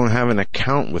or don't have an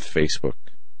account with Facebook.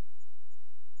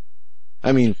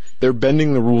 I mean, they're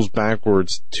bending the rules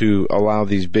backwards to allow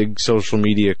these big social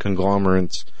media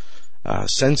conglomerates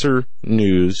censor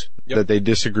news that they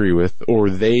disagree with or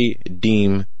they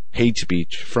deem hate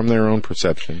speech from their own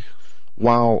perception,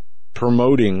 while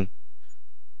promoting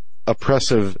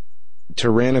oppressive,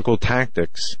 tyrannical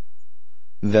tactics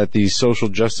that these social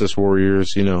justice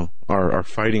warriors, are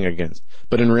fighting against.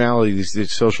 But in reality,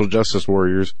 these social justice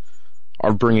warriors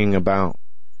are bringing about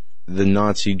the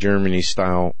Nazi Germany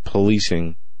style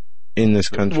policing in this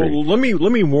country. Well, let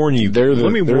me warn you. They're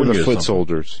the foot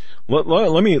soldiers.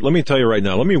 Let me tell you right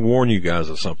now. Let me warn you guys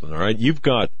of something. All right, you've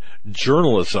got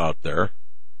journalists out there.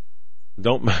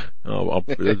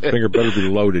 Finger better be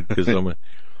loaded because all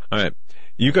right.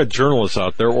 You got journalists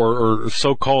out there, or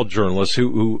so-called journalists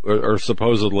who are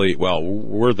supposedly,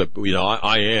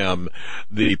 I am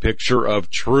the picture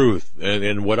of truth,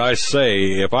 and what I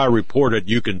say, if I report it,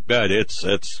 you can bet it's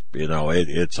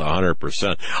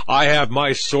 100%. I have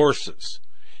my sources.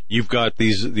 You've got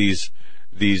these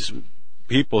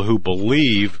people who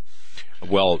believe,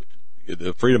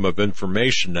 the Freedom of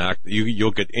Information Act,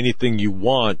 you'll get anything you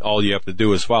want. All you have to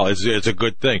do is file. It's a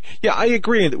good thing. Yeah, I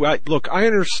agree. Look, I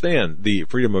understand the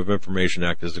Freedom of Information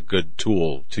Act is a good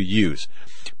tool to use.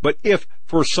 But think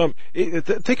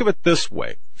of it this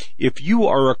way. If you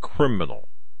are a criminal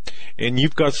and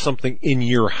you've got something in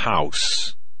your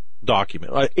house, a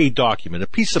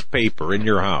piece of paper in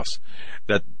your house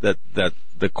that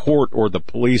the court or the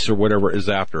police or whatever is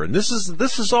after, and this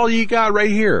is all you got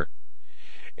right here.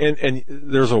 And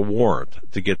there's a warrant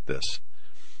to get this.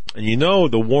 And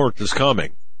the warrant is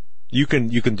coming. You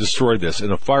can destroy this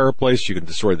in a fireplace, you can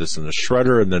destroy this in a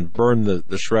shredder and then burn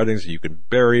the shreddings, you can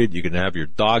bury it, you can have your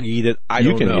dog eat it.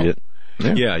 You can eat it.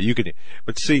 Yeah, you can.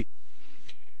 But see,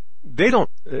 they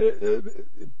don't,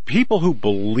 people who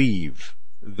believe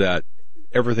that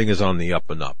everything is on the up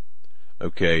and up,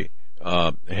 okay,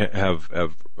 have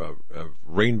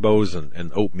rainbows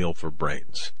and oatmeal for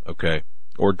brains, okay?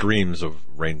 Or dreams of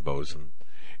rainbows, and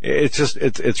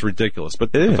it's ridiculous.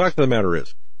 But the fact of the matter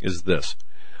is this: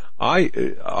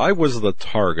 I was the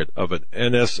target of an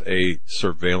NSA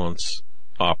surveillance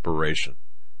operation.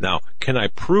 Now, can I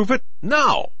prove it?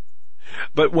 No.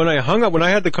 But when I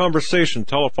had the conversation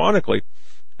telephonically,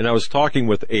 and I was talking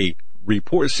with a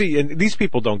reporter. See, and these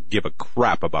people don't give a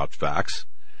crap about facts.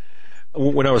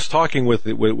 When I was talking with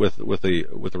a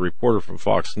reporter from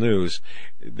Fox News,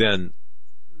 then.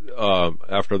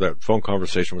 After that phone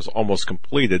conversation was almost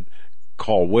completed,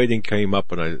 call waiting came up,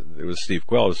 and it was Steve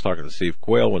Quayle. I was talking to Steve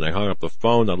Quayle. When I hung up the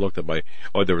phone, I looked at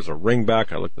there was a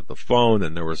ringback. I looked at the phone,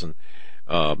 and there was an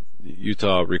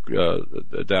Utah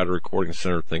data recording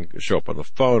center thing show up on the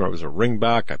phone. There was a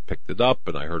ringback. I picked it up,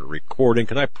 and I heard a recording.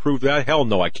 Can I prove that? Hell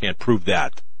no, I can't prove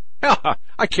that.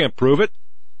 I can't prove it,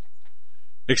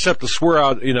 except to swear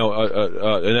out,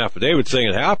 an affidavit saying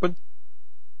it happened.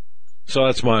 So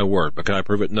that's my word, but can I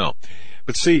prove it? No.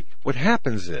 But see, what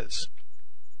happens is,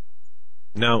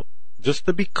 now, just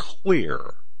to be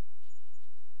clear,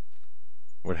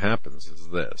 what happens is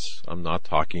this. I'm not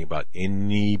talking about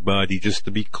anybody, just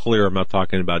to be clear, I'm not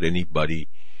talking about anybody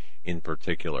in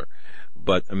particular.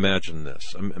 But imagine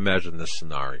this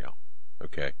scenario,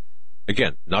 okay?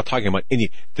 Again, not talking about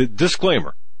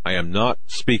disclaimer, I am not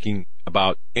speaking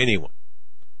about anyone.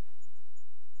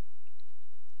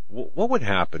 What would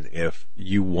happen if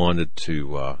you wanted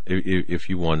to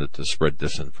spread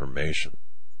disinformation?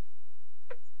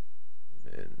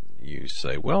 And you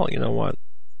say, well, you know what?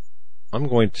 I'm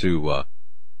going to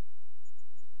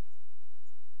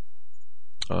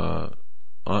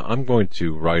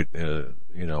write a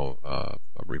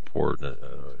report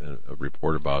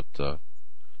about the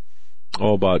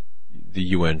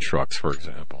UN trucks, for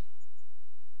example,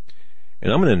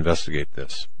 and I'm going to investigate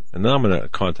this, and then I'm going to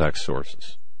contact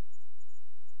sources.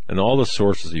 And all the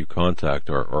sources you contact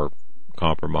are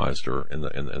compromised or in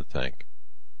the tank.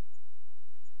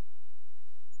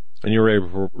 And you're a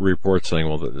report saying,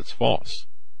 well, that it's false.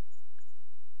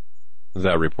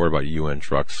 That report about UN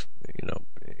trucks, in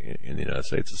the United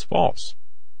States is false.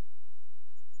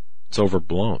 It's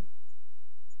overblown.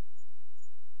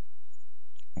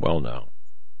 Well, now,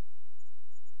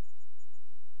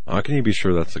 how can you be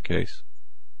sure that's the case?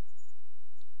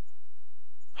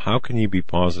 How can you be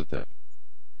positive?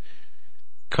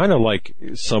 Kind of like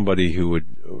somebody who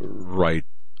would write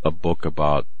a book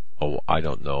about,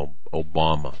 Obama.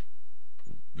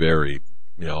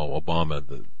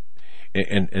 Obama,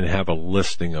 and have a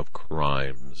listing of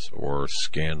crimes or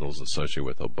scandals associated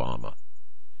with Obama.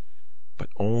 but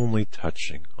only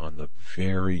touching on the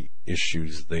very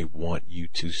issues they want you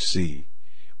to see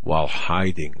while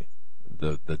hiding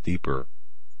the deeper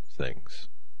things.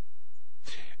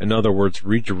 In other words,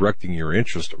 redirecting your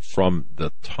interest from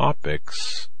the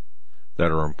topics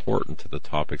that are important to the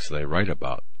topics they write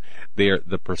about.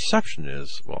 The perception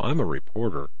is, well, I'm a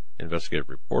reporter, investigative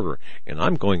reporter, and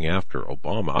I'm going after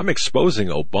Obama. I'm exposing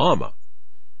Obama.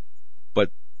 But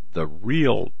the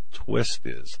real twist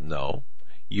is, no,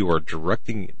 you are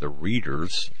directing the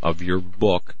readers of your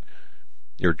book,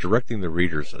 you're directing the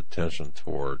readers' attention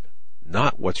toward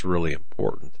not what's really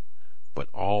important, but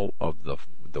all of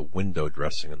the window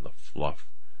dressing and the fluff,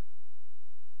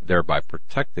 thereby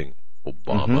protecting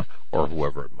Obama or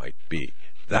whoever it might be.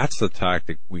 That's the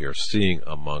tactic we are seeing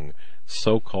among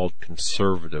so-called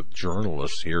conservative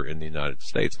journalists here in the United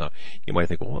States. Now, you might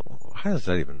think, well, how's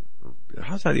that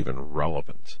even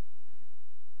relevant?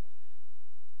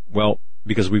 Well,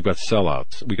 because we've got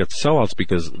sellouts. We've got sellouts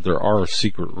because there are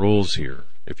secret rules here.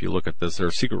 If you look at this, there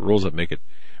are secret rules that make it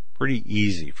pretty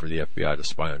easy for the FBI to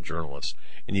spy on journalists.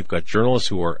 And you've got journalists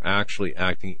who are actually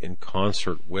acting in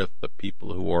concert with the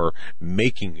people who are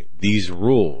making these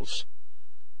rules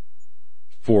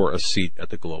for a seat at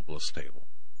the globalist table.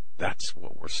 That's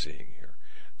what we're seeing here.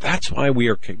 That's why we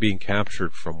are being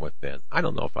captured from within. I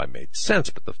don't know if I made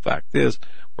sense, but the fact is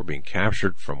we're being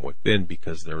captured from within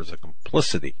because there is a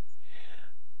complicity.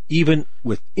 Even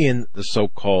within the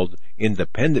so-called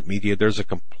independent media, there's a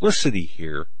complicity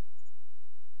here.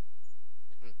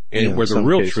 And where the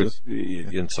real truth,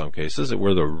 in some cases,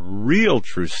 where the real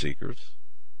truth seekers,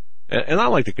 and I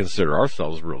like to consider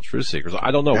ourselves real truth seekers.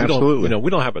 I don't know. Absolutely. We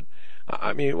don't have a,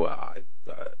 I mean,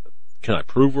 can I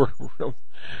prove we're real?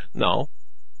 No.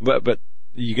 But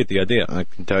you get the idea. I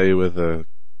can tell you with the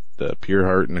pure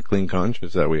heart and a clean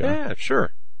conscience that we are. Yeah,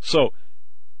 sure. So,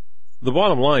 the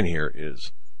bottom line here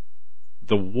is,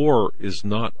 the war is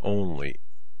not only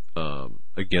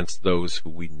against those who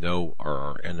we know are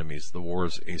our enemies. The war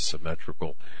is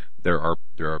asymmetrical. There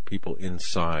are people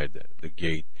inside the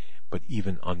gate, but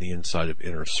even on the inside of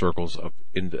inner circles of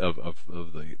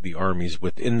the armies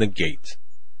within the gate.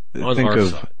 On Think our of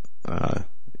side.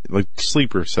 like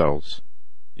sleeper cells,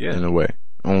 in a way,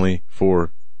 only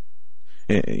for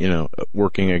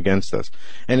working against us.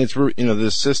 And it's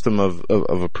this system of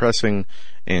oppressing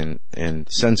and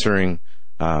censoring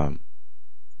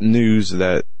news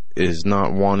that is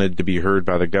not wanted to be heard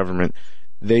by the government.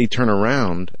 They turn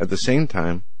around at the same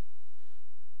time.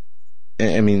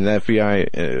 I mean, the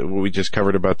FBI, what we just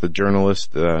covered about the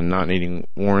journalist not needing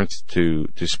warrants to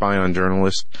spy on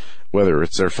journalists, whether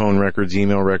it's their phone records,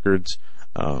 email records,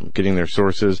 getting their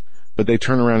sources, but they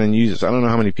turn around and use this. I don't know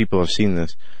how many people have seen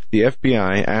this. The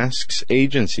FBI asks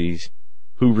agencies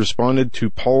who responded to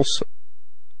Pulse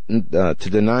to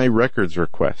deny records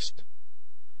request.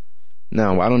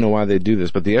 Now, I don't know why they do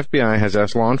this, but the FBI has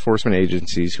asked law enforcement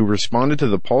agencies who responded to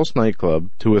the Pulse nightclub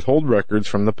to withhold records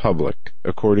from the public,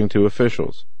 according to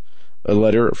officials. A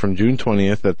letter from June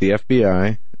 20th that the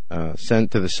FBI sent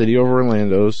to the City of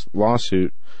Orlando's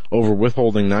lawsuit over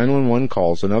withholding 911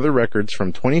 calls and other records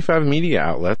from 25 media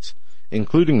outlets,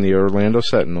 including the Orlando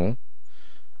Sentinel,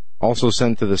 also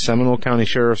sent to the Seminole County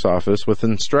Sheriff's Office with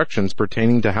instructions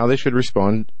pertaining to how they should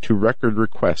respond to record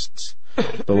requests.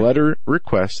 The letter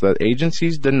requests that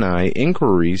agencies deny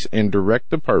inquiries and direct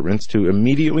departments to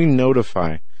immediately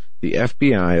notify the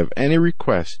FBI of any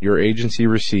request your agency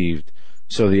received,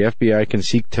 so the FBI can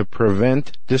seek to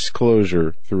prevent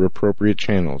disclosure through appropriate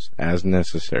channels as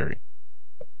necessary.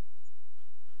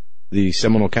 The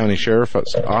Seminole County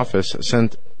Sheriff's Office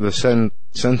sent the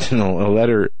Sentinel a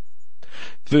letter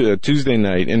Tuesday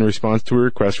night in response to a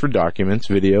request for documents,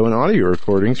 video, and audio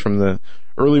recordings from the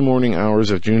early morning hours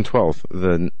of June 12th,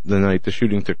 the night the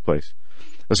shooting took place.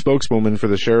 A spokeswoman for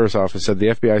the Sheriff's Office said the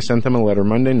FBI sent them a letter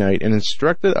Monday night and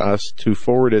instructed us to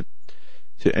forward it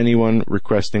to anyone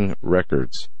requesting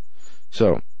records.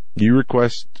 So, you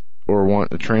request or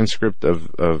want a transcript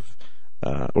of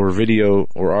or video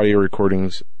or audio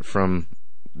recordings from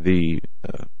the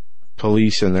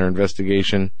police and their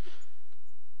investigation.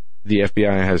 The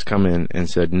FBI has come in and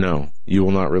said, no, you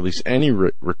will not release any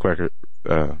records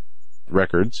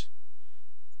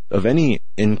of any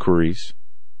inquiries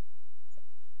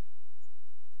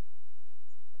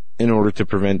in order to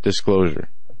prevent disclosure.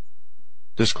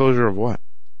 Disclosure of what?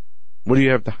 What do you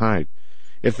have to hide?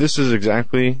 If this is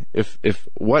exactly, if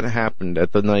what happened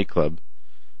at the nightclub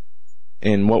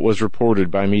and what was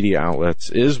reported by media outlets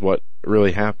is what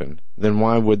really happened, then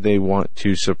why would they want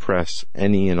to suppress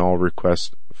any and all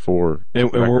requests for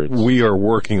and records. we are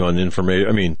working on information.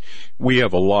 I mean, we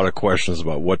have a lot of questions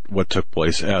about what took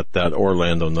place at that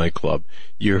Orlando nightclub.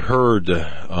 You heard,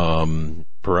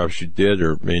 perhaps you did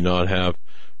or may not have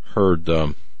heard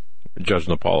Judge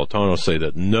Napolitano say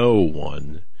that no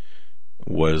one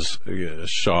was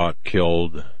shot,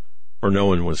 killed, or no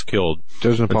one was killed.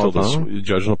 Judge Napolitano?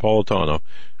 Judge Napolitano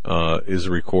is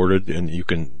recorded, and you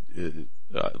can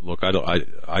look.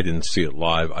 I didn't see it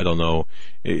live. I don't know.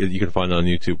 You can find it on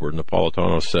YouTube where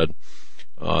Napolitano said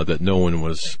that no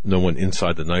one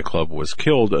inside the nightclub was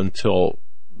killed until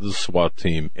the SWAT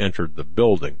team entered the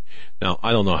building. Now,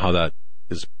 I don't know how that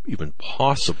is even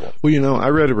possible. Well, I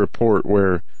read a report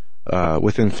where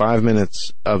within 5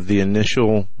 minutes of the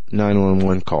initial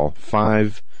 911 call,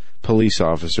 5 police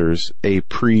officers, a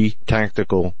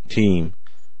pre-tactical team,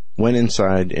 went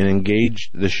inside and engaged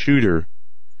the shooter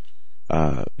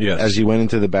as he went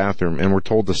into the bathroom, and were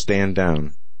told to stand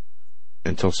down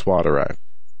until SWAT arrived.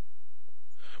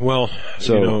 Well,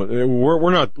 so,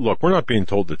 we're not being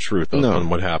told the truth on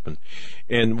what happened,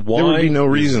 and why there would be no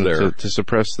reason to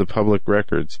suppress the public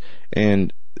records.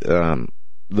 And the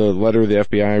letter the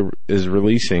FBI is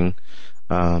releasing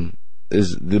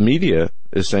is the media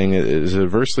is saying it is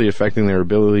adversely affecting their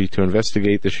ability to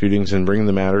investigate the shootings and bring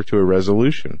the matter to a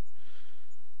resolution.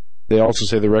 They also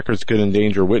say the records could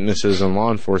endanger witnesses and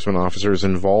law enforcement officers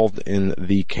involved in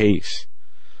the case.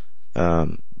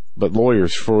 But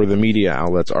lawyers for the media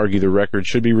outlets argue the record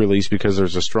should be released because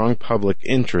there's a strong public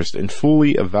interest in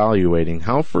fully evaluating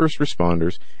how first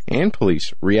responders and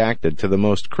police reacted to the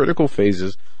most critical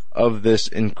phases of this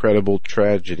incredible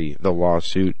tragedy, the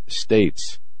lawsuit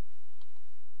states.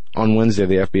 On Wednesday,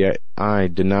 the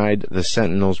FBI denied the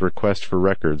Sentinel's request for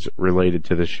records related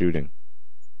to the shooting.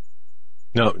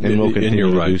 No, and will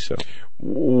continue to do so.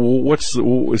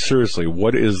 Seriously,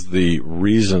 what is the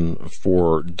reason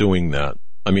for doing that?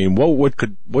 I mean, what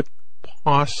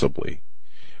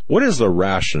is the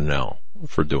rationale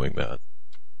for doing that?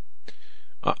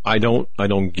 I don't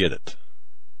get it.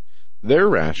 Their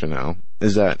rationale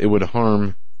is that it would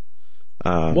harm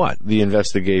the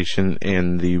investigation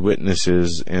and the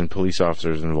witnesses and police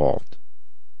officers involved.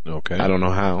 Okay. I don't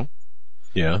know how.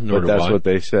 Yeah, but that's what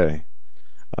they say.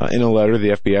 In a letter, the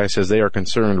FBI says they are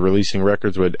concerned releasing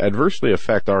records would adversely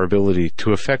affect our ability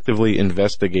to effectively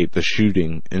investigate the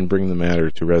shooting and bring the matter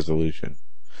to resolution.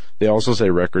 They also say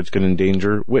records could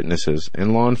endanger witnesses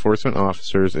and law enforcement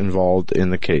officers involved in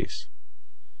the case.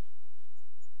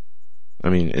 I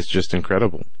mean, it's just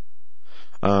incredible.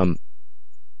 Now,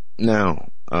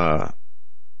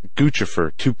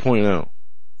 Guccifer 2.0.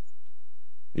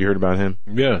 You heard about him?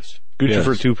 Yes.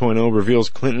 Guccifer 2.0 reveals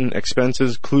Clinton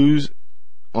expenses, clues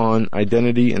on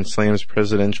identity, and slams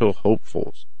presidential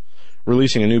hopefuls.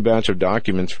 Releasing a new batch of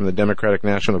documents from the Democratic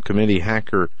National Committee,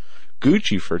 hacker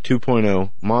Guccifer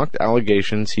 2.0 mocked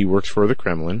allegations he works for the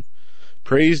Kremlin,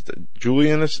 praised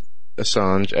Julian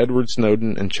Assange, Edward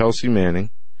Snowden, and Chelsea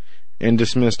Manning, and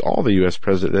dismissed all the U.S.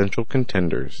 presidential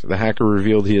contenders. The hacker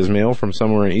revealed he is male from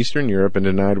somewhere in Eastern Europe and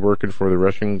denied working for the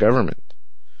Russian government.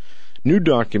 New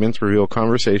documents reveal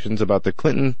conversations about the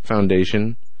Clinton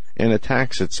Foundation and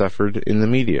attacks it suffered in the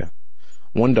media.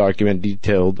 One document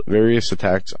detailed various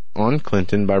attacks on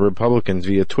Clinton by Republicans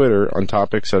via Twitter on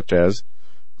topics such as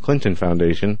Clinton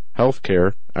Foundation,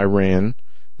 healthcare, Iran,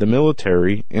 the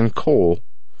military, and coal,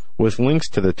 with links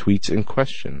to the tweets in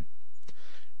question.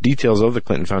 Details of the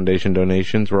Clinton Foundation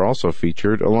donations were also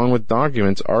featured, along with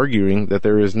documents arguing that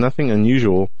there is nothing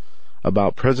unusual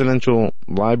about presidential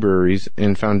libraries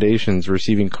and foundations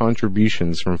receiving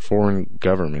contributions from foreign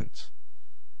governments.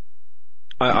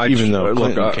 Even though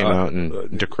Clinton came out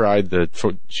and decried the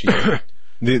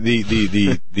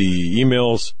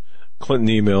emails, Clinton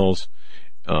emails,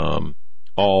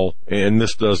 all, and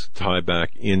this does tie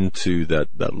back into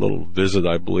that little visit,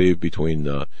 I believe, between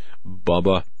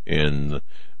Bubba and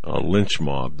lynch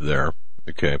mob there.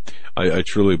 Okay, I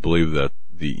truly believe that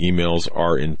the emails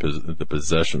are in the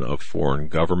possession of foreign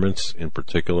governments, in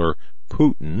particular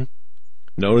Putin.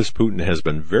 Notice Putin has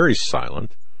been very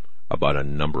silent about a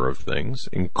number of things,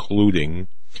 including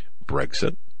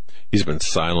Brexit. He's been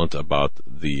silent about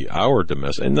our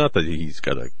domestic, and not that he's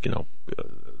got to,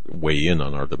 weigh in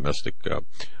on our domestic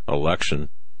election,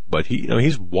 but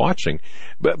he's watching.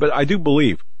 But I do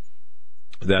believe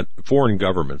that foreign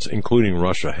governments, including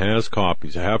Russia, have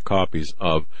copies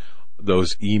of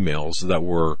those emails that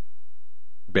were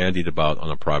bandied about on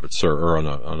a private server or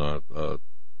on a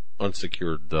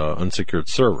unsecured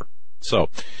server. So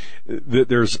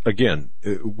there's, again,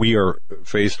 we are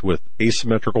faced with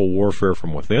asymmetrical warfare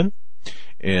from within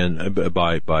and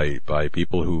by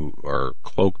people who are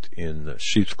cloaked in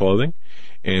sheep's clothing,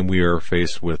 and we are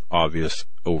faced with obvious,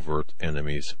 overt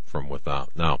enemies from without.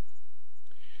 Now,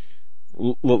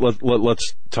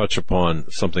 let's touch upon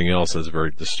something else that's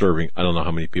very disturbing. I don't know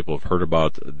how many people have heard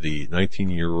about the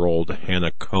 19-year-old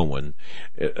Hannah Cohen,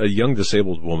 a young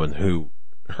disabled woman who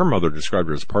her mother described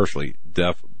her as partially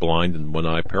deaf, blind, and one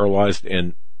eye paralyzed,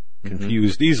 and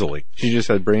confused easily. She just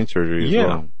had brain surgery as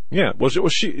well. Yeah. Well,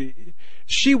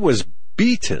 she was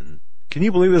beaten. Can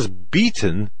you believe this?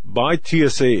 Beaten by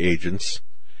TSA agents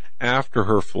after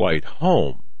her flight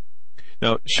home.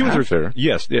 Now, she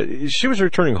was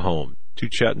returning home to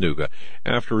Chattanooga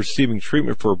after receiving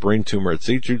treatment for a brain tumor at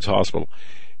St. Jude's Hospital.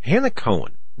 Hannah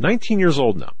Cohen, 19 years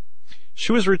old now.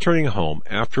 She was returning home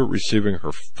after receiving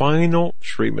her final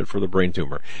treatment for the brain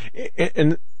tumor.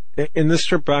 And this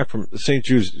trip back from St.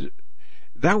 Jude's,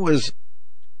 that was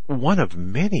one of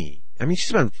many. I mean,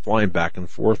 she's been flying back and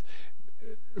forth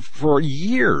for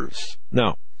years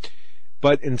now.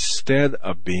 But instead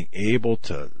of being able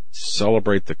to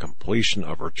celebrate the completion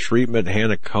of her treatment,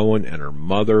 Hannah Cohen and her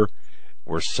mother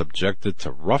were subjected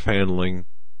to rough handling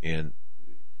and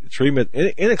treatment,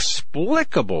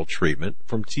 inexplicable treatment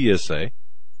from TSA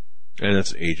and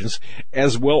its agents,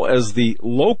 as well as the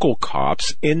local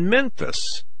cops in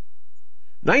Memphis.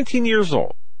 19 years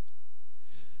old.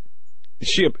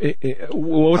 She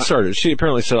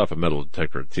apparently set off a metal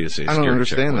detector at TSA. I don't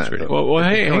understand that. Well,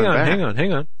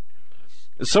 hang on.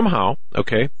 Somehow,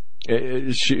 okay,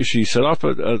 she set off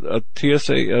a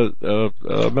TSA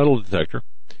metal detector.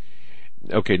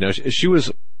 Okay, now she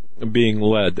was being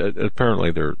led.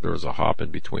 Apparently, there was a hop in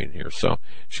between here, so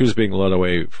she was being led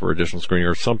away for additional screening,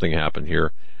 or something happened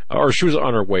here, or she was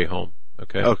on her way home.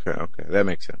 Okay, that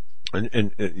makes sense.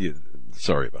 And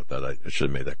sorry about that. I should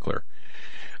have made that clear.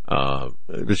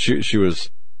 But she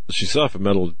set off a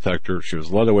metal detector. She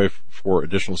was led away for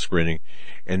additional screening,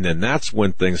 and then that's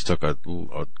when things took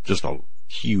just a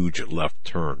huge left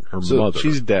turn. Her mother,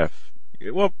 she's deaf.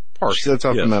 Well, partially. She sets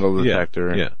off the metal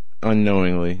detector,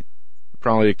 unknowingly,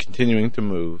 probably continuing to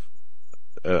move.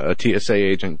 A TSA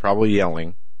agent probably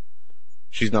yelling.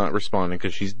 She's not responding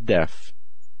because she's deaf.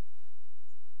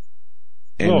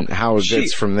 And how it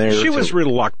gets from there. She was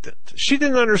reluctant. She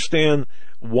didn't understand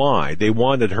why they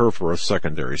wanted her for a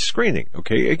secondary screening.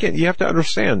 Okay, again, you have to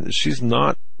understand she's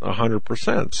not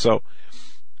 100%.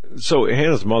 So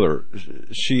Hannah's mother,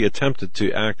 she attempted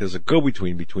to act as a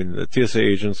go-between between the TSA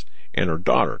agents and her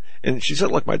daughter, and she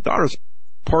said, "Look, my daughter's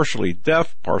partially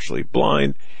deaf, partially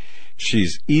blind.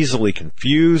 She's easily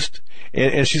confused,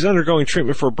 and she's undergoing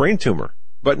treatment for a brain tumor."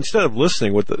 But instead of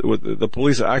listening, what the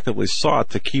police actively sought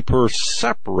to keep her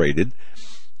separated,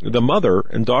 the mother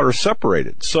and daughter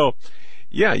separated. So,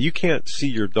 yeah, you can't see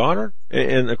your daughter,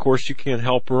 and of course you can't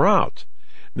help her out.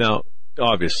 Now,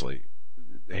 obviously,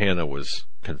 Hannah was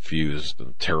confused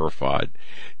and terrified.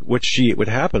 What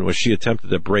happened was she attempted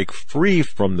to break free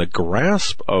from the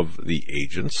grasp of the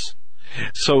agents.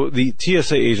 So the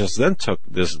TSA agents then took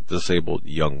this disabled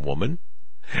young woman,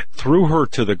 threw her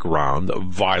to the ground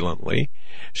violently.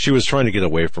 She was trying to get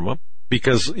away from them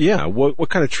because, what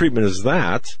kind of treatment is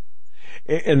that?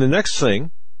 And the next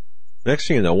thing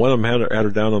you know, one of them had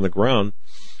her down on the ground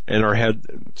and her head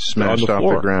smashed off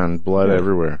the ground, blood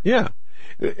everywhere. Yeah.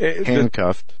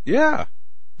 Handcuffed. Yeah.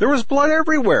 There was blood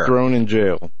everywhere. Thrown in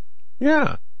jail.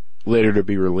 Yeah. Later to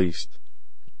be released.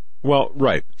 Well,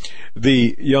 right.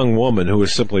 The young woman who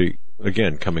was simply,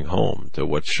 again, coming home to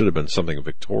what should have been something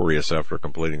victorious after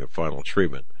completing a final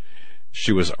treatment,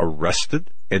 she was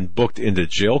arrested and booked into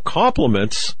jail.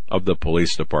 Compliments of the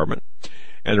police department.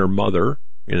 And her mother,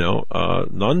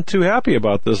 none too happy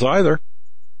about this either.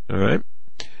 All right.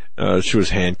 She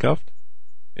was handcuffed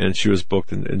and she was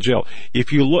booked in jail.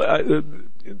 If you look,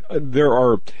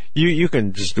 you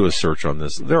can just do a search on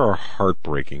this. There are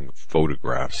heartbreaking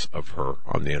photographs of her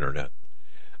on the internet.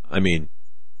 I mean,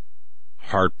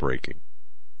 heartbreaking.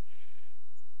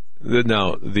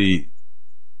 Now, the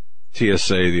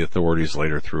TSA, the authorities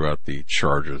later threw out the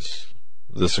charges.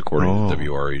 This according to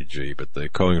WREG, but the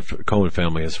Cohen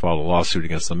family has filed a lawsuit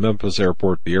against the Memphis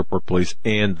airport, the airport police,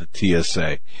 and the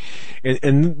TSA.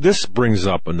 And this brings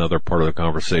up another part of the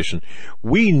conversation.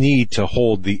 We need to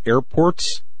hold the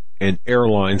airports and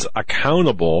airlines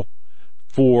accountable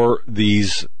for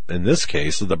these, in this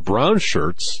case, the brown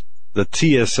shirts, the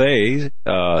TSA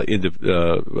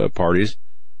parties.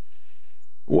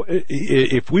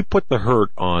 If we put the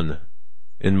hurt on,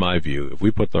 in my view, if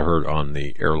we put the hurt on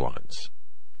the airlines,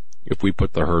 if we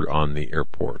put the hurt on the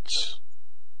airports,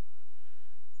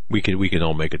 we can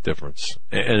all make a difference.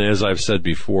 And as I've said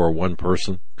before, one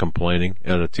person complaining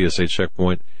at a TSA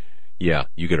checkpoint, yeah,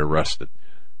 you get arrested.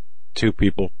 2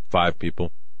 people, 5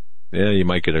 people, yeah, you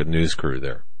might get a news crew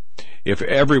there. If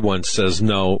everyone says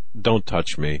no, don't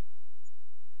touch me,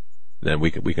 then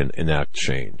we can enact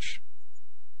change.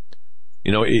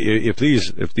 You know, if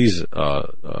these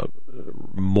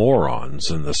morons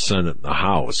in the Senate and the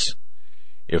House,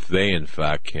 if they in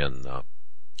fact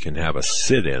can have a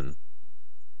sit-in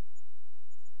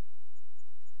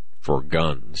for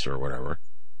guns or whatever,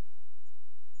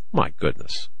 my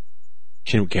goodness,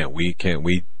 can't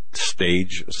we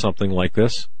stage something like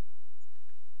this?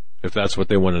 If that's what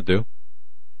they want to do,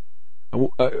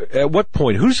 at what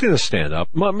point? Who's going to stand up?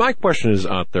 My question is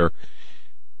out there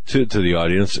to the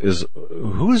audience: is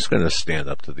who's going to stand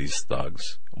up to these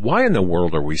thugs? Why in the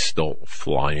world are we still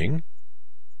flying?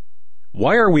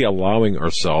 Why are we allowing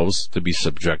ourselves to be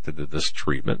subjected to this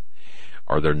treatment?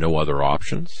 Are there no other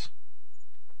options?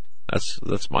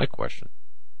 That's my question.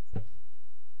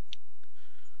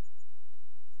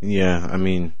 Yeah, I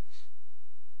mean,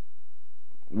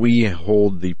 we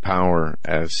hold the power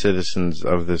as citizens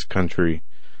of this country,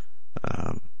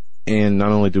 and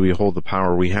not only do we hold the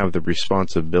power, we have the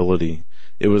responsibility.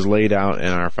 It was laid out in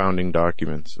our founding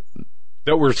documents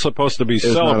that we're supposed to be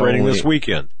celebrating this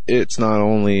weekend. It's not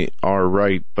only our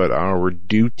right, but our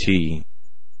duty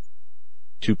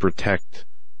to protect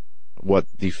what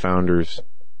the founders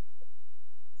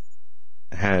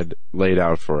had laid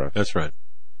out for us. That's right.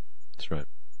 That's right.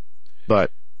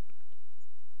 But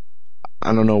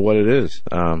I don't know what it is.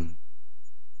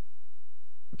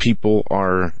 People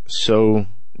are so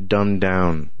dumbed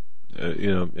down.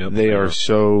 They are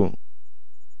so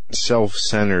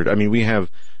self-centered. I mean, we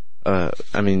have,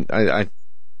 I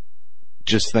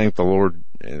just thank the Lord.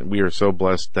 We are so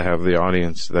blessed to have the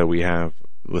audience that we have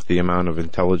with the amount of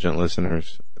intelligent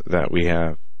listeners that we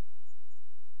have.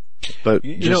 But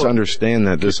just understand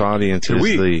that this audience is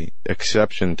the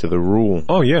exception to the rule.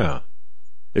 Oh, yeah.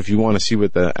 If you want to see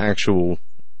what the actual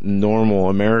normal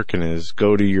American is,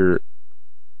 go to your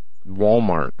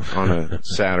Walmart on a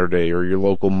Saturday or your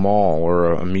local mall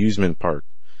or an amusement park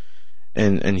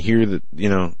and hear that,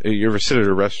 you ever sit at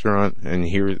a restaurant and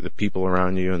hear the people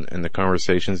around you and the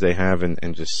conversations they have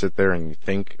and just sit there and you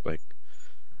think,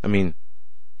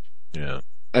 yeah.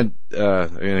 An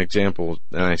example,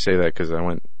 and I say that because I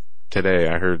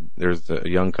heard there's a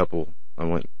young couple. I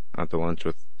went out to lunch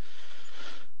with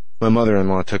my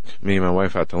mother-in-law, took me and my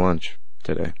wife out to lunch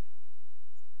today.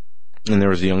 And there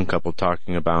was a young couple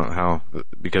talking about how,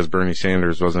 because Bernie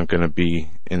Sanders wasn't going to be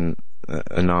a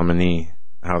nominee,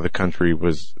 how the country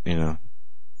was, going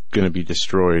to be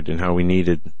destroyed and how we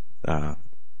needed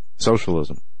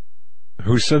socialism.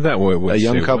 Who said that? A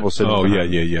young couple said. Oh,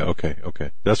 yeah. Okay.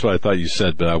 That's what I thought you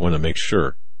said, but I want to make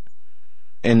sure.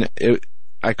 And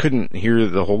I couldn't hear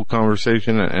the whole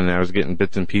conversation, and I was getting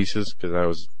bits and pieces because I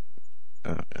was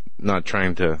not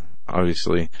trying to,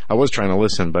 obviously, I was trying to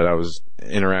listen, but I was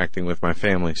interacting with my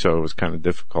family, so it was kind of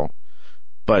difficult.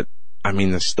 But,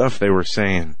 the stuff they were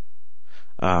saying,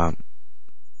 the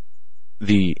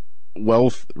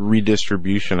wealth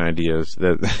redistribution ideas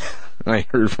that I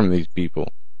heard from these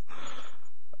people,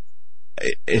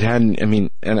 it hadn't,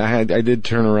 and I did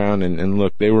turn around and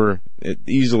look, they were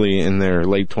easily in their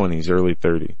late 20s, early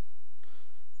 30s.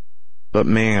 But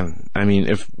man,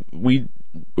 if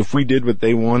we did what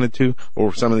they wanted to,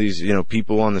 or some of these,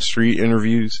 people on the street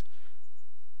interviews,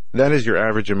 that is your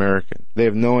average American. They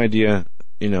have no idea,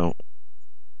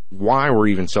 why we're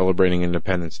even celebrating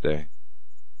Independence Day.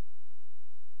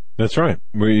 That's right.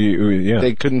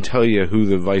 They couldn't tell you who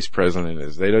the vice president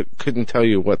is. They couldn't tell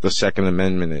you what the Second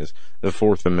Amendment is, the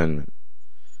Fourth Amendment.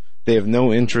 They have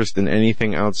no interest in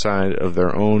anything outside of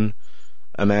their own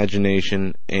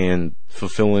imagination and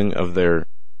fulfilling of their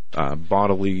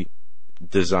bodily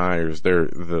desires,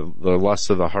 the lust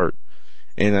of the heart.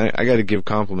 And I got to give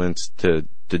compliments to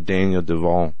Daniel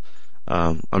Duvall.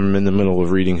 I'm in the middle of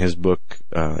reading his book,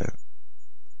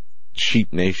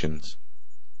 Sheep Nations.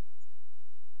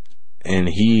 And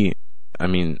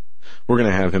we're going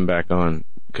to have him back on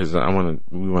because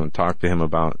we want to talk to him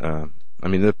about,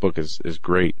 this book is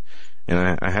great,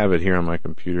 and I have it here on my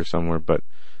computer somewhere, but,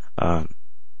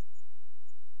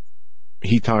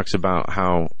 he talks about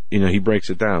how, he breaks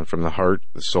it down from the heart,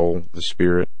 the soul, the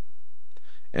spirit,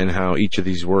 and how each of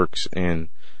these works, and,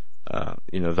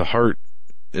 the heart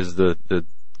is the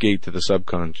gate to the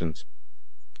subconscious.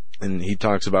 And he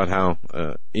talks about how,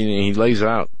 he lays it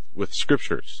out with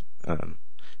scriptures.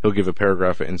 He'll give a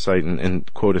paragraph of insight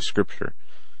and quote a scripture.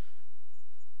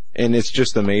 And it's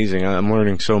just amazing. I'm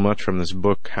learning so much from this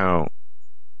book how,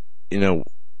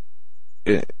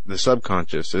 the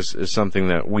subconscious is something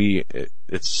that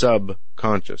it's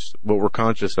subconscious. What we're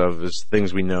conscious of is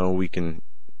things we know, we can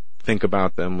think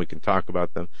about them, we can talk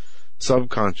about them.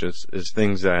 Subconscious is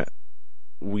things that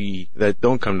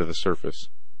don't come to the surface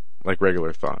like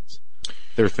regular thoughts.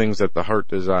 They're things that the heart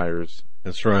desires.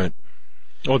 That's right.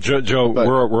 Well, Joe,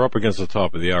 we're up against the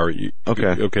top of the hour.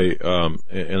 Okay.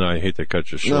 And I hate to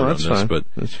cut you short on this, fine. but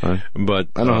that's fine. But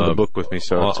I don't have the book with me,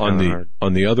 so it's hard.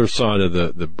 On the other side of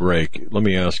the break, let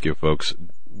me ask you, folks: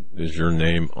 is your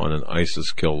name on an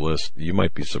ISIS kill list? You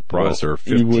might be surprised. There are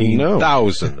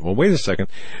 15,000. Well, wait a second.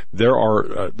 There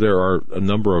are a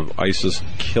number of ISIS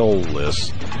kill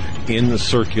lists in the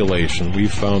circulation. We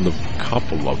found a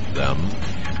couple of them.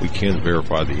 We can't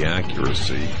verify the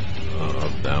accuracy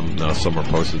of them. Now, some are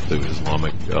posted to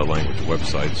Islamic language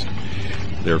websites.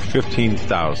 There are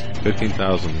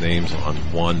 15,000 names on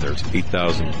one. There's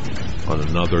 8,000 on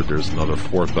another. There's another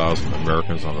 4,000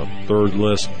 Americans on a third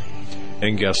list.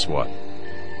 And guess what?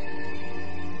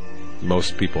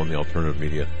 Most people in the alternative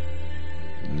media,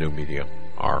 new media,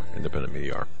 independent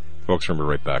media are. Folks, we'll be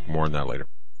right back. More on that later.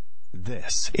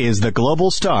 This is the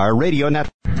Global Star Radio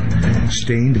Network.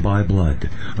 Stained by Blood,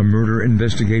 a murder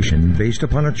investigation based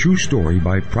upon a true story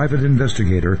by private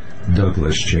investigator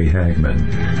Douglas J.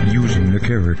 Hagmann. Using the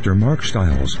character Mark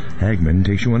Stiles, Hagmann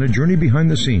takes you on a journey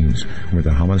behind the scenes where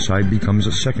the homicide becomes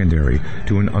a secondary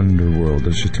to an underworld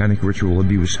of satanic ritual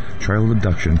abuse, child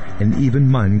abduction, and even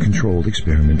mind-controlled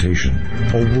experimentation.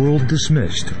 A world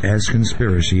dismissed as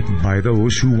conspiracy by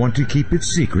those who want to keep its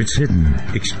secrets hidden,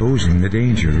 exposing the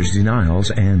dangers,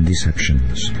 denials, and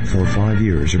deceptions. For 5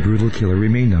 years, a brutal killer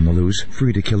remained on the loose,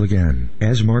 free to kill again.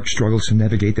 As Mark struggles to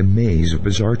navigate the maze of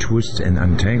bizarre twists and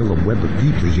untangle a web of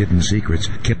deeply hidden secrets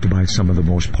kept by some of the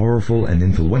most powerful and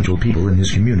influential people in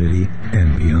his community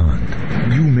and beyond.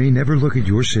 You may never look at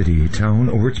your city, town,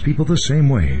 or its people the same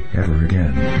way ever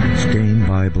again. Stained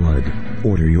by Blood.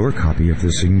 Order your copy of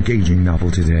this engaging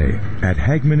novel today at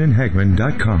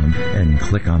HagmannandHagmann.com and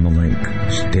click on the link.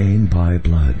 Stained by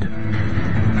Blood.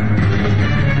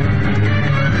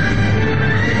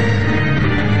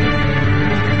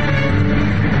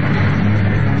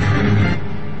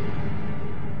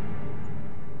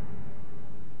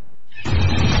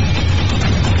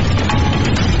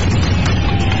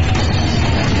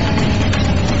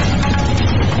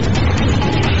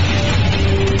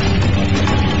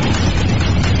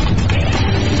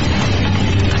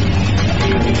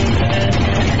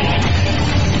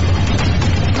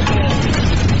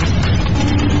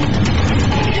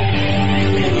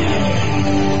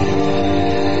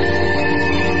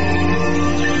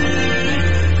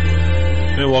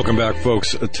 Welcome back,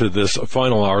 folks, to this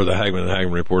final hour of the Hagmann and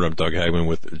Hagmann Report. I'm Doug Hagmann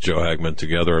with Joe Hagmann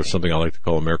together, something I like to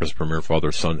call America's premier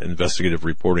father-son investigative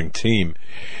reporting team.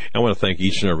 I want to thank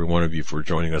each and every one of you for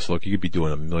joining us. Look, you could be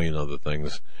doing a million other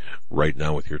things right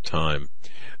now with your time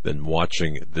than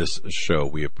watching this show.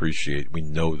 We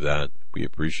know that. We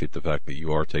appreciate the fact that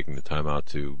you are taking the time out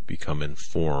to become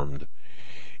informed.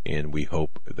 And we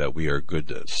hope that we are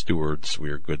good stewards,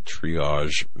 we are good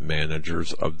triage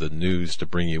managers of the news to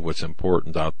bring you what's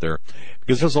important out there.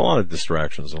 Because there's a lot of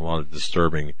distractions and a lot of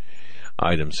disturbing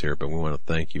items here, but we want to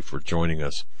thank you for joining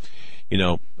us. You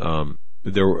know,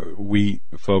 we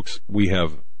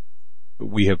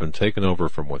have been taken over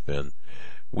from within.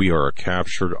 We are a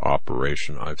captured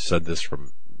operation. I've said this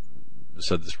from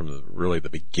really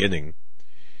the beginning.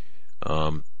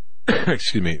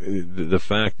 Excuse me. The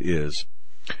fact is,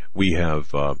 we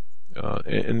have,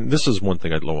 and this is one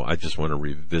thing I just want to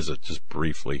revisit just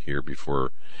briefly here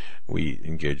before we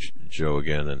engage Joe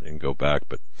again and go back.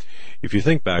 But if you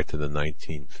think back to the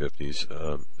 1950s,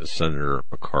 Senator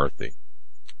McCarthy,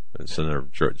 and Senator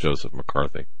Joseph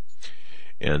McCarthy,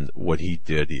 and what he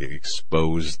did, he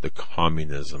exposed the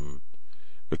communist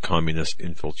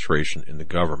infiltration in the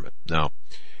government. Now,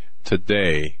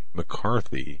 today,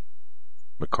 McCarthyism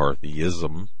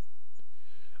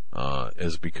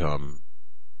has become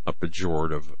a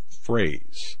pejorative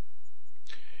phrase.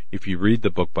 If you read the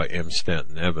book by M.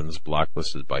 Stanton Evans,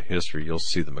 Blacklisted by History, you'll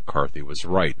see that McCarthy was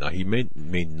right. Now, he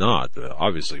may not,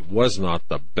 obviously, was not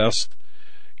the best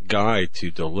guy to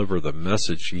deliver the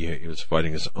message. He was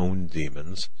fighting his own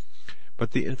demons,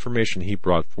 but the information he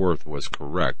brought forth was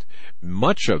correct.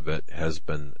 Much of it has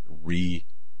been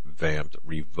revamped,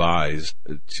 revised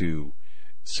to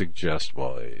suggest,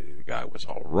 well, the guy was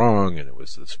all wrong, and it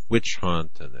was this witch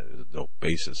hunt, and there's no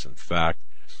basis in fact.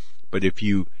 But if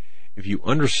you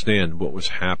understand what was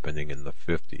happening in the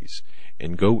 50s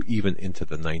and go even into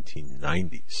the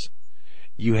 1990s,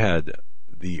 you had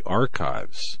the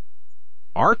archives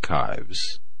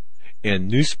and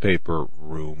newspaper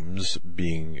rooms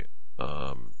being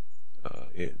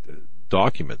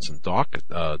documents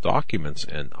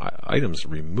and items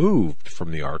removed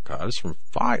from the archives, from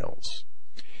files,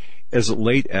 as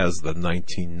late as the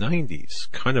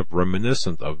 1990s, kind of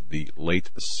reminiscent of the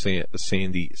late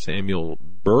Sandy Samuel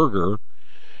Berger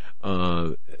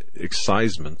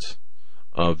excisement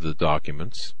of the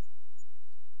documents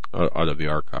out of the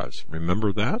archives.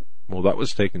 Remember that? Well, that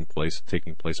was taking place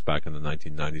back in the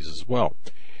 1990s as well.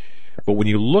 But when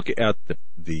you look at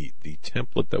the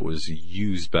template that was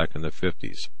used back in the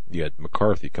 50s, you had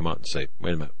McCarthy come out and say,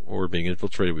 wait a minute, we're being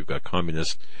infiltrated, we've got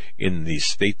communists in the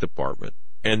State Department.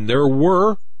 And there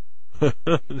were,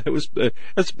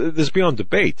 that's beyond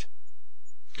debate.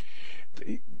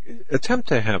 Attempt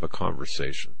to have a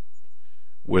conversation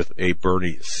with a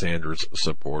Bernie Sanders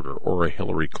supporter or a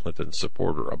Hillary Clinton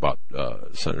supporter about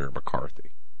Senator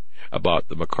McCarthy, about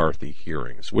the McCarthy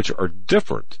hearings, which are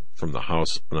different from the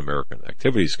House Un-American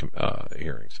Activities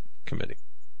Committee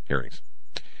hearings.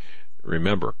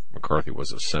 Remember, McCarthy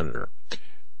was a senator.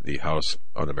 The House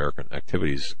Un-American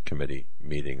Activities Committee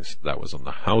meetings, that was on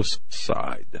the House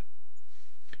side.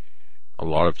 A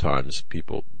lot of times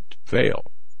people fail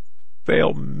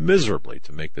miserably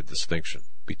to make the distinction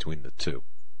between the two.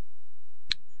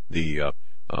 The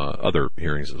other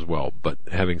hearings as well. But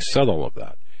having said all of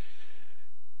that,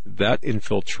 that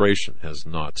infiltration has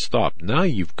not stopped. Now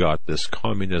you've got this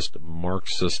communist,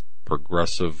 Marxist,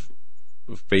 progressive,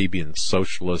 Fabian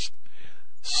socialist /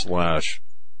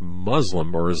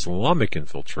 Muslim or Islamic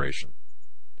infiltration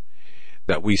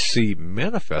that we see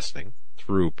manifesting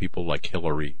through people like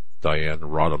Hillary, Diane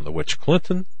Rodham, the Witch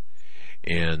Clinton,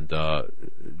 and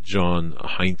John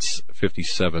Heinz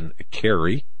 57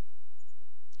 Kerry.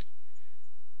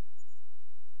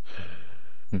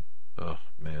 Oh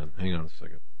man, hang on a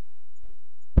second.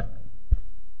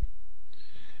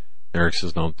 Eric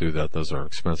says, don't do that. Those are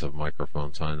expensive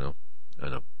microphones. I know.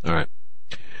 All right.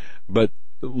 But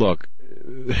look,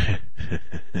 it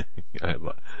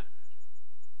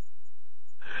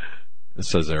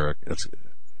says Eric,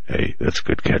 that's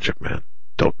good ketchup, man.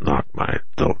 Don't knock my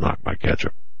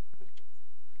ketchup.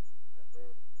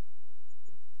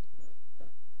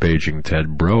 Paging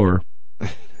Ted Brower.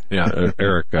 Yeah,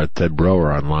 Eric got Ted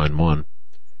Brower on line 1.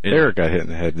 And Eric got hit in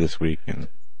the head this week, and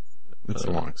it's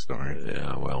a long story.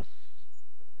 Yeah, well,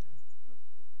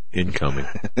 incoming.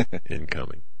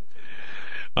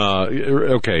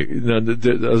 Okay. Now,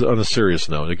 on a serious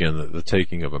note, again, the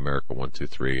taking of America 1, 2,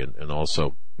 3, and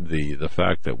also the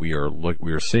fact that we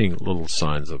are seeing little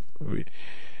signs of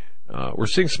we're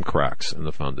seeing some cracks in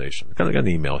the foundation. I got an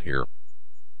email here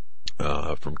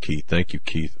from Keith. Thank you,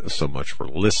 Keith, so much for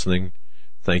listening.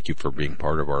 Thank you for being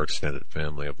part of our extended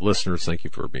family of listeners. Thank you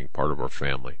for being part of our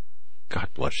family. God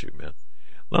bless you, man.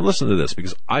 Now listen to this,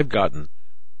 because I've gotten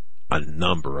a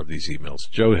number of these emails.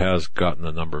 Joe has gotten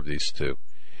a number of these too.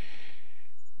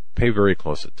 Pay very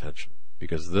close attention,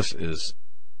 because this is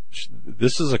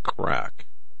a crack.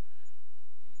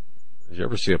 Did you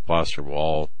ever see a plaster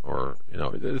wall, or,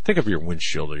 think of your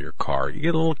windshield of your car. You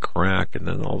get a little crack, and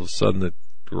then all of a sudden it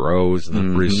grows, and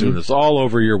then pretty soon it's all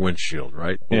over your windshield,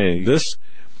 right? Hey. This,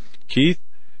 Keith,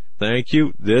 thank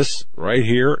you. This right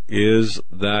here is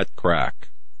that crack.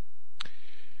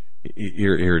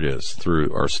 Here it is,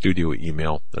 through our studio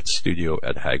email. That's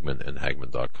studio@Hagmann and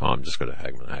Hagmann.com. Just go to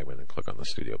Hagmann and click on the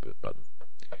studio button.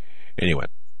 Anyway,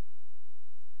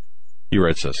 he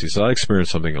writes us. He said, I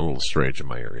experienced something a little strange in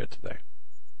my area today.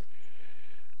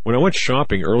 When I went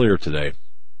shopping earlier today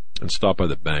and stopped by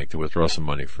the bank to withdraw some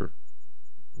money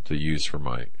to use for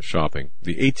my shopping,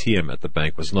 the ATM at the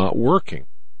bank was not working.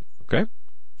 Okay?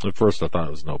 At first I thought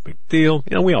it was no big deal.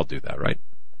 We all do that, right?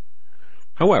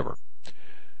 However,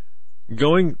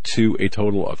 going to a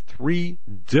total of 3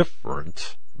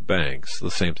 different banks,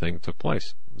 the same thing took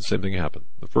place. The same thing happened.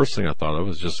 The first thing I thought of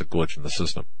was just a glitch in the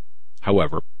system.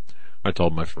 However, I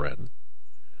told my friend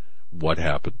what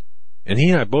happened, and he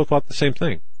and I both thought the same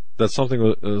thing. That something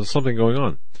going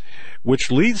on. Which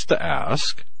leads to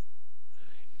ask,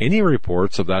 any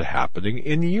reports of that happening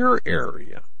in your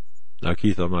area? Now,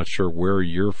 Keith, I'm not sure where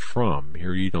you're from.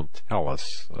 Here you don't tell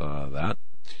us that.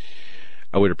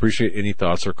 I would appreciate any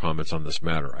thoughts or comments on this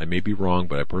matter. I may be wrong,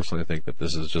 but I personally think that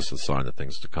this is just a sign of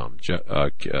things to come.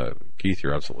 Keith,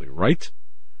 you're absolutely right,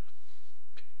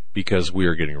 because we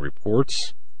are getting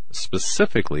reports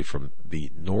specifically from the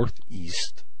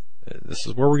Northeast. This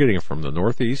is where we're getting it from, the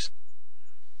Northeast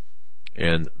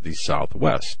and the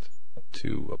Southwest,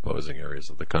 2 opposing areas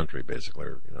of the country, basically,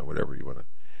 or whatever you want to.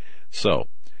 So,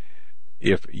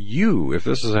 if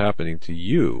this is happening to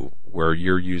you, where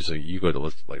you go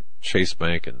to like Chase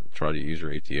Bank and try to use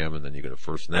your ATM, and then you go to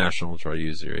First National and try to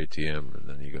use your ATM, and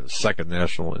then you go to Second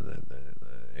National, and then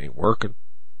ain't working,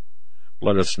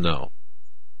 let us know.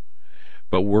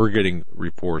 But we're getting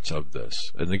reports of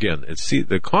this. And again,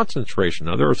 the concentration,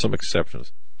 now there are some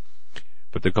exceptions,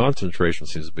 but the concentration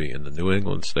seems to be in the New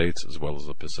England states as well as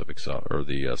the Pacific South, or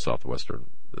the southwestern,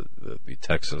 the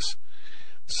Texas,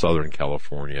 Southern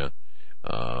California,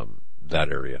 that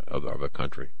area of the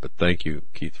country. But thank you,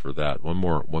 Keith, for that. One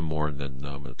more, and then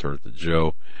I'm going to turn it to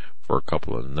Joe for a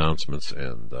couple of announcements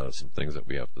and some things that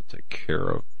we have to take care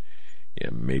of. Yeah,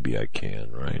 maybe I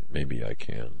can, right? Maybe I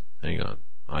can. Hang on.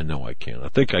 I know I can. I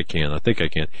think I can.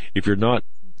 If you're not,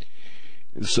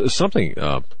 something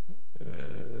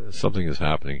is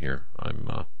happening here.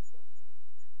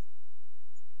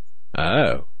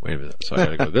 Oh, wait a minute. So I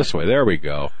gotta go this way. There we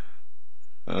go.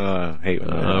 Hate when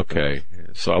that okay.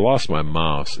 So I lost my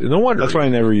mouse. No wonder. That's why I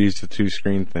never used the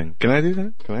 2-screen thing. Can I do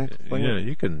that? Can I play it?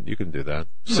 You can do that.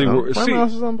 My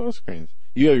mouse is on both screens.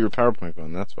 You have your PowerPoint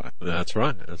going, that's why. That's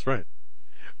right.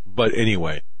 But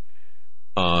anyway,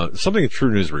 something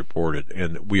True News reported,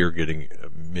 and we are getting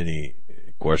many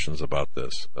questions about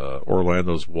this.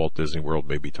 Orlando's Walt Disney World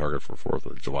may be targeted for 4th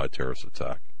of July terrorist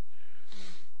attack.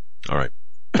 All right.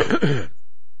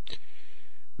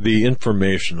 The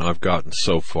information I've gotten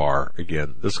so far,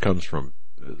 again, this comes from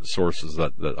sources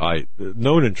that I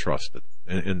known and trusted,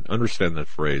 and understand that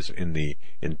phrase in the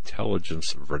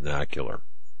intelligence vernacular.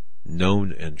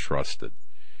 Known and trusted.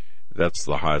 That's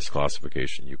the highest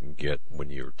classification you can get when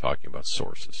you're talking about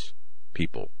sources,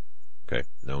 people. Okay,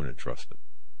 known and trusted.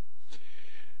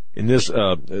 In this,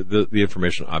 the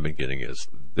information I've been getting is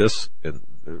this, and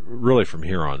really from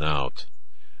here on out,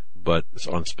 but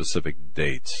on specific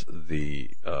dates, the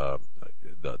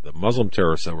Muslim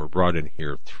terrorists that were brought in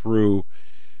here through,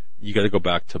 you got to go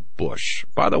back to Bush.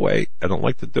 By the way, I don't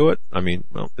like to do it. I mean,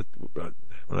 well,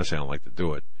 when I say I don't like to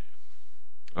do it,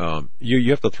 you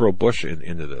have to throw Bush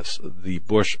into this, the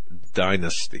Bush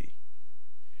dynasty,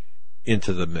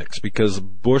 into the mix, because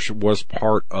Bush was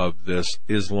part of this.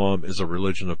 Islam is a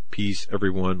religion of peace.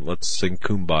 Everyone, let's sing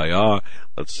Kumbaya.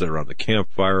 Let's sit around the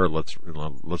campfire. Let's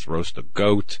roast a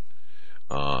goat.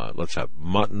 Let's have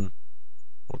mutton.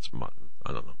 What's mutton?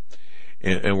 I don't know.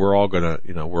 And we're all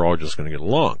we're all just gonna get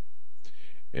along,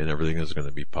 and everything is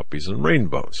gonna be puppies and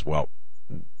rainbows. Well,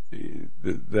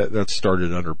 that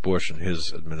started under Bush and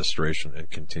his administration and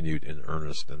continued in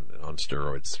earnest and on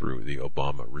steroids through the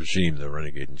Obama regime, the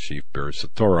renegade in chief, Barry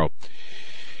Soetoro,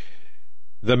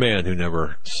 the man who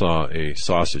never saw a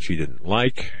sausage he didn't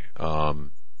like.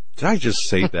 Did I just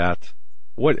say that?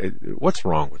 What's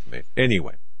wrong with me?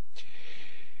 Anyway,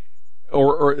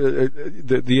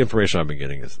 the information I've been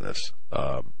getting is this.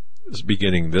 Is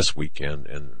beginning this weekend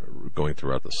and going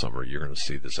throughout the summer, you're going to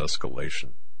see this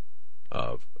escalation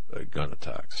of gun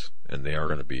attacks, and they are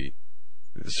going to be,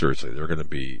 seriously, they're going to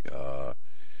be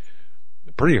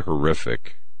pretty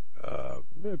horrific.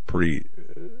 When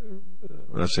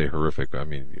I say horrific, I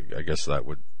mean, I guess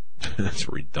that's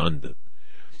redundant.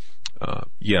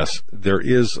 Yes, there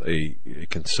is a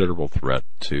considerable threat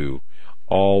to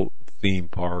all theme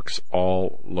parks,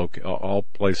 all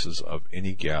places of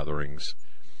any gatherings,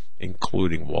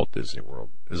 including Walt Disney World.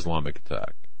 Islamic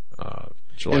attack.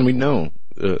 And we know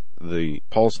the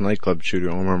Pulse nightclub shooter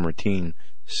Omar Martin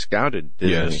scouted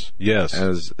Disney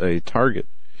as a target.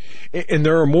 And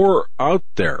there are more out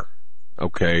there.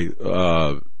 Okay.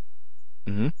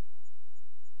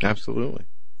 Absolutely.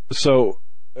 So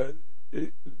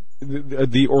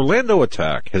the Orlando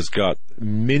attack has got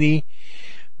many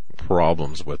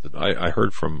problems with it. I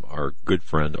heard from our good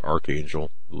friend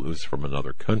Archangel, who's from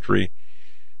another country,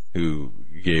 who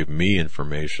gave me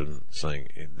information saying,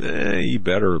 you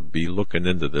better be looking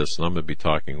into this, and I'm going to be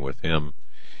talking with him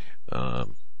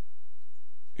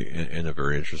in a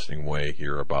very interesting way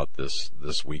here about this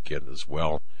weekend as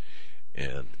well,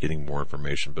 and getting more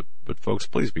information. But folks,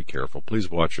 please be careful. Please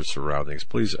watch your surroundings.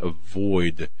 Please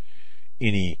avoid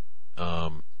any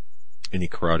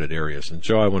crowded areas. And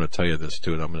Joe, I want to tell you this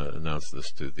too, and I'm going to announce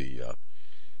this to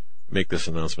make this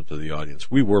announcement to the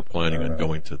audience. We were planning on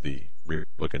going to the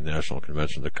Republican National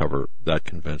Convention to cover that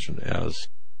convention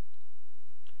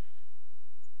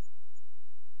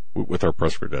with our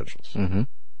press credentials. Mm-hmm.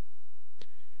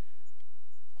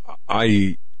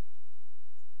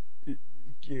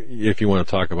 If you want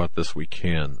to talk about this, we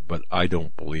can, but I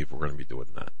don't believe we're going to be doing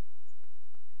that.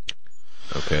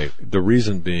 Okay. The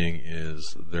reason being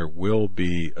is there will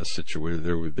be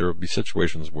there will be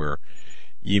situations where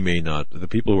the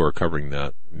people who are covering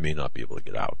that may not be able to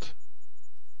get out.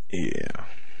 Yeah.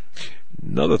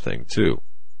 Another thing too,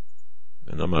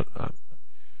 and I'm not.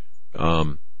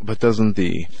 But doesn't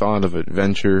the thought of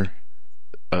adventure,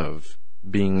 of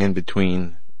being in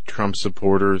between Trump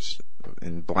supporters,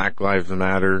 and Black Lives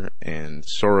Matter and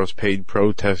Soros paid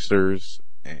protesters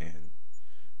and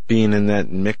being in that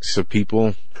mix of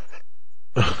people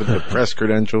with the press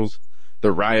credentials,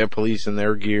 the riot police in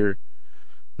their gear,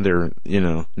 their,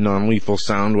 non-lethal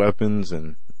sound weapons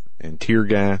and tear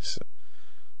gas.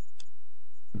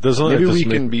 Maybe we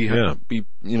can be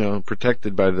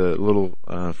protected by the little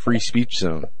free speech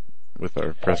zone with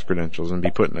our press credentials and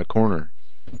be put in a corner.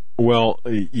 Well,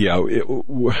 yeah.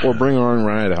 Or bring our own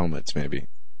riot helmets, maybe.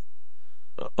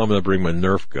 I'm going to bring my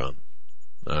Nerf gun.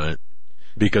 All right.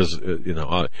 Because,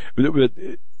 but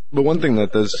one thing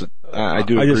that does, I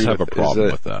just have a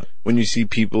problem with that. When you see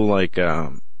people like,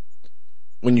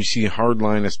 when you see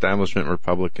hardline establishment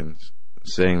Republicans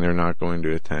saying they're not going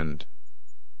to attend,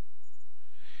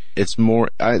 it's more,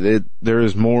 there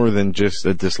is more than just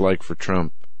a dislike for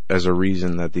Trump as a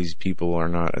reason that these people are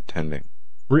not attending.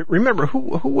 Remember,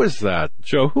 who was that,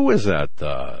 Joe? Who was that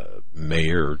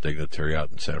mayor or dignitary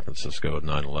out in San Francisco at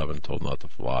 9/11 told not to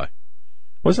fly?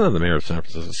 Wasn't that the mayor of San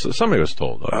Francisco? Somebody was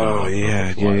told.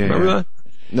 Yeah. Remember that?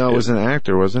 No, it was an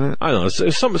actor, wasn't it? I don't know.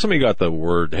 Somebody got the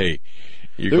word, hey,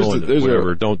 you're going to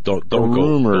whatever, don't go,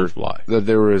 don't fly. That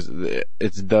there was,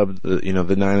 it's dubbed, the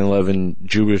 9/11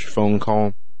 Jewish phone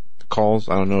calls.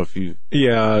 I don't know if you...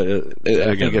 Yeah.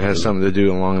 I think it has something to do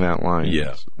along that line.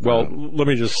 Yeah. Well, let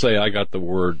me just say I got the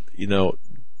word,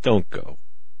 don't go.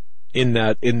 In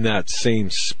that same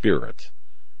spirit.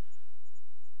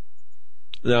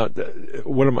 Now,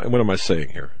 what am I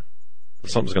saying here?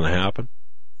 Something's going to happen?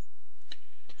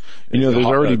 There's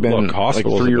already been like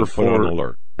 3 or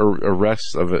 4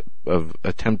 arrests of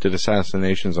attempted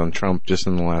assassinations on Trump just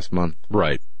in the last month.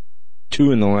 Right.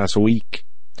 2 in the last week.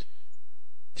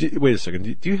 Wait a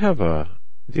second. Do you have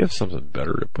something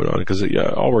better to put on? Because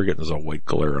all we're getting is a white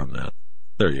glare on that.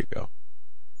 There you go.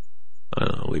 I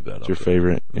don't know. Leave that up. Your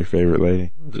favorite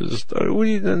lady. Just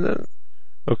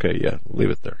okay. Yeah. Leave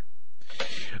it there.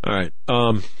 All right.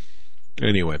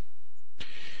 Anyway.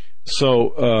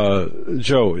 So,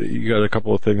 Joe, you got a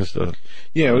couple of things to...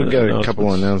 Yeah, we've got a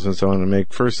couple of announcements I want to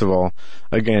make. First of all,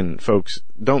 again, folks,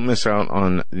 don't miss out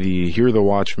on the Hear the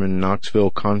Watchman Knoxville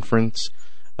Conference.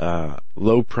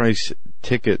 Low price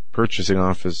ticket purchasing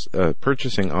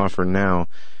offer now.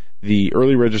 The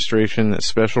early registration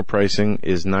special pricing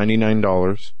is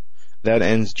 $99. That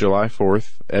ends July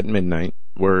 4th at midnight,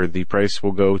 where the price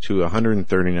will go to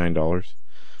 $139.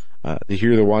 The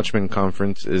Hear the Watchman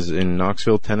Conference is in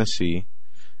Knoxville, Tennessee.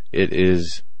 It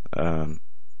is, go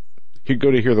to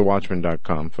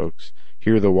hearthewatchman.com, folks.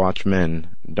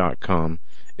 Hearthewatchmen.com.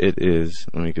 It is,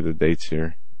 let me get the dates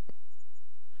here.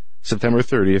 September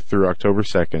 30th through October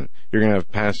 2nd. You're going to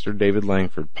have Pastor David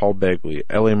Langford, Paul Begley,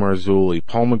 L.A. Marzulli,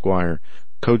 Paul McGuire,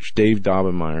 Coach Dave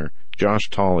Daubenmire, Josh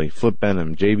Tolley, Flip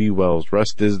Benham, J.B. Wells,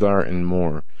 Russ Dizdar, and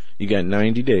more. You got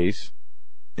 90 days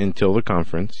until the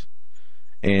conference,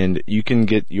 and you can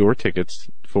get your tickets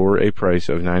for a price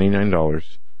of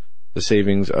 $99, the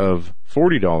savings of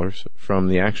 $40 from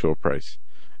the actual price.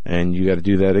 And you got to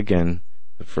do that again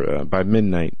by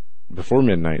midnight. Before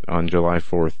midnight on July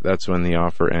 4th, that's when the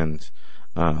offer ends.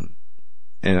 And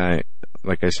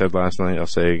like I said last night, I'll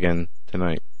say again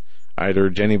tonight, I'd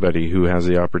urge anybody who has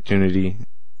the opportunity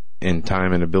and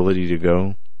time and ability to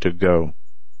go.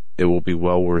 It will be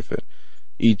well worth it.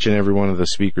 Each and every one of the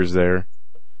speakers there,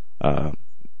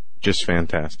 just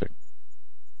fantastic.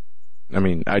 I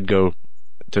mean, I'd go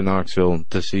to Knoxville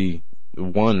to see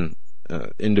one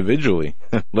individually,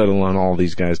 let alone all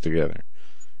these guys together.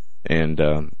 And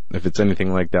if it's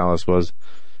anything like Dallas was,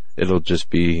 it'll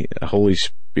just be a Holy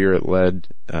Spirit-led,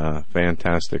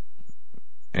 fantastic.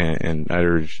 And I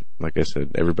urge, like I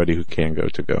said, everybody who can go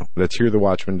to go. That's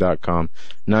hearthewatchman.com.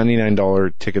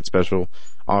 $99 ticket special.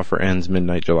 Offer ends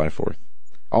midnight July 4th.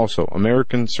 Also,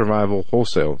 American Survival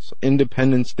Wholesale's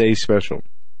Independence Day special.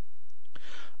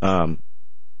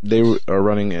 They are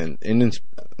running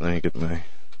let me get my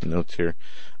notes here.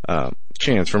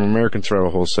 Chance from American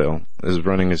Survival Wholesale is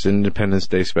running his Independence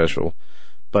Day special,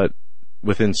 but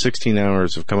within 16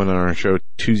 hours of coming on our show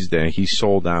Tuesday, he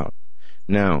sold out.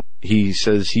 Now, he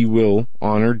says he will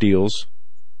honor deals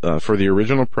for the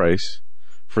original price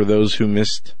for those who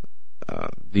missed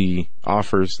the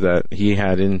offers that he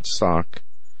had in stock,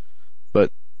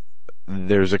 but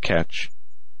there's a catch.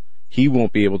 He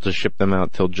won't be able to ship them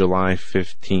out till July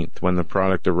 15th when the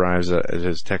product arrives at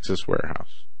his Texas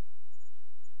warehouse.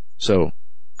 So,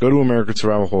 go to American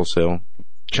Survival Wholesale,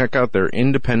 check out their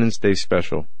Independence Day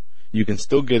special. You can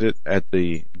still get it at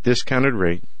the discounted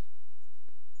rate,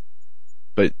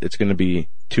 but it's going to be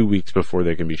 2 weeks before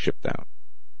they can be shipped out.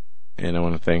 And I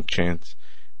want to thank Chance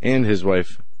and his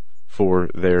wife for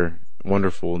their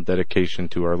wonderful dedication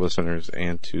to our listeners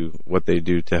and to what they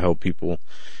do to help people,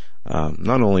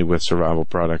 not only with survival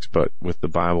products, but with the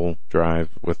Bible Drive,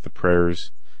 with the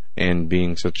prayers, and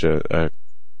being such a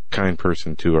kind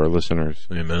person to our listeners.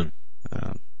 Amen.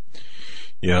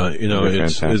 Yeah,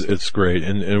 it's great,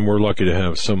 and we're lucky to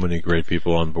have so many great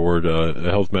people on board.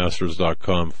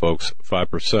 Healthmasters.com, folks,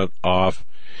 5% off.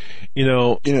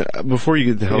 Before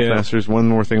you get to Healthmasters, one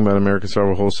more thing about American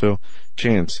Survival Wholesale.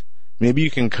 Chance, maybe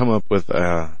you can come up with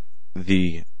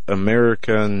the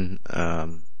American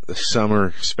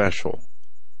summer special,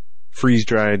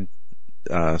 freeze-dried,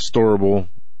 storable,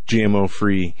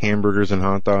 GMO-free hamburgers and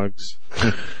hot dogs.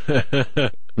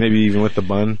 Maybe even with the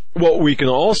bun. Well, we can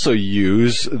also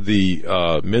use the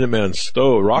Minuteman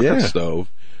stove, rocket stove,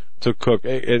 to cook.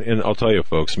 And I'll tell you,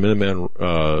 folks, Minuteman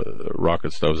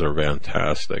rocket stoves are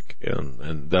fantastic,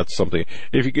 and that's something.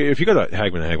 If you go to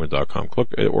Hagmann.com,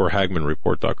 click, or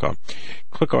HagmannReport.com,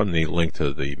 click on the link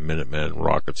to the Minuteman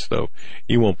rocket stove.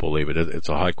 You won't believe it. It's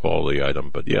a high quality item,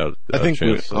 but yeah, I think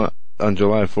on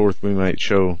July 4th, we might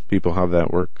show people how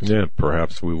that works. Yeah,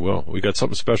 perhaps we will. We got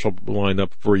something special lined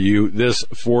up for you this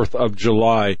 4th of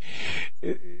July.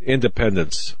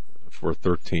 Independence for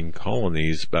 13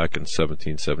 colonies back in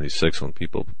 1776 when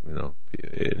people,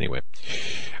 anyway.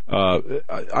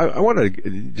 I want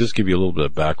to just give you a little bit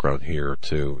of background here,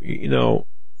 too.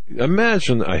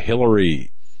 Imagine a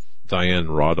Hillary Diane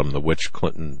Rodham, the witch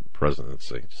Clinton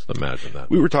presidency. Just imagine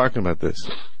that. We were talking about this.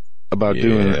 About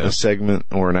doing a segment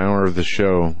or an hour of the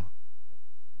show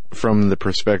from the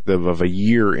perspective of a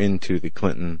year into the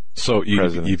Clinton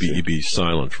presidency. You'd be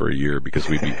silent for a year because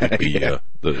we'd be it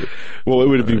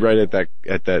would be right at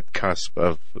that cusp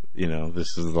of,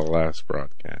 this is the last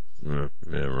broadcast. Yeah,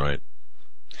 right.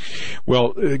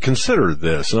 Well, consider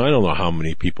this, and I don't know how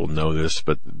many people know this,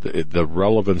 but the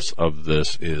relevance of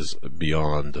this is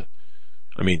beyond,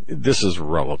 this is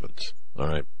relevant, all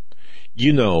right?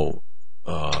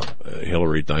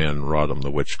 Hillary Diane Rodham, the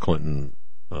witch Clinton,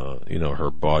 her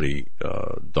body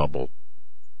double,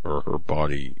 or her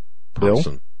body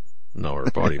person. No, her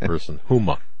body person.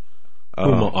 Huma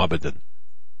Abedin.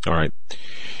 All right.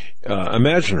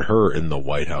 Imagine her in the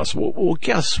White House. Well,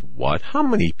 guess what? How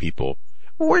many people,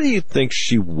 where do you think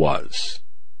she was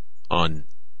on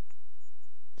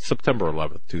September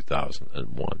 11th,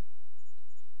 2001?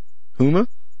 Huma.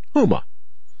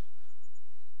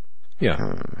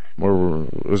 Yeah. Where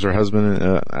was her husband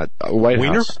at White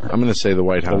Wiener? House? I'm going to say the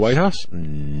White House. The White House?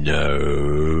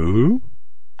 No.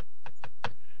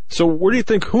 So where do you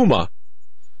think Huma?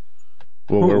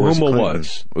 Well, where was Huma Clinton?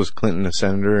 was? Was Clinton a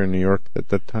senator in New York at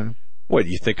that time? What,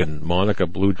 you thinking Monica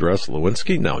Blue Dress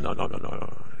Lewinsky? No.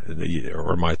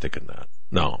 Or am I thinking that?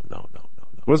 No.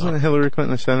 Wasn't Hillary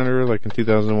Clinton a senator like in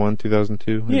 2001,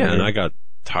 2002? Yeah, and I got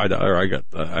tied, or I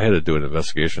had to do an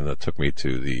investigation that took me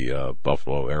to the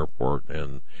Buffalo airport,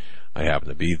 and I happened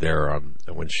to be there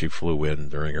when she flew in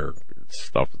during her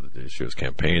stuff. She was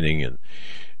campaigning, and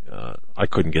I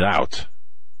couldn't get out.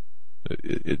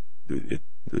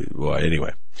 Well,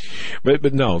 anyway,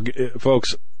 but no,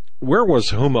 folks, where was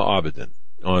Huma Abedin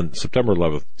on September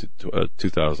 11th,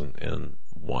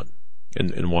 2001,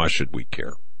 and why should we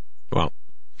care? Well,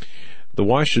 the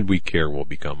why should we care will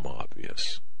become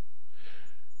obvious.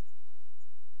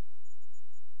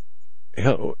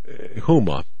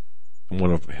 Huma,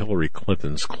 one of Hillary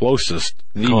Clinton's closest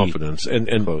confidants, and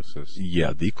closest.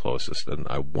 Yeah, the closest. And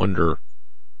I wonder,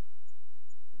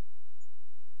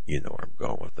 you know where I'm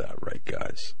going with that, right,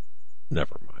 guys?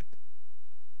 Never mind.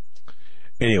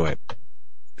 Anyway,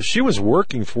 she was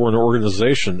working for an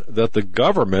organization that the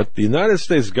government, the United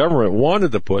States government,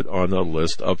 wanted to put on a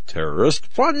list of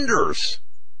terrorist funders.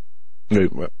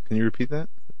 Wait, what? Can you repeat that?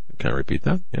 Can I repeat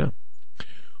that? Yeah.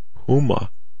 Huma.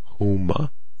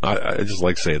 I just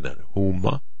like saying that.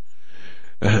 Huma.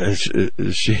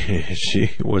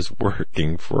 She was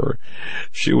working for,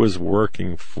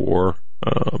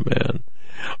 oh man,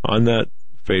 on that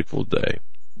fateful day,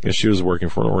 and she was working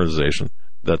for an organization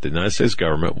that the United States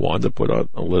government wanted to put on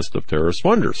a list of terrorist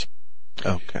funders.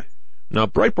 Okay. Now,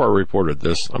 Breitbart reported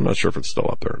this. I'm not sure if it's still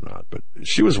up there or not, but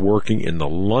she was working in the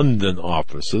London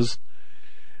offices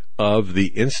of the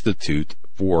Institute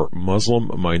for Muslim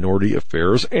Minority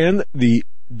Affairs and the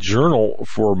Journal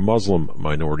for Muslim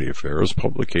Minority Affairs,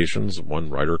 publications one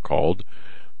writer called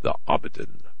The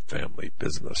Abedin Family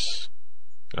Business.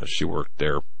 She worked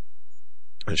there,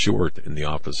 and she worked in the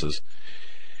offices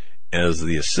as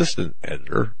the assistant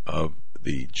editor of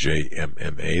the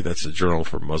JMMA, that's the Journal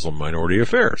for Muslim Minority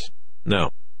Affairs.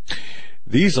 Now,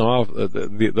 those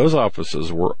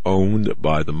offices were owned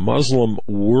by the Muslim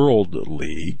World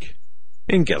League,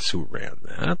 and guess who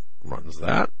runs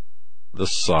that? the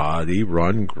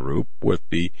Saudi-run group with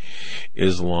the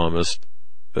Islamist,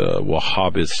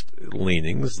 Wahhabist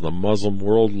leanings. The Muslim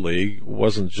World League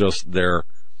wasn't just their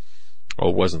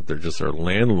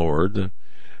landlord.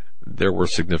 There were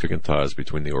significant ties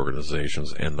between the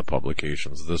organizations and the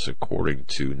publications. This, according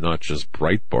to not just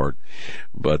Breitbart,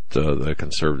 but the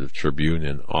Conservative Tribune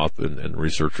and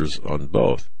researchers on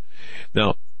both.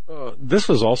 Now, this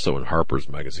was also in Harper's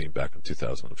Magazine back in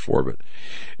 2004. But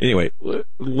anyway,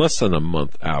 less than a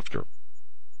month after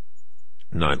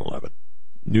 9/11,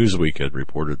 Newsweek had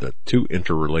reported that two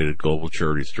interrelated global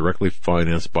charities directly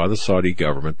financed by the Saudi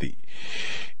government, the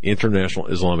International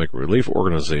Islamic Relief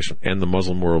Organization and the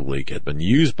Muslim World League, had been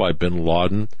used by bin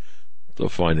Laden to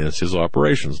finance his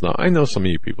operations. Now, I know some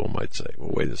of you people might say,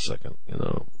 well, wait a second,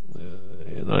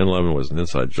 9/11 was an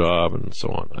inside job and so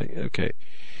on. Okay.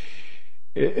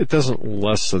 It doesn't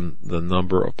lessen the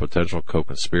number of potential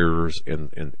co-conspirators,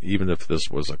 and even if this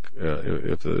was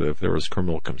if there was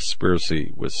criminal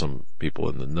conspiracy with some people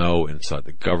in the know inside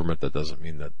the government, that doesn't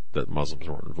mean that Muslims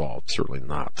weren't involved. Certainly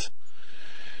not.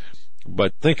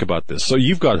 But think about this. So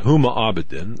you've got Huma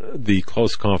Abedin, the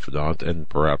close confidant, and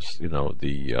perhaps I'll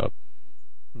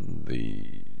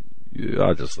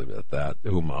just leave it at that.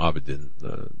 Huma Abedin,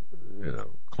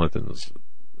 Clinton's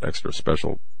extra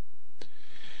special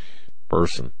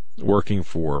person working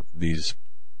for this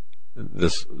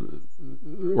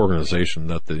organization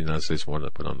that the United States wanted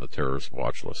to put on the terrorist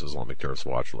watch list, Islamic terrorist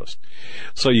watch list.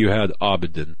 So you had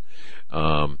Abedin,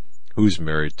 who's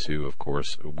married to, of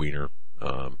course, Wiener,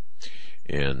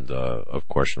 and of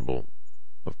questionable.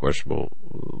 Well,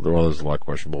 there's a lot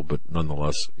questionable, but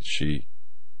nonetheless, she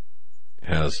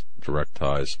has direct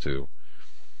ties to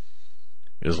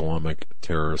Islamic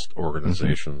terrorist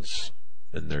organizations.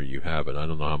 And there you have it. I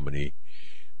don't know how many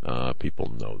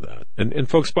people know that. And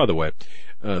folks, by the way,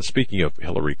 speaking of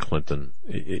Hillary Clinton,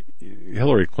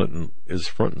 Hillary Clinton is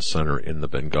front and center in the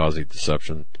Benghazi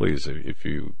deception. Please, if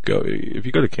you go to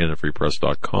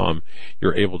CanadaFreePress.com,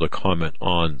 you're able to comment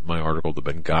on my article, The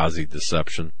Benghazi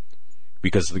Deception,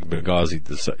 because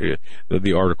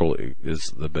the article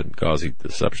is The Benghazi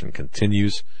Deception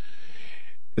Continues.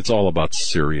 It's all about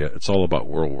Syria. It's all about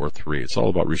World War III. It's all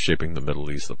about reshaping the Middle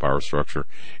East, the power structure,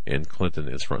 and Clinton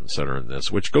is front and center in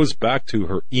this, which goes back to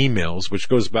her emails, which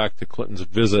goes back to Clinton's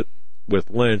visit with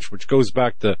Lynch, which goes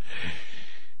back to,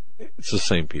 it's the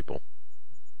same people,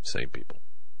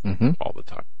 all the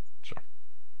time. So,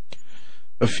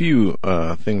 a few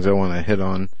things I want to hit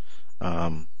on.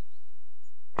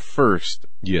 First,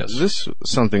 yes, this is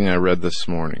something I read this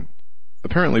morning.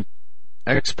 Apparently,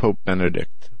 ex-Pope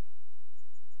Benedict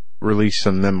released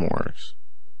some memoirs.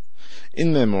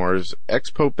 In memoirs,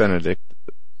 ex-Pope Benedict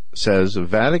says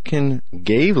Vatican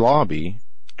gay lobby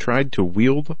tried to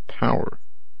wield power.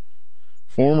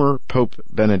 Former Pope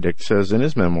Benedict says in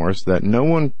his memoirs that no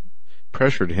one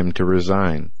pressured him to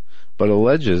resign, but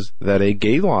alleges that a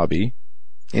gay lobby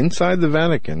inside the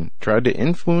Vatican tried to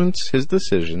influence his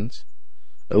decisions,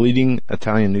 a leading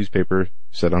Italian newspaper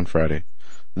said on Friday.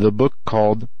 The book,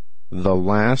 called The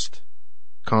Last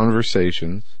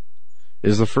Conversations,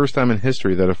 is the first time in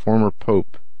history that a former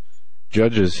pope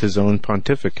judges his own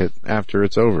pontificate after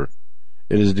it's over.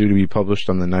 It is due to be published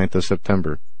on the 9th of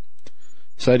September.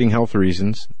 Citing health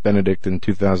reasons, Benedict in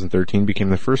 2013 became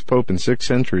the first pope in 6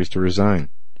 centuries to resign.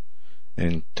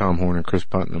 And Tom Horn and Chris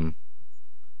Putnam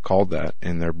called that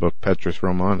in their book Petrus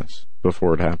Romanus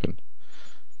before it happened.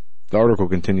 The article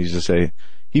continues to say,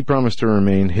 he promised to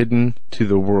remain hidden to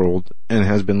the world and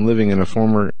has been living in a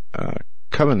former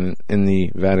covenant in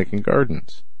the Vatican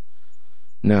gardens.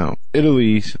 Now,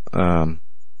 Italy's Della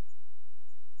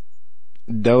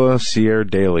Sierra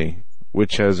Daily,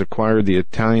 which has acquired the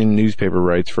Italian newspaper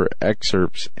rights for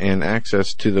excerpts and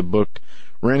access to the book,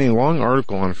 ran a long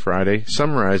article on Friday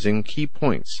summarizing key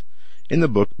points. In the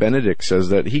book, Benedict says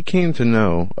that he came to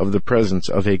know of the presence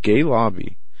of a gay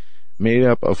lobby made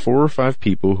up of 4 or 5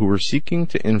 people who were seeking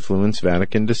to influence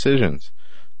Vatican decisions.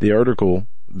 The article,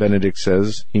 Benedict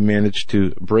says, he managed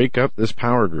to break up this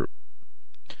power group.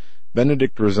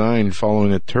 Benedict resigned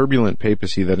following a turbulent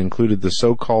papacy that included the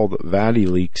so-called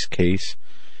VatiLeaks case,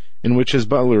 in which his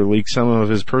butler leaked some of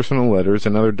his personal letters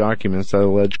and other documents that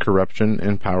allege corruption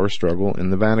and power struggle in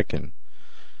the Vatican.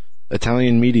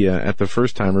 Italian media at the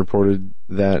first time reported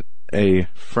that a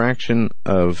fraction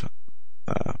of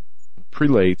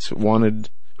prelates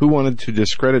who wanted to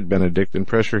discredit Benedict and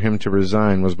pressure him to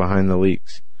resign was behind the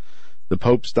leaks. The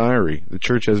Pope's Diary. The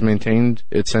Church has maintained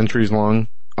its centuries-long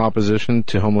opposition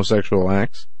to homosexual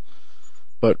acts,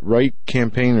 but right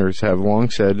campaigners have long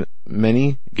said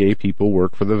many gay people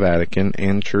work for the Vatican,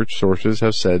 and Church sources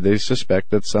have said they suspect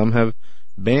that some have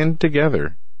band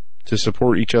together to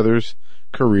support each other's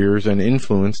careers and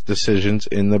influence decisions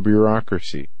in the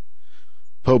bureaucracy.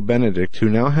 Pope Benedict, who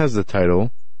now has the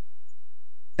title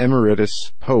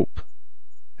Emeritus Pope,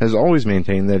 has always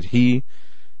maintained that he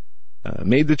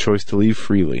made the choice to leave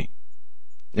freely.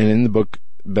 And in the book,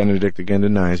 Benedict again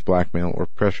denies blackmail or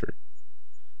pressure.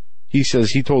 He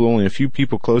says he told only a few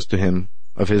people close to him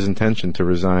of his intention to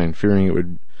resign, fearing it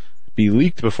would be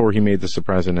leaked before he made the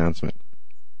surprise announcement.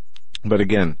 But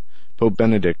again, Pope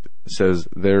Benedict says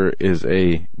there is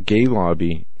a gay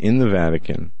lobby in the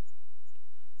Vatican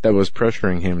that was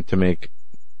pressuring him to make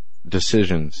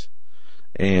decisions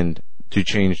and to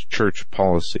change church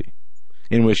policy,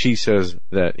 in which he says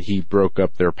that he broke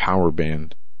up their power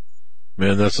band.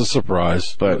 Man, that's a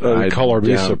surprise. But color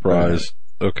me surprised.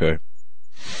 Okay.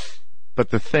 But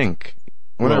to think,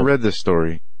 when I read this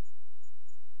story,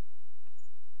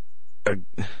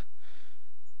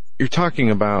 you're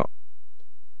talking about,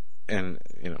 and,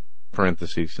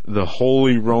 parentheses, the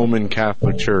Holy Roman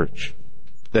Catholic Church,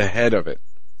 the head of it.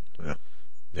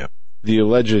 Yeah. The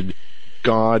alleged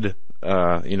God,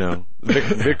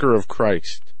 vicar of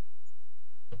Christ.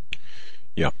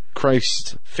 Yeah.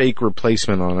 Christ's fake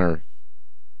replacement on earth.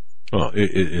 Well,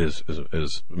 it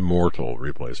is mortal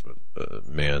replacement,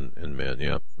 man and man,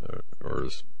 yeah.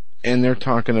 And they're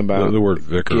talking about the word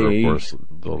vicar, of course,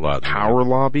 the Latin power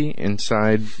lobby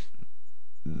inside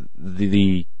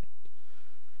the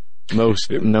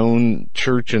most known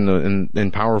church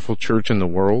and powerful church in the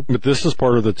world. But this is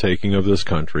part of the taking of this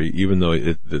country, even though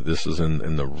this is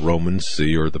in the Roman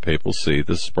See or the Papal See.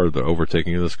 This is part of the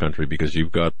overtaking of this country because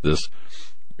you've got this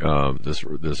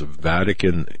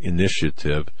Vatican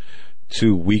initiative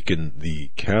to weaken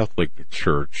the Catholic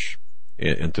Church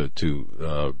and to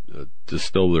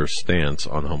distill their stance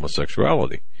on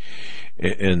homosexuality,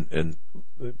 and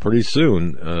pretty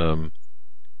soon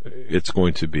it's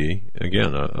going to be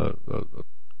again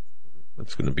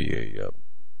it's going to be a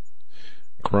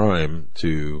crime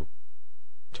to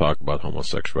talk about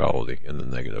homosexuality in the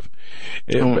negative.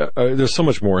 There's so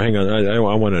much more. Hang on, I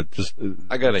want to just.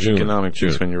 I got an economic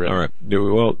piece when you're ready. All right.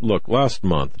 Well, look, last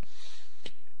month,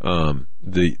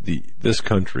 this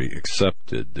country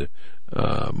accepted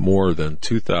more than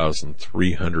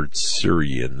 2,300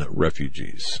 Syrian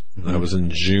refugees. Mm-hmm. That was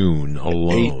in June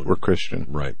alone. 8 were Christian.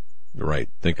 Right.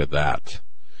 Think of that.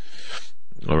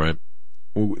 All right.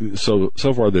 So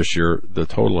far this year, the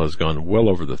total has gone well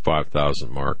over the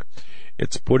 5,000 mark.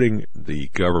 It's putting the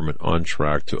government on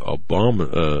track to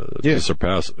to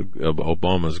surpass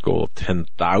Obama's goal of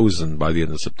 10,000 by the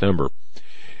end of September.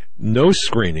 No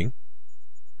screening.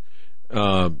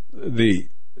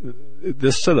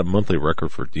 This set a monthly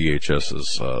record for DHS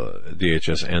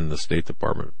and the State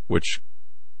Department, which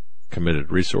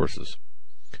committed resources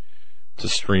to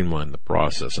streamline the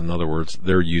process. In other words,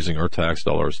 they're using our tax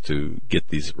dollars to get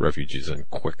these refugees in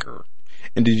quicker.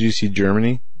 And did you see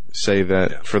Germany say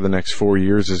that for the next 4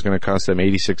 years is going to cost them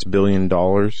 $86 billion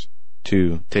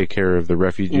to take care of the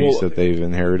refugees that they've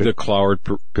inherited? The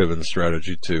Cloward-Piven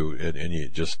strategy too, and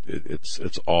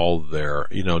it's all there.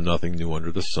 Nothing new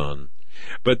under the sun.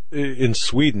 But in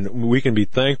Sweden, we can be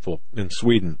thankful. In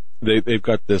Sweden, they've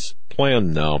got this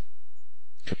plan now.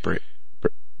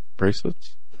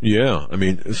 Bracelets? Yeah,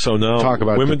 so now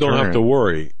women don't have to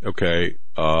worry. Okay,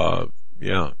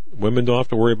 women don't have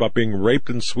to worry about being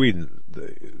raped in Sweden.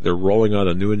 They're rolling out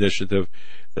a new initiative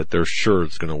that they're sure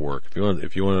it's going to work.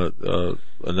 If you want to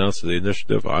announce the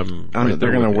initiative,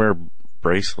 they're going to wear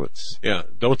bracelets. Yeah,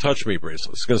 don't touch me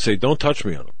bracelets. It's going to say don't touch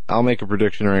me on them. I'll make a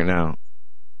prediction right now.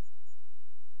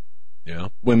 Yeah,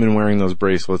 women wearing those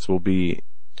bracelets will be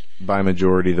by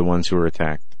majority the ones who are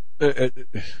attacked.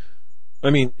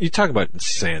 You talk about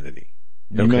insanity.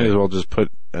 You might as well just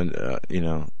put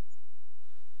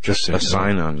just a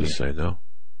sign on you. Just say no.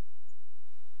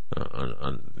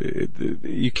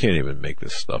 You can't even make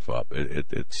this stuff up.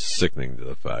 It's sickening to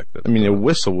the fact that. A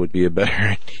whistle would be a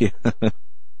better idea.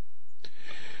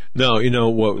 No,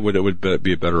 what would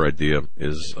be a better idea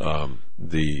is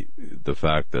the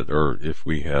fact that, or if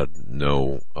we had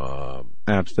no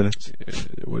abstinence.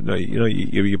 No,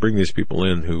 you bring these people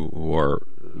in who are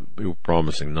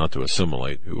promising not to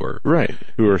assimilate, who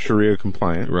are Sharia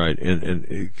compliant, right,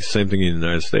 and same thing in the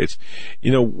United States.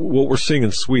 What we're seeing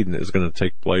in Sweden is going to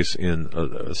take place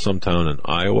in some town in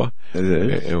Iowa. It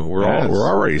is, and we're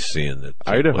already seeing it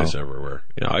take place everywhere.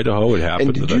 Idaho, it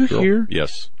happened. And did you hear?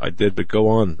 Yes, I did. But go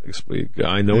on.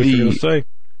 I know what you're going to say.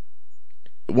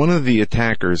 One of the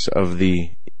attackers of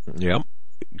the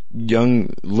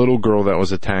young little girl that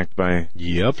was attacked by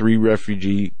 3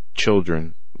 refugee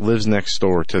children lives next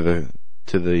door to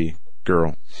the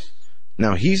girl.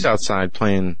 Now he's outside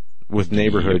playing with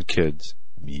neighborhood kids.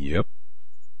 Yep.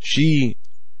 She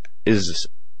is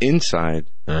inside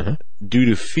due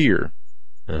to fear.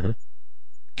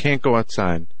 Can't go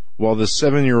outside. While the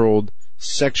 7-year-old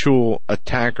sexual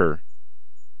attacker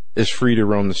is free to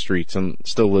roam the streets and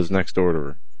still lives next door to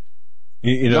her.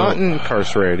 Not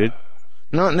incarcerated,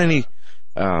 not in any,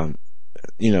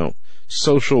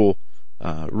 social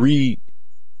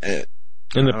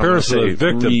and the parents of the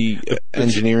victim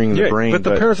engineering the brain. But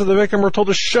the parents of the victim were told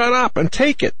to shut up and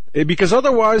take it, because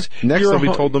otherwise next they'll be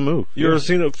told to move. You're a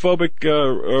xenophobic,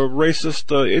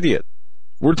 racist idiot.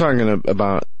 We're talking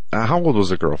about how old was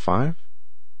the girl? 5?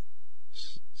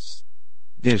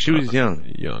 Yeah, she was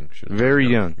young. Very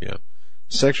young. Yeah.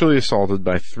 Sexually assaulted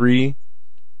by 3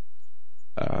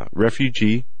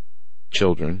 refugee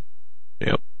children.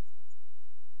 Yep.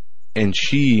 And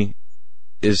she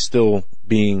is still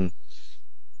being.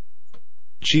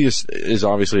 She is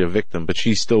obviously a victim, but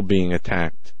she's still being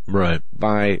attacked. Right.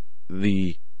 By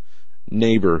the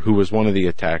neighbor who was one of the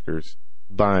attackers,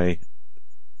 by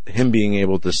him being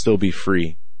able to still be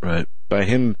free. Right. By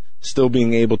him still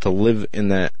being able to live in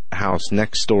that house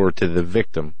next door to the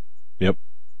victim. Yep.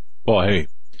 Well, hey.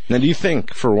 Now, do you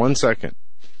think for 1 second,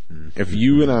 if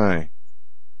you and I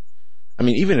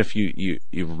mean, even if you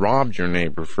robbed your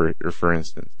neighbor, for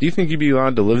instance, do you think you'd be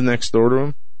allowed to live next door to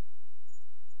him?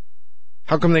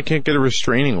 How come they can't get a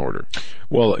restraining order?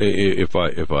 Well, if I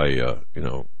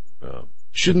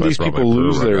shouldn't these people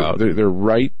lose their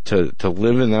right to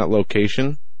live in that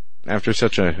location after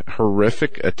such a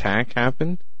horrific attack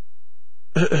happened?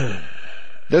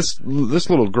 This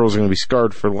little girl's going to be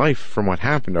scarred for life from what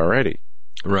happened already.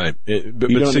 Right. You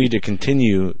don't need to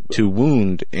continue to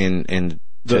wound and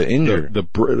to injure.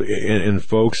 And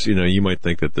folks, you might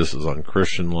think that this is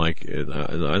unchristian-like, and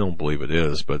I don't believe it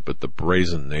is, but the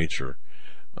brazen nature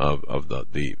of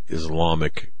the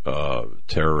Islamic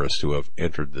terrorists who have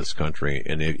entered this country.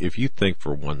 And if you think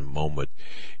for one moment,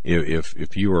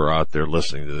 if you are out there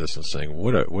listening to this and saying,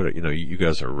 you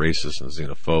guys are racist and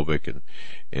xenophobic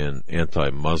and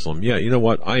anti-Muslim. Yeah, you know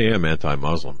what? I am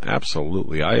anti-Muslim.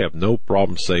 Absolutely. I have no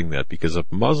problem saying that, because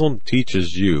if Muslim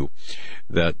teaches you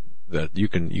that you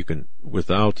can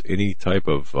without any type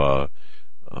of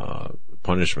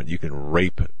punishment, you can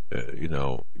rape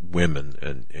women,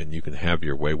 and you can have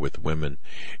your way with women,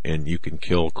 and you can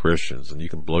kill Christians, and you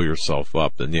can blow yourself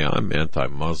up, then yeah, I'm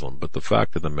anti-Muslim. But the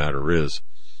fact of the matter is,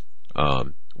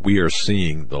 we are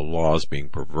seeing the laws being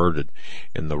perverted,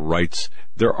 and the rights.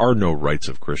 There are no rights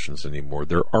of Christians anymore.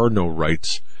 There are no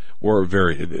rights.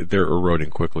 They're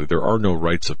eroding quickly. There are no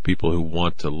rights of people who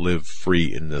want to live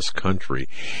free in this country.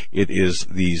 It is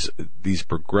these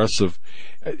progressive.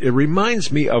 It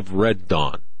reminds me of Red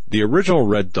Dawn, the original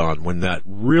Red Dawn, when that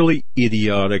really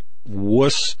idiotic,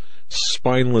 wuss,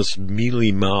 spineless,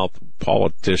 mealy-mouthed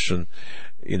politician,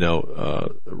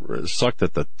 sucked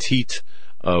at the teat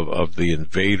of the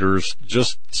invaders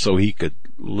just so he could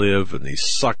live, and he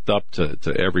sucked up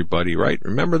to everybody, right?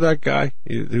 Remember that guy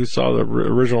who saw the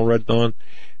original Red Dawn?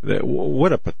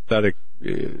 What a pathetic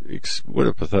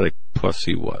puss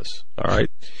he was. All right.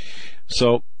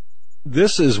 So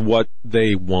this is what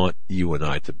they want you and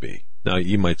I to be. Now,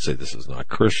 you might say this is not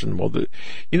Christian. Well,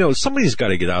 somebody's got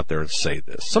to get out there and say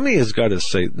this. Somebody has got to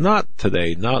say, not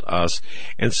today, not us,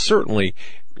 and certainly.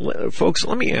 Folks,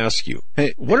 let me ask you.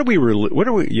 Hey, what are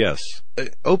we? Yes.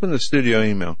 Open the studio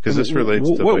email, because this relates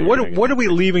to what are we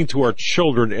leaving to our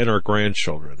children and our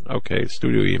grandchildren? Okay,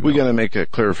 studio email. We got to make a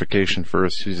clarification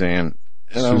first, Suzanne.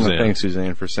 And I want to thank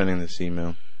Suzanne for sending this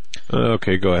email.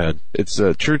 Okay, go ahead. It's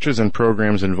churches and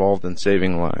programs involved in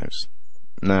saving lives.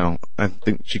 Now, I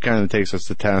think she kind of takes us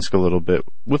to task a little bit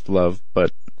with love,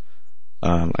 but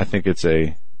I think it's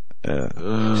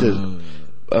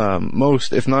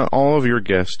most, if not all, of your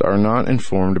guests are not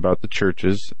informed about the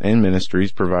churches and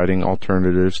ministries providing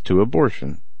alternatives to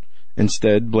abortion.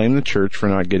 Instead, blame the church for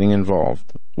not getting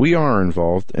involved. We are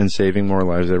involved in saving more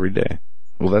lives every day.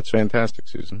 Well, that's fantastic,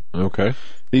 Susan. Okay.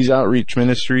 These outreach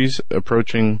ministries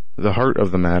approaching the heart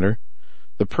of the matter,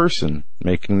 the person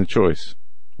making the choice,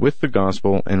 with the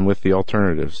gospel and with the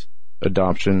alternatives,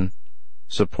 adoption,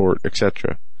 support,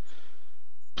 etc.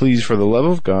 Please, for the love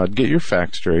of God, get your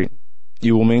facts straight.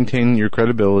 You will maintain your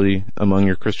credibility among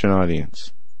your Christian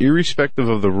audience. Irrespective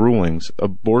of the rulings,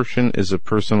 abortion is a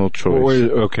personal choice.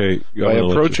 Okay. By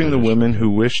approaching the women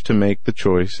who wish to make the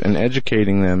choice and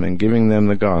educating them and giving them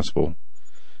the gospel,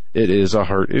 it is a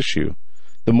heart issue.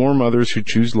 The more mothers who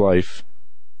choose life,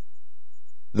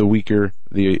 the weaker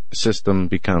the system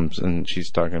becomes. And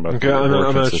she's talking about. Okay, I'm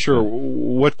not sure.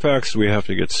 What facts do we have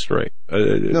to get straight?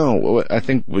 No, I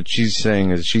think what she's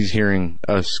saying is she's hearing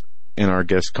us and our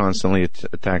guests constantly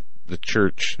attack the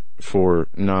church for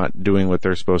not doing what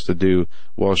they're supposed to do,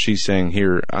 while she's saying,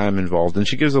 here, I'm involved. And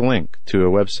she gives a link to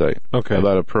a website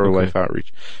about a pro-life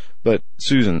outreach. But,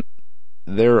 Susan,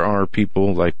 there are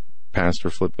people like Pastor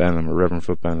Flip Benham or Reverend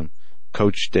Flip Benham,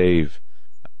 Coach Dave,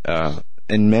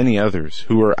 and many others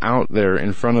who are out there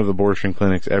in front of abortion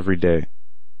clinics every day.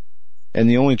 And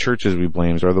the only churches we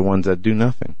blame are the ones that do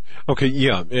nothing. Okay,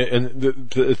 yeah, and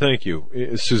thank you,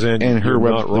 Suzanne. And her the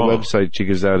website she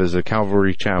gives out is a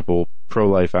Calvary Chapel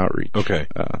pro-life outreach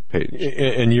page.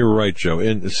 And you're right, Joe.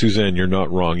 And Suzanne, you're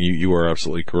not wrong. You are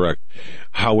absolutely correct.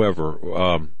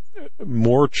 However,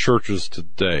 more churches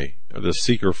today, the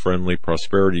seeker-friendly,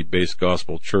 prosperity-based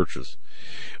gospel churches,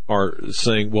 are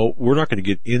saying, well, we're not going to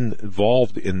get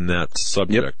involved in that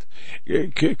subject.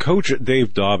 Yep. Coach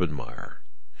Dave Daubenmire,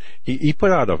 he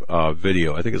put out a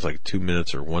video, I think it's like 2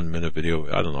 minutes or 1 minute video,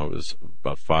 I don't know, it was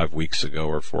about 5 weeks ago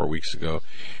or 4 weeks ago,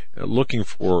 looking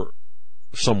for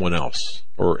someone else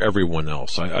or everyone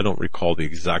else. I don't recall the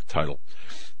exact title,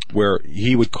 where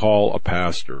he would call a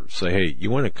pastor, say, hey,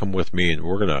 you want to come with me, and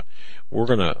we're gonna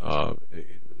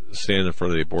stand in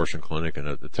front of the abortion clinic and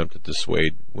attempt to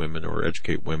dissuade women or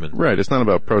educate women. Right. It's not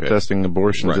about protesting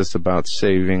abortions. Right. It's about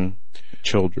saving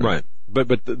children. Right. But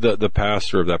the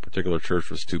pastor of that particular church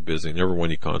was too busy, and everyone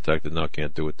he contacted now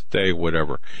can't do it today,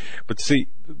 whatever. But see,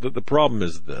 the problem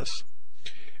is this.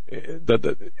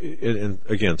 And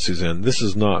again, Suzanne, this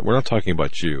is not, we're not talking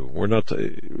about you. We're not,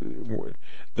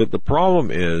 the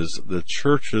problem is the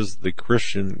churches, the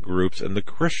Christian groups, and the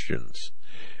Christians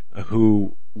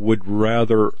who would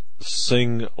rather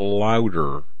sing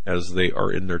louder as they are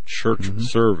in their church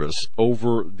service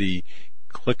over the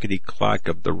clickety-clack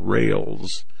of the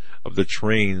rails, of the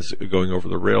trains going over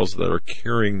the rails that are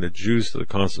carrying the Jews to the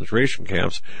concentration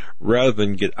camps, rather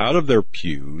than get out of their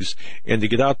pews and to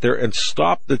get out there and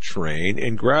stop the train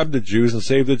and grab the Jews and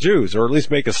save the Jews, or at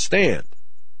least make a stand.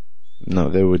 No,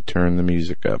 they would turn the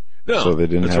music up so they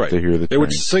didn't have to hear the trains. They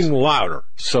would sing louder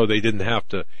so they didn't have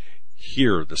to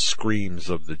hear the screams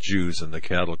of the Jews and the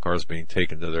cattle cars being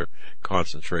taken to their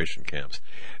concentration camps.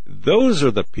 Those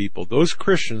are the people, those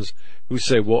Christians who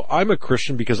say, well, I'm a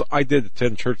Christian because I did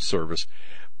attend church service,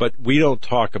 but we don't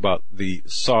talk about the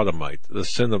sodomite, the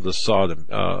sin of the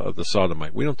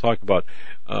sodomite. We don't talk about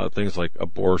things like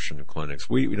abortion clinics.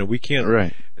 We can't.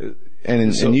 Right.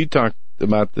 And you talked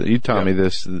about you taught me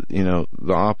this, the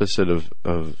opposite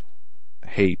of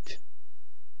hate.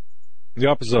 The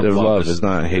opposite of love is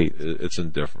not hate. It's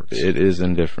indifference. It is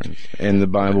indifference. And the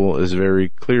Bible is very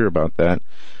clear about that.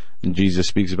 And Jesus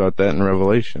speaks about that in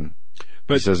Revelation.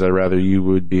 He says, I'd rather you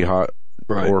would be hot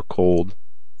or cold,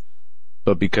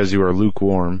 but because you are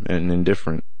lukewarm and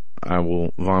indifferent, I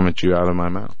will vomit you out of my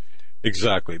mouth.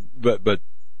 Exactly. But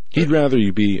he'd rather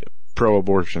you be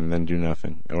pro-abortion than do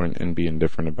nothing and be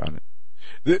indifferent about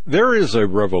it. There is a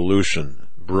revolution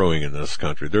brewing in this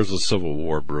country. There's a civil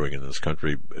war brewing in this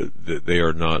country. They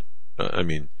are not,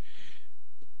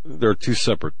 there are two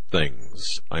separate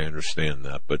things. I understand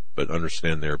that, but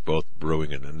understand they're both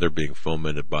brewing and they're being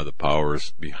fomented by the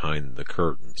powers behind the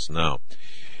curtains. Now,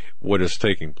 what is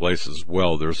taking place as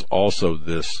well, there's also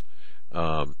this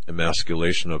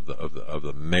emasculation of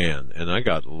the man, and I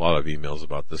got a lot of emails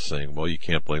about this saying, well, you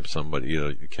can't blame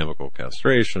somebody, chemical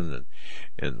castration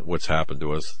and what's happened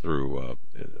to us through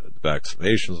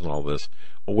vaccinations and all this.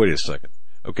 Well, wait a second.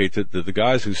 Okay, to the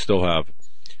guys who still have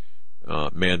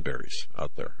manberries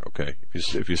out there, okay,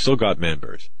 if you still got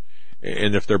manberries,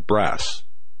 and if they're brass,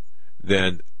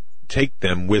 then take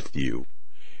them with you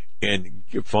and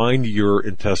find your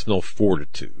intestinal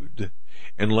fortitude,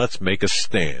 and let's make a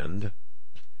stand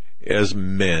as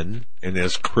men and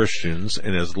as Christians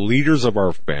and as leaders of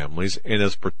our families and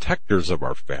as protectors of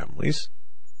our families.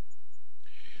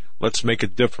 Let's make a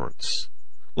difference.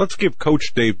 Let's give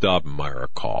Coach Dave Daubenmire a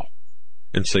call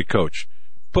and say, Coach,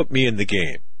 put me in the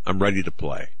game. I'm ready to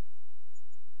play.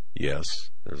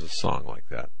 Yes, there's a song like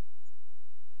that.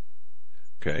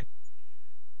 Okay.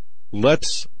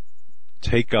 Let's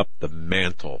take up the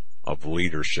mantle of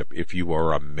leadership if you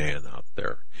are a man out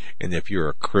there. And if you're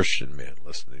a Christian man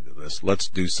listening to this, let's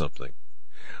do something.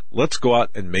 Let's go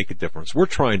out and make a difference. We're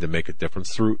trying to make a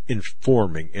difference through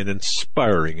informing and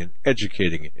inspiring and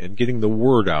educating and getting the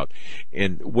word out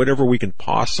and whatever we can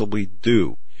possibly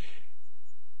do.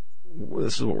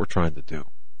 This is what we're trying to do.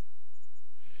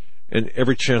 And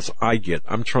every chance I get,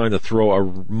 I'm trying to throw a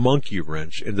monkey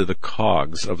wrench into the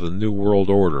cogs of the New World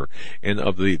Order and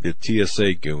of the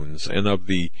TSA goons and of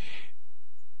the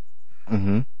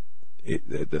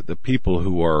the people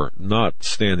who are not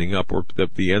standing up, or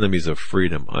the enemies of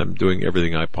freedom. I'm doing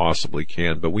everything I possibly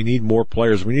can, but we need more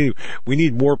players. We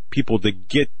need more people to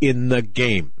get in the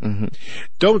game. Mm-hmm.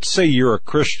 Don't say you're a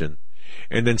Christian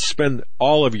and then spend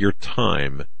all of your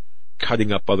time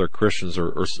cutting up other Christians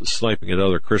or sniping at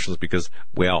other Christians because,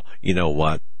 well, you know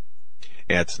what?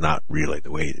 That's not really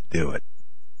the way to do it.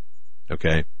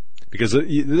 Okay? Because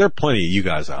there are plenty of you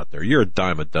guys out there. You're a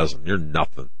dime a dozen. You're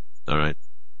nothing. All right?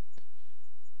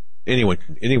 Anyone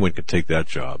can take that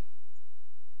job.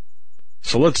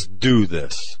 So let's do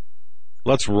this.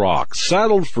 Let's rock.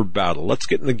 Saddled for battle. Let's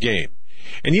get in the game.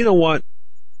 And you know what?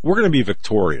 We're going to be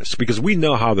victorious because we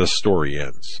know how this story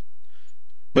ends.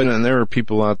 But then there are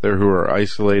people out there who are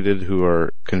isolated, who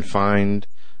are confined,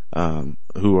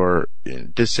 who are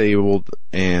disabled,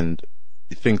 and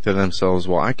think to themselves,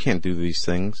 well, I can't do these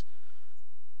things.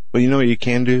 But you know what you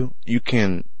can do? You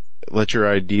can let your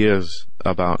ideas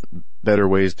about better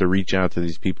ways to reach out to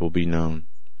these people be known.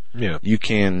 Yeah. You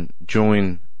can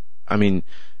join. I mean,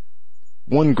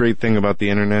 one great thing about the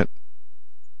internet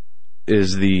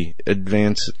is the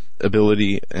advanced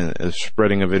ability and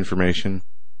spreading of information.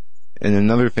 And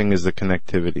another thing is the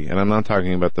connectivity. And I'm not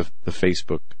talking about the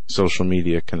Facebook social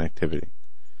media connectivity.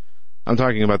 I'm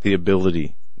talking about the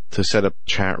ability to set up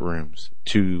chat rooms,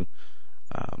 to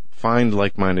find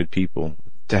like-minded people,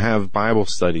 to have Bible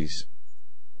studies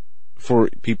for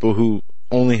people who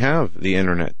only have the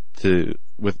internet and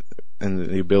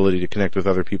the ability to connect with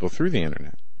other people through the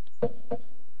internet.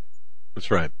 That's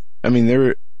right. I mean,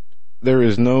 there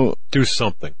is no... Do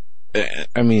something.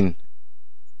 I mean,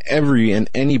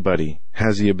 anybody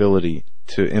has the ability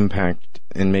to impact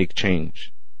and make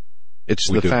change. It's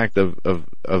the fact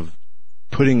of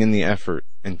putting in the effort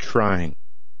and trying.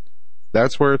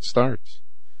 That's where it starts.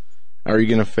 Are you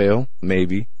going to fail?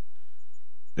 Maybe.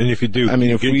 And if you do, I mean,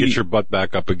 if you get your butt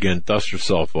back up again, dust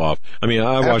yourself off. I mean,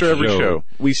 I watch every show.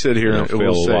 We sit here and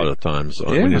fail a lot of times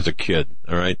when I was a kid.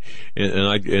 All right,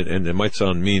 and it might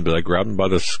sound mean, but I grabbed him by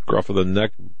the scruff of the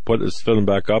neck, put his foot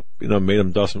back up, made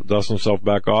him dust himself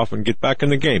back off, and get back in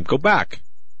the game. Go back.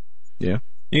 Yeah,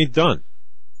 you ain't done.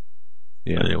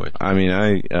 Yeah. Anyway, I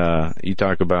mean, you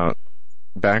talk about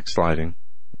backsliding.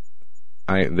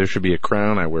 There should be a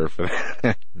crown I wear for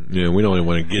that. Yeah, we don't even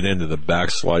want to get into the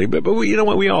backsliding, but you know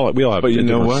what? We all have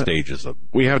different stages of.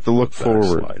 We have to look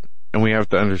forward, and we have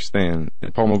to understand.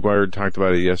 And Paul McGuire talked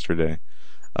about it yesterday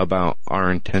about our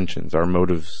intentions, our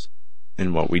motives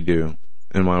in what we do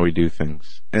and why we do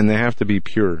things, and they have to be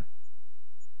pure.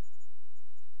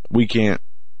 We can't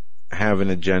have an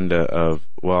agenda of,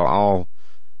 well, I'll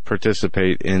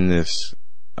participate in this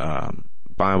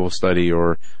Bible study,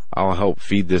 or I'll help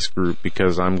feed this group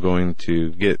because I'm going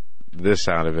to get this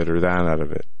out of it or that out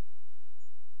of it.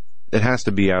 It has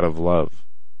to be out of love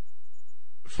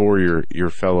for your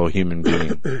fellow human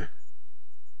being.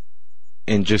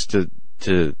 And just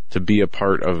to be a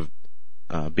part of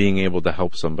being able to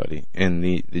help somebody and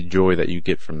the joy that you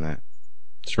get from that.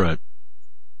 That's right.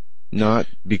 Not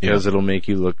because it'll make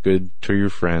you look good to your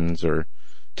friends or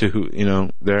to who,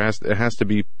 it has to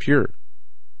be pure.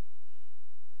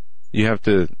 You have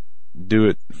to do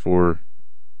it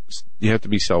you have to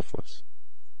be selfless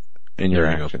in your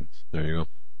actions. There you go.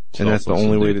 And that's the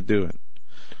only way to do it.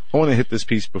 I want to hit this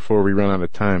piece before we run out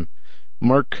of time.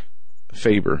 Mark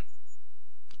Faber.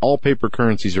 All paper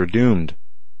currencies are doomed.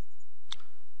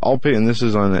 And this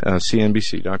is on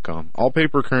CNBC.com. All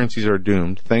paper currencies are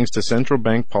doomed thanks to central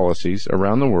bank policies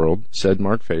around the world, said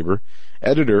Mark Faber,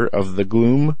 editor of the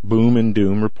Gloom, Boom, and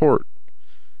Doom report.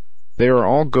 They are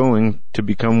all going to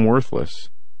become worthless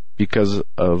because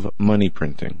of money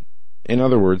printing. In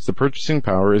other words, the purchasing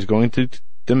power is going to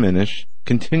diminish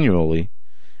continually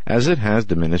as it has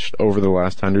diminished over the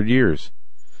last 100 years.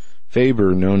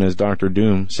 Faber, known as Dr.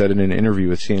 Doom, said in an interview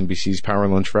with CNBC's Power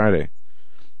Lunch Friday.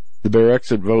 The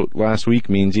Brexit vote last week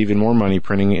means even more money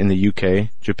printing in the UK,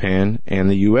 Japan, and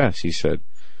the US, he said.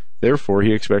 Therefore,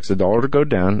 he expects the dollar to go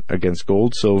down against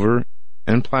gold, silver,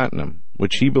 and platinum,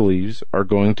 which he believes are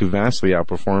going to vastly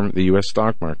outperform the U.S.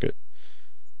 stock market.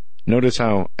 Notice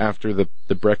how after the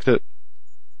Brexit,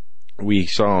 we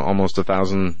saw almost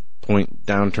 1,000-point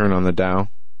downturn on the Dow.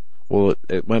 Well,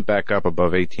 it went back up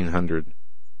above 1,800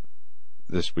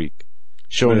 this week,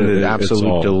 showing the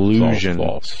absolute delusion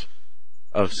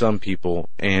of some people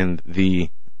and the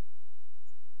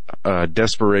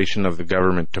desperation of the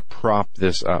government to prop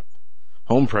this up.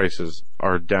 Home prices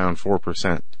are down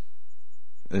 4%.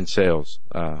 In sales,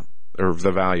 or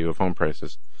the value of home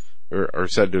prices, are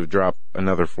said to drop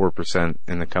another 4%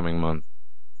 in the coming month.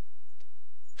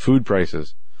 Food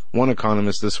prices. One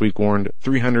economist this week warned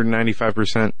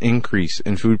 395% increase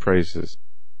in food prices.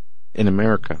 in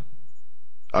America.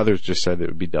 Others just said it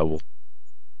would be double.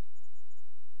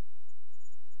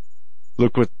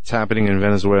 Look what's happening in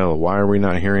Venezuela. Why are we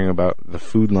not hearing about the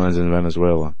food lines in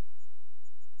Venezuela?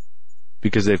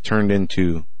 Because they've turned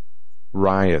into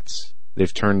riots.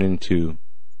 It's turned into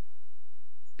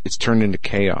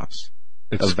chaos.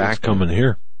 It's coming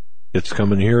here. It's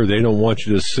coming here. They don't want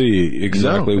you to see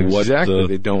exactly what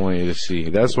they don't want you to see.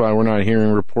 That's why we're not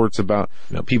hearing reports about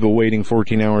people waiting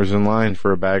 14 hours in line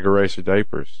for a bag of rice or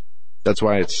diapers. That's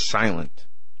why it's silent.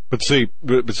 But see,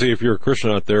 if you're a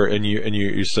Christian out there and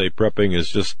you say prepping is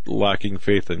just lacking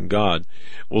faith in God,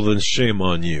 well then shame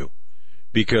on you.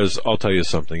 Because I'll tell you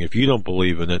something, if you don't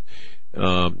believe in it,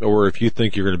 or if you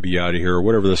think you're going to be out of here, or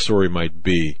whatever the story might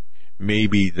be,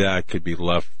 maybe that could be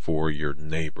left for your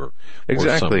neighbor.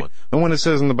 Exactly. Or someone. And when it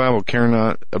says in the Bible, care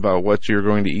not about what you're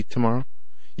going to eat tomorrow,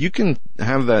 you can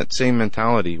have that same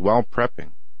mentality while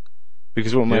prepping.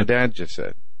 Because what my dad just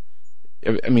said.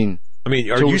 I mean, are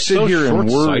you sit so here and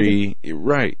worry?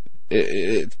 Right.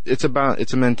 It's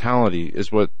a mentality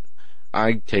is what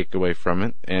I take away from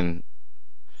it. And,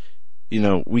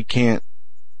 we can't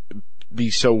be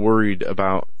so worried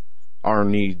about our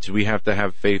needs. We have to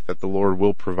have faith that the Lord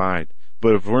will provide.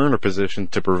 But if we're in a position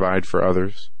to provide for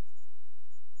others,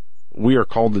 we are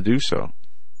called to do so.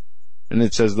 And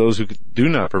it says those who do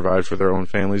not provide for their own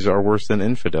families are worse than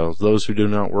infidels. Those who do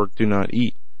not work do not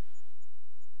eat.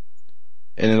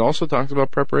 And it also talks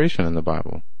about preparation in the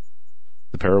Bible.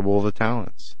 The parable of the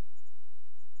talents.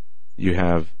 You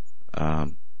have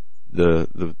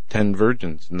the 10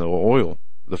 virgins and the oil,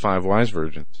 the 5 wise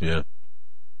virgins. Yeah.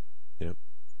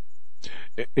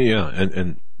 Yeah,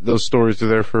 and those stories are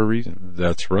there for a reason.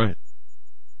 That's right.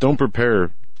 Don't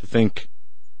prepare to think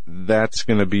that's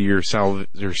going to be your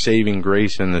saving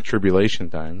grace in the tribulation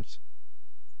times.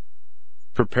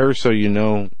 Prepare so you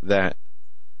know that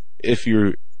if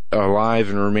you're alive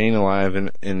and remain alive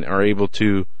and are able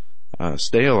to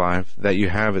stay alive, that you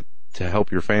have it to help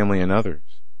your family and others.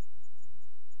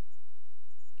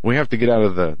 We have to get out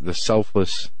of the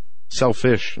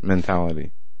selfish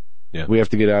mentality. Yeah. We have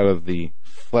to get out of the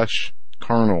flesh,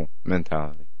 carnal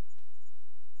mentality.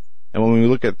 And when we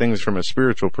look at things from a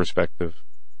spiritual perspective,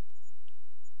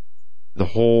 the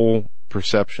whole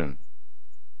perception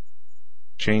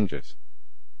changes.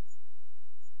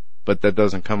 But that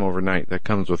doesn't come overnight. That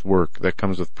comes with work. That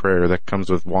comes with prayer. That comes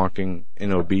with walking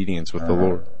in obedience with the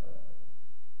Lord.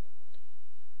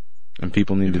 And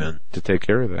people need to take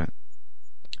care of that.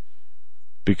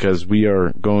 Because we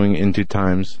are going into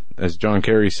times, as John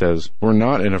Kerry says, we're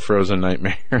not in a frozen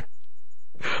nightmare.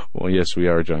 Well, yes, we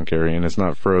are, John Kerry, and it's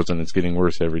not frozen. It's getting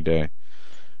worse every day.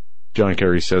 John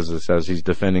Kerry says this as he's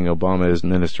defending Obama's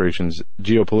administration's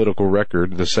geopolitical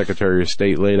record. The Secretary of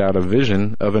State laid out a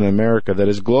vision of an America that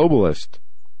is globalist,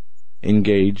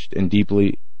 engaged, and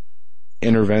deeply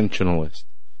interventionalist.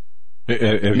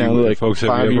 Have now, you, like folks, have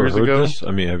 5 you ever years heard ago? this?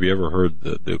 I mean, have you ever heard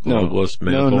the globalist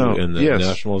mantle and the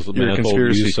nationalist mantle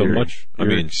used so much?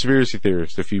 You're a conspiracy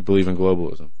theorist if you believe in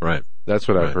globalism. Right. That's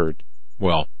what I've heard.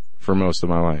 Well, for most of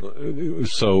my life.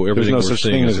 So everything there's no we're such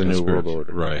seeing thing is as a new world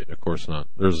conspiracy. order. Right. Of course not.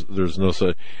 There's no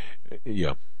such.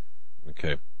 Yeah.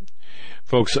 Okay.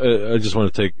 Folks, I just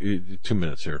want to take 2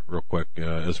 minutes here, real quick,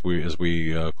 as we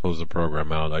close the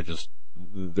program out.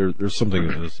 There's something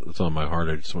that's on my heart.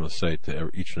 I just want to say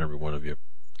to each and every one of you.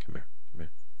 Come here.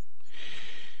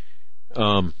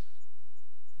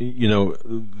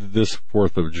 This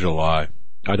 4th of July,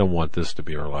 I don't want this to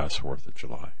be our last 4th of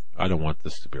July. I don't want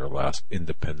this to be our last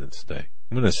Independence Day.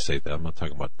 I'm going to say that. I'm not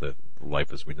talking about the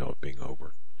life as we know it being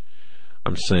over.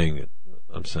 I'm saying it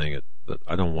that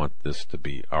I don't want this to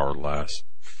be our last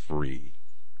free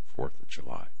 4th of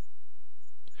July.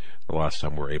 The last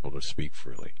time we're able to speak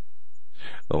freely.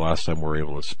 The last time we're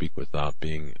able to speak without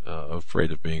being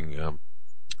afraid of being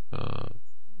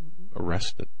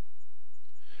arrested.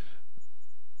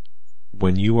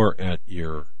 When you are at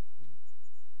your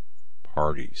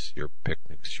parties, your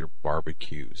picnics, your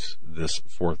barbecues this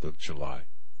 4th of July,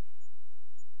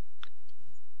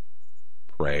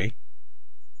 pray.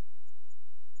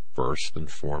 First and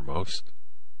foremost,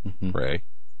 pray.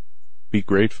 Be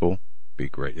grateful. Be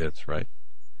great. That's right.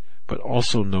 But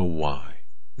also know why.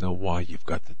 Know why you've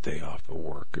got the day off of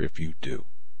work, if you do.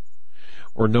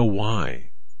 Or know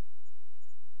why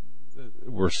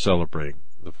we're celebrating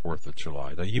the 4th of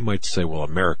July. Now, you might say, well,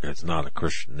 America is not a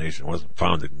Christian nation. It wasn't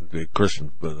founded the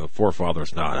Christian, the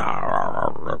forefathers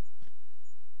not.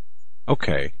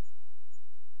 Okay.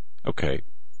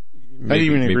 I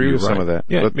even agree with some of that.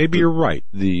 Yeah, but maybe you're right.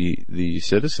 The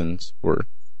citizens were.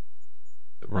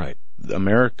 Right.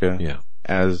 America,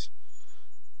 as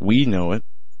we know it,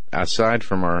 aside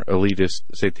from our elitist,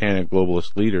 satanic,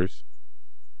 globalist leaders,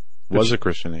 was a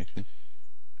Christian nation.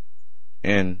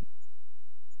 And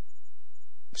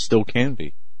still can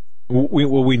be.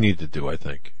 What we need to do, I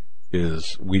think,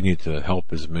 is we need to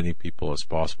help as many people as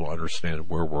possible understand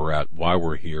where we're at, why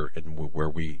we're here, and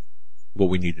what we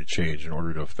need to change in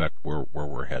order to affect where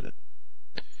we're headed.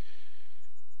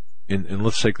 And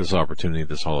let's take this opportunity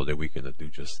this holiday weekend to do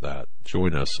just that.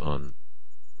 Join us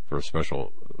for a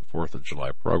special 4th of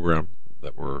July program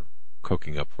that we're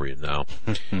cooking up for you now.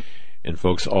 And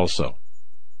folks, also,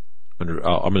 I'm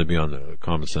going to be on the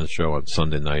Common Sense Show on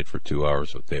Sunday night for 2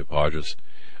 hours with Dave Hodges.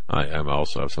 I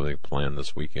also have something planned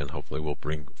this weekend. Hopefully we'll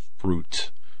bring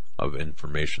fruit of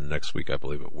information next week. I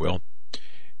believe it will.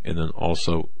 And then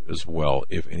also, as well,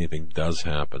 if anything does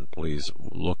happen, please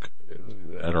look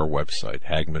at our website,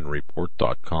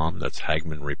 HagmannReport.com. That's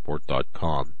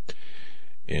HagmannReport.com.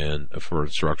 And for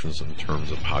instructions in terms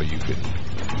of how you can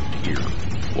hear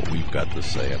what we've got to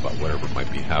say about whatever might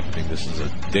be happening. This is a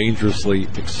dangerously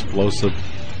explosive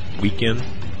weekend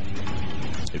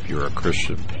if you're a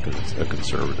Christian, a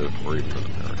conservative, or even an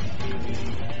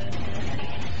American.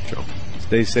 Joe.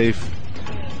 Stay safe.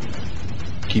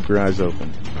 Keep your eyes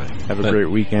open. Right. Have a great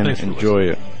weekend. Enjoy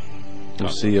it. We'll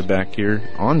see you back here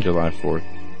on July 4th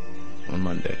on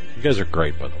Monday. You guys are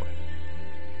great, by the way.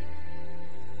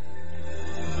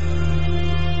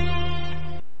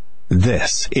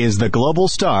 This is the Global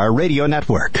Star Radio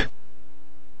Network.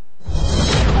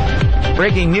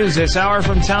 Breaking news this hour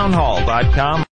from townhall.com.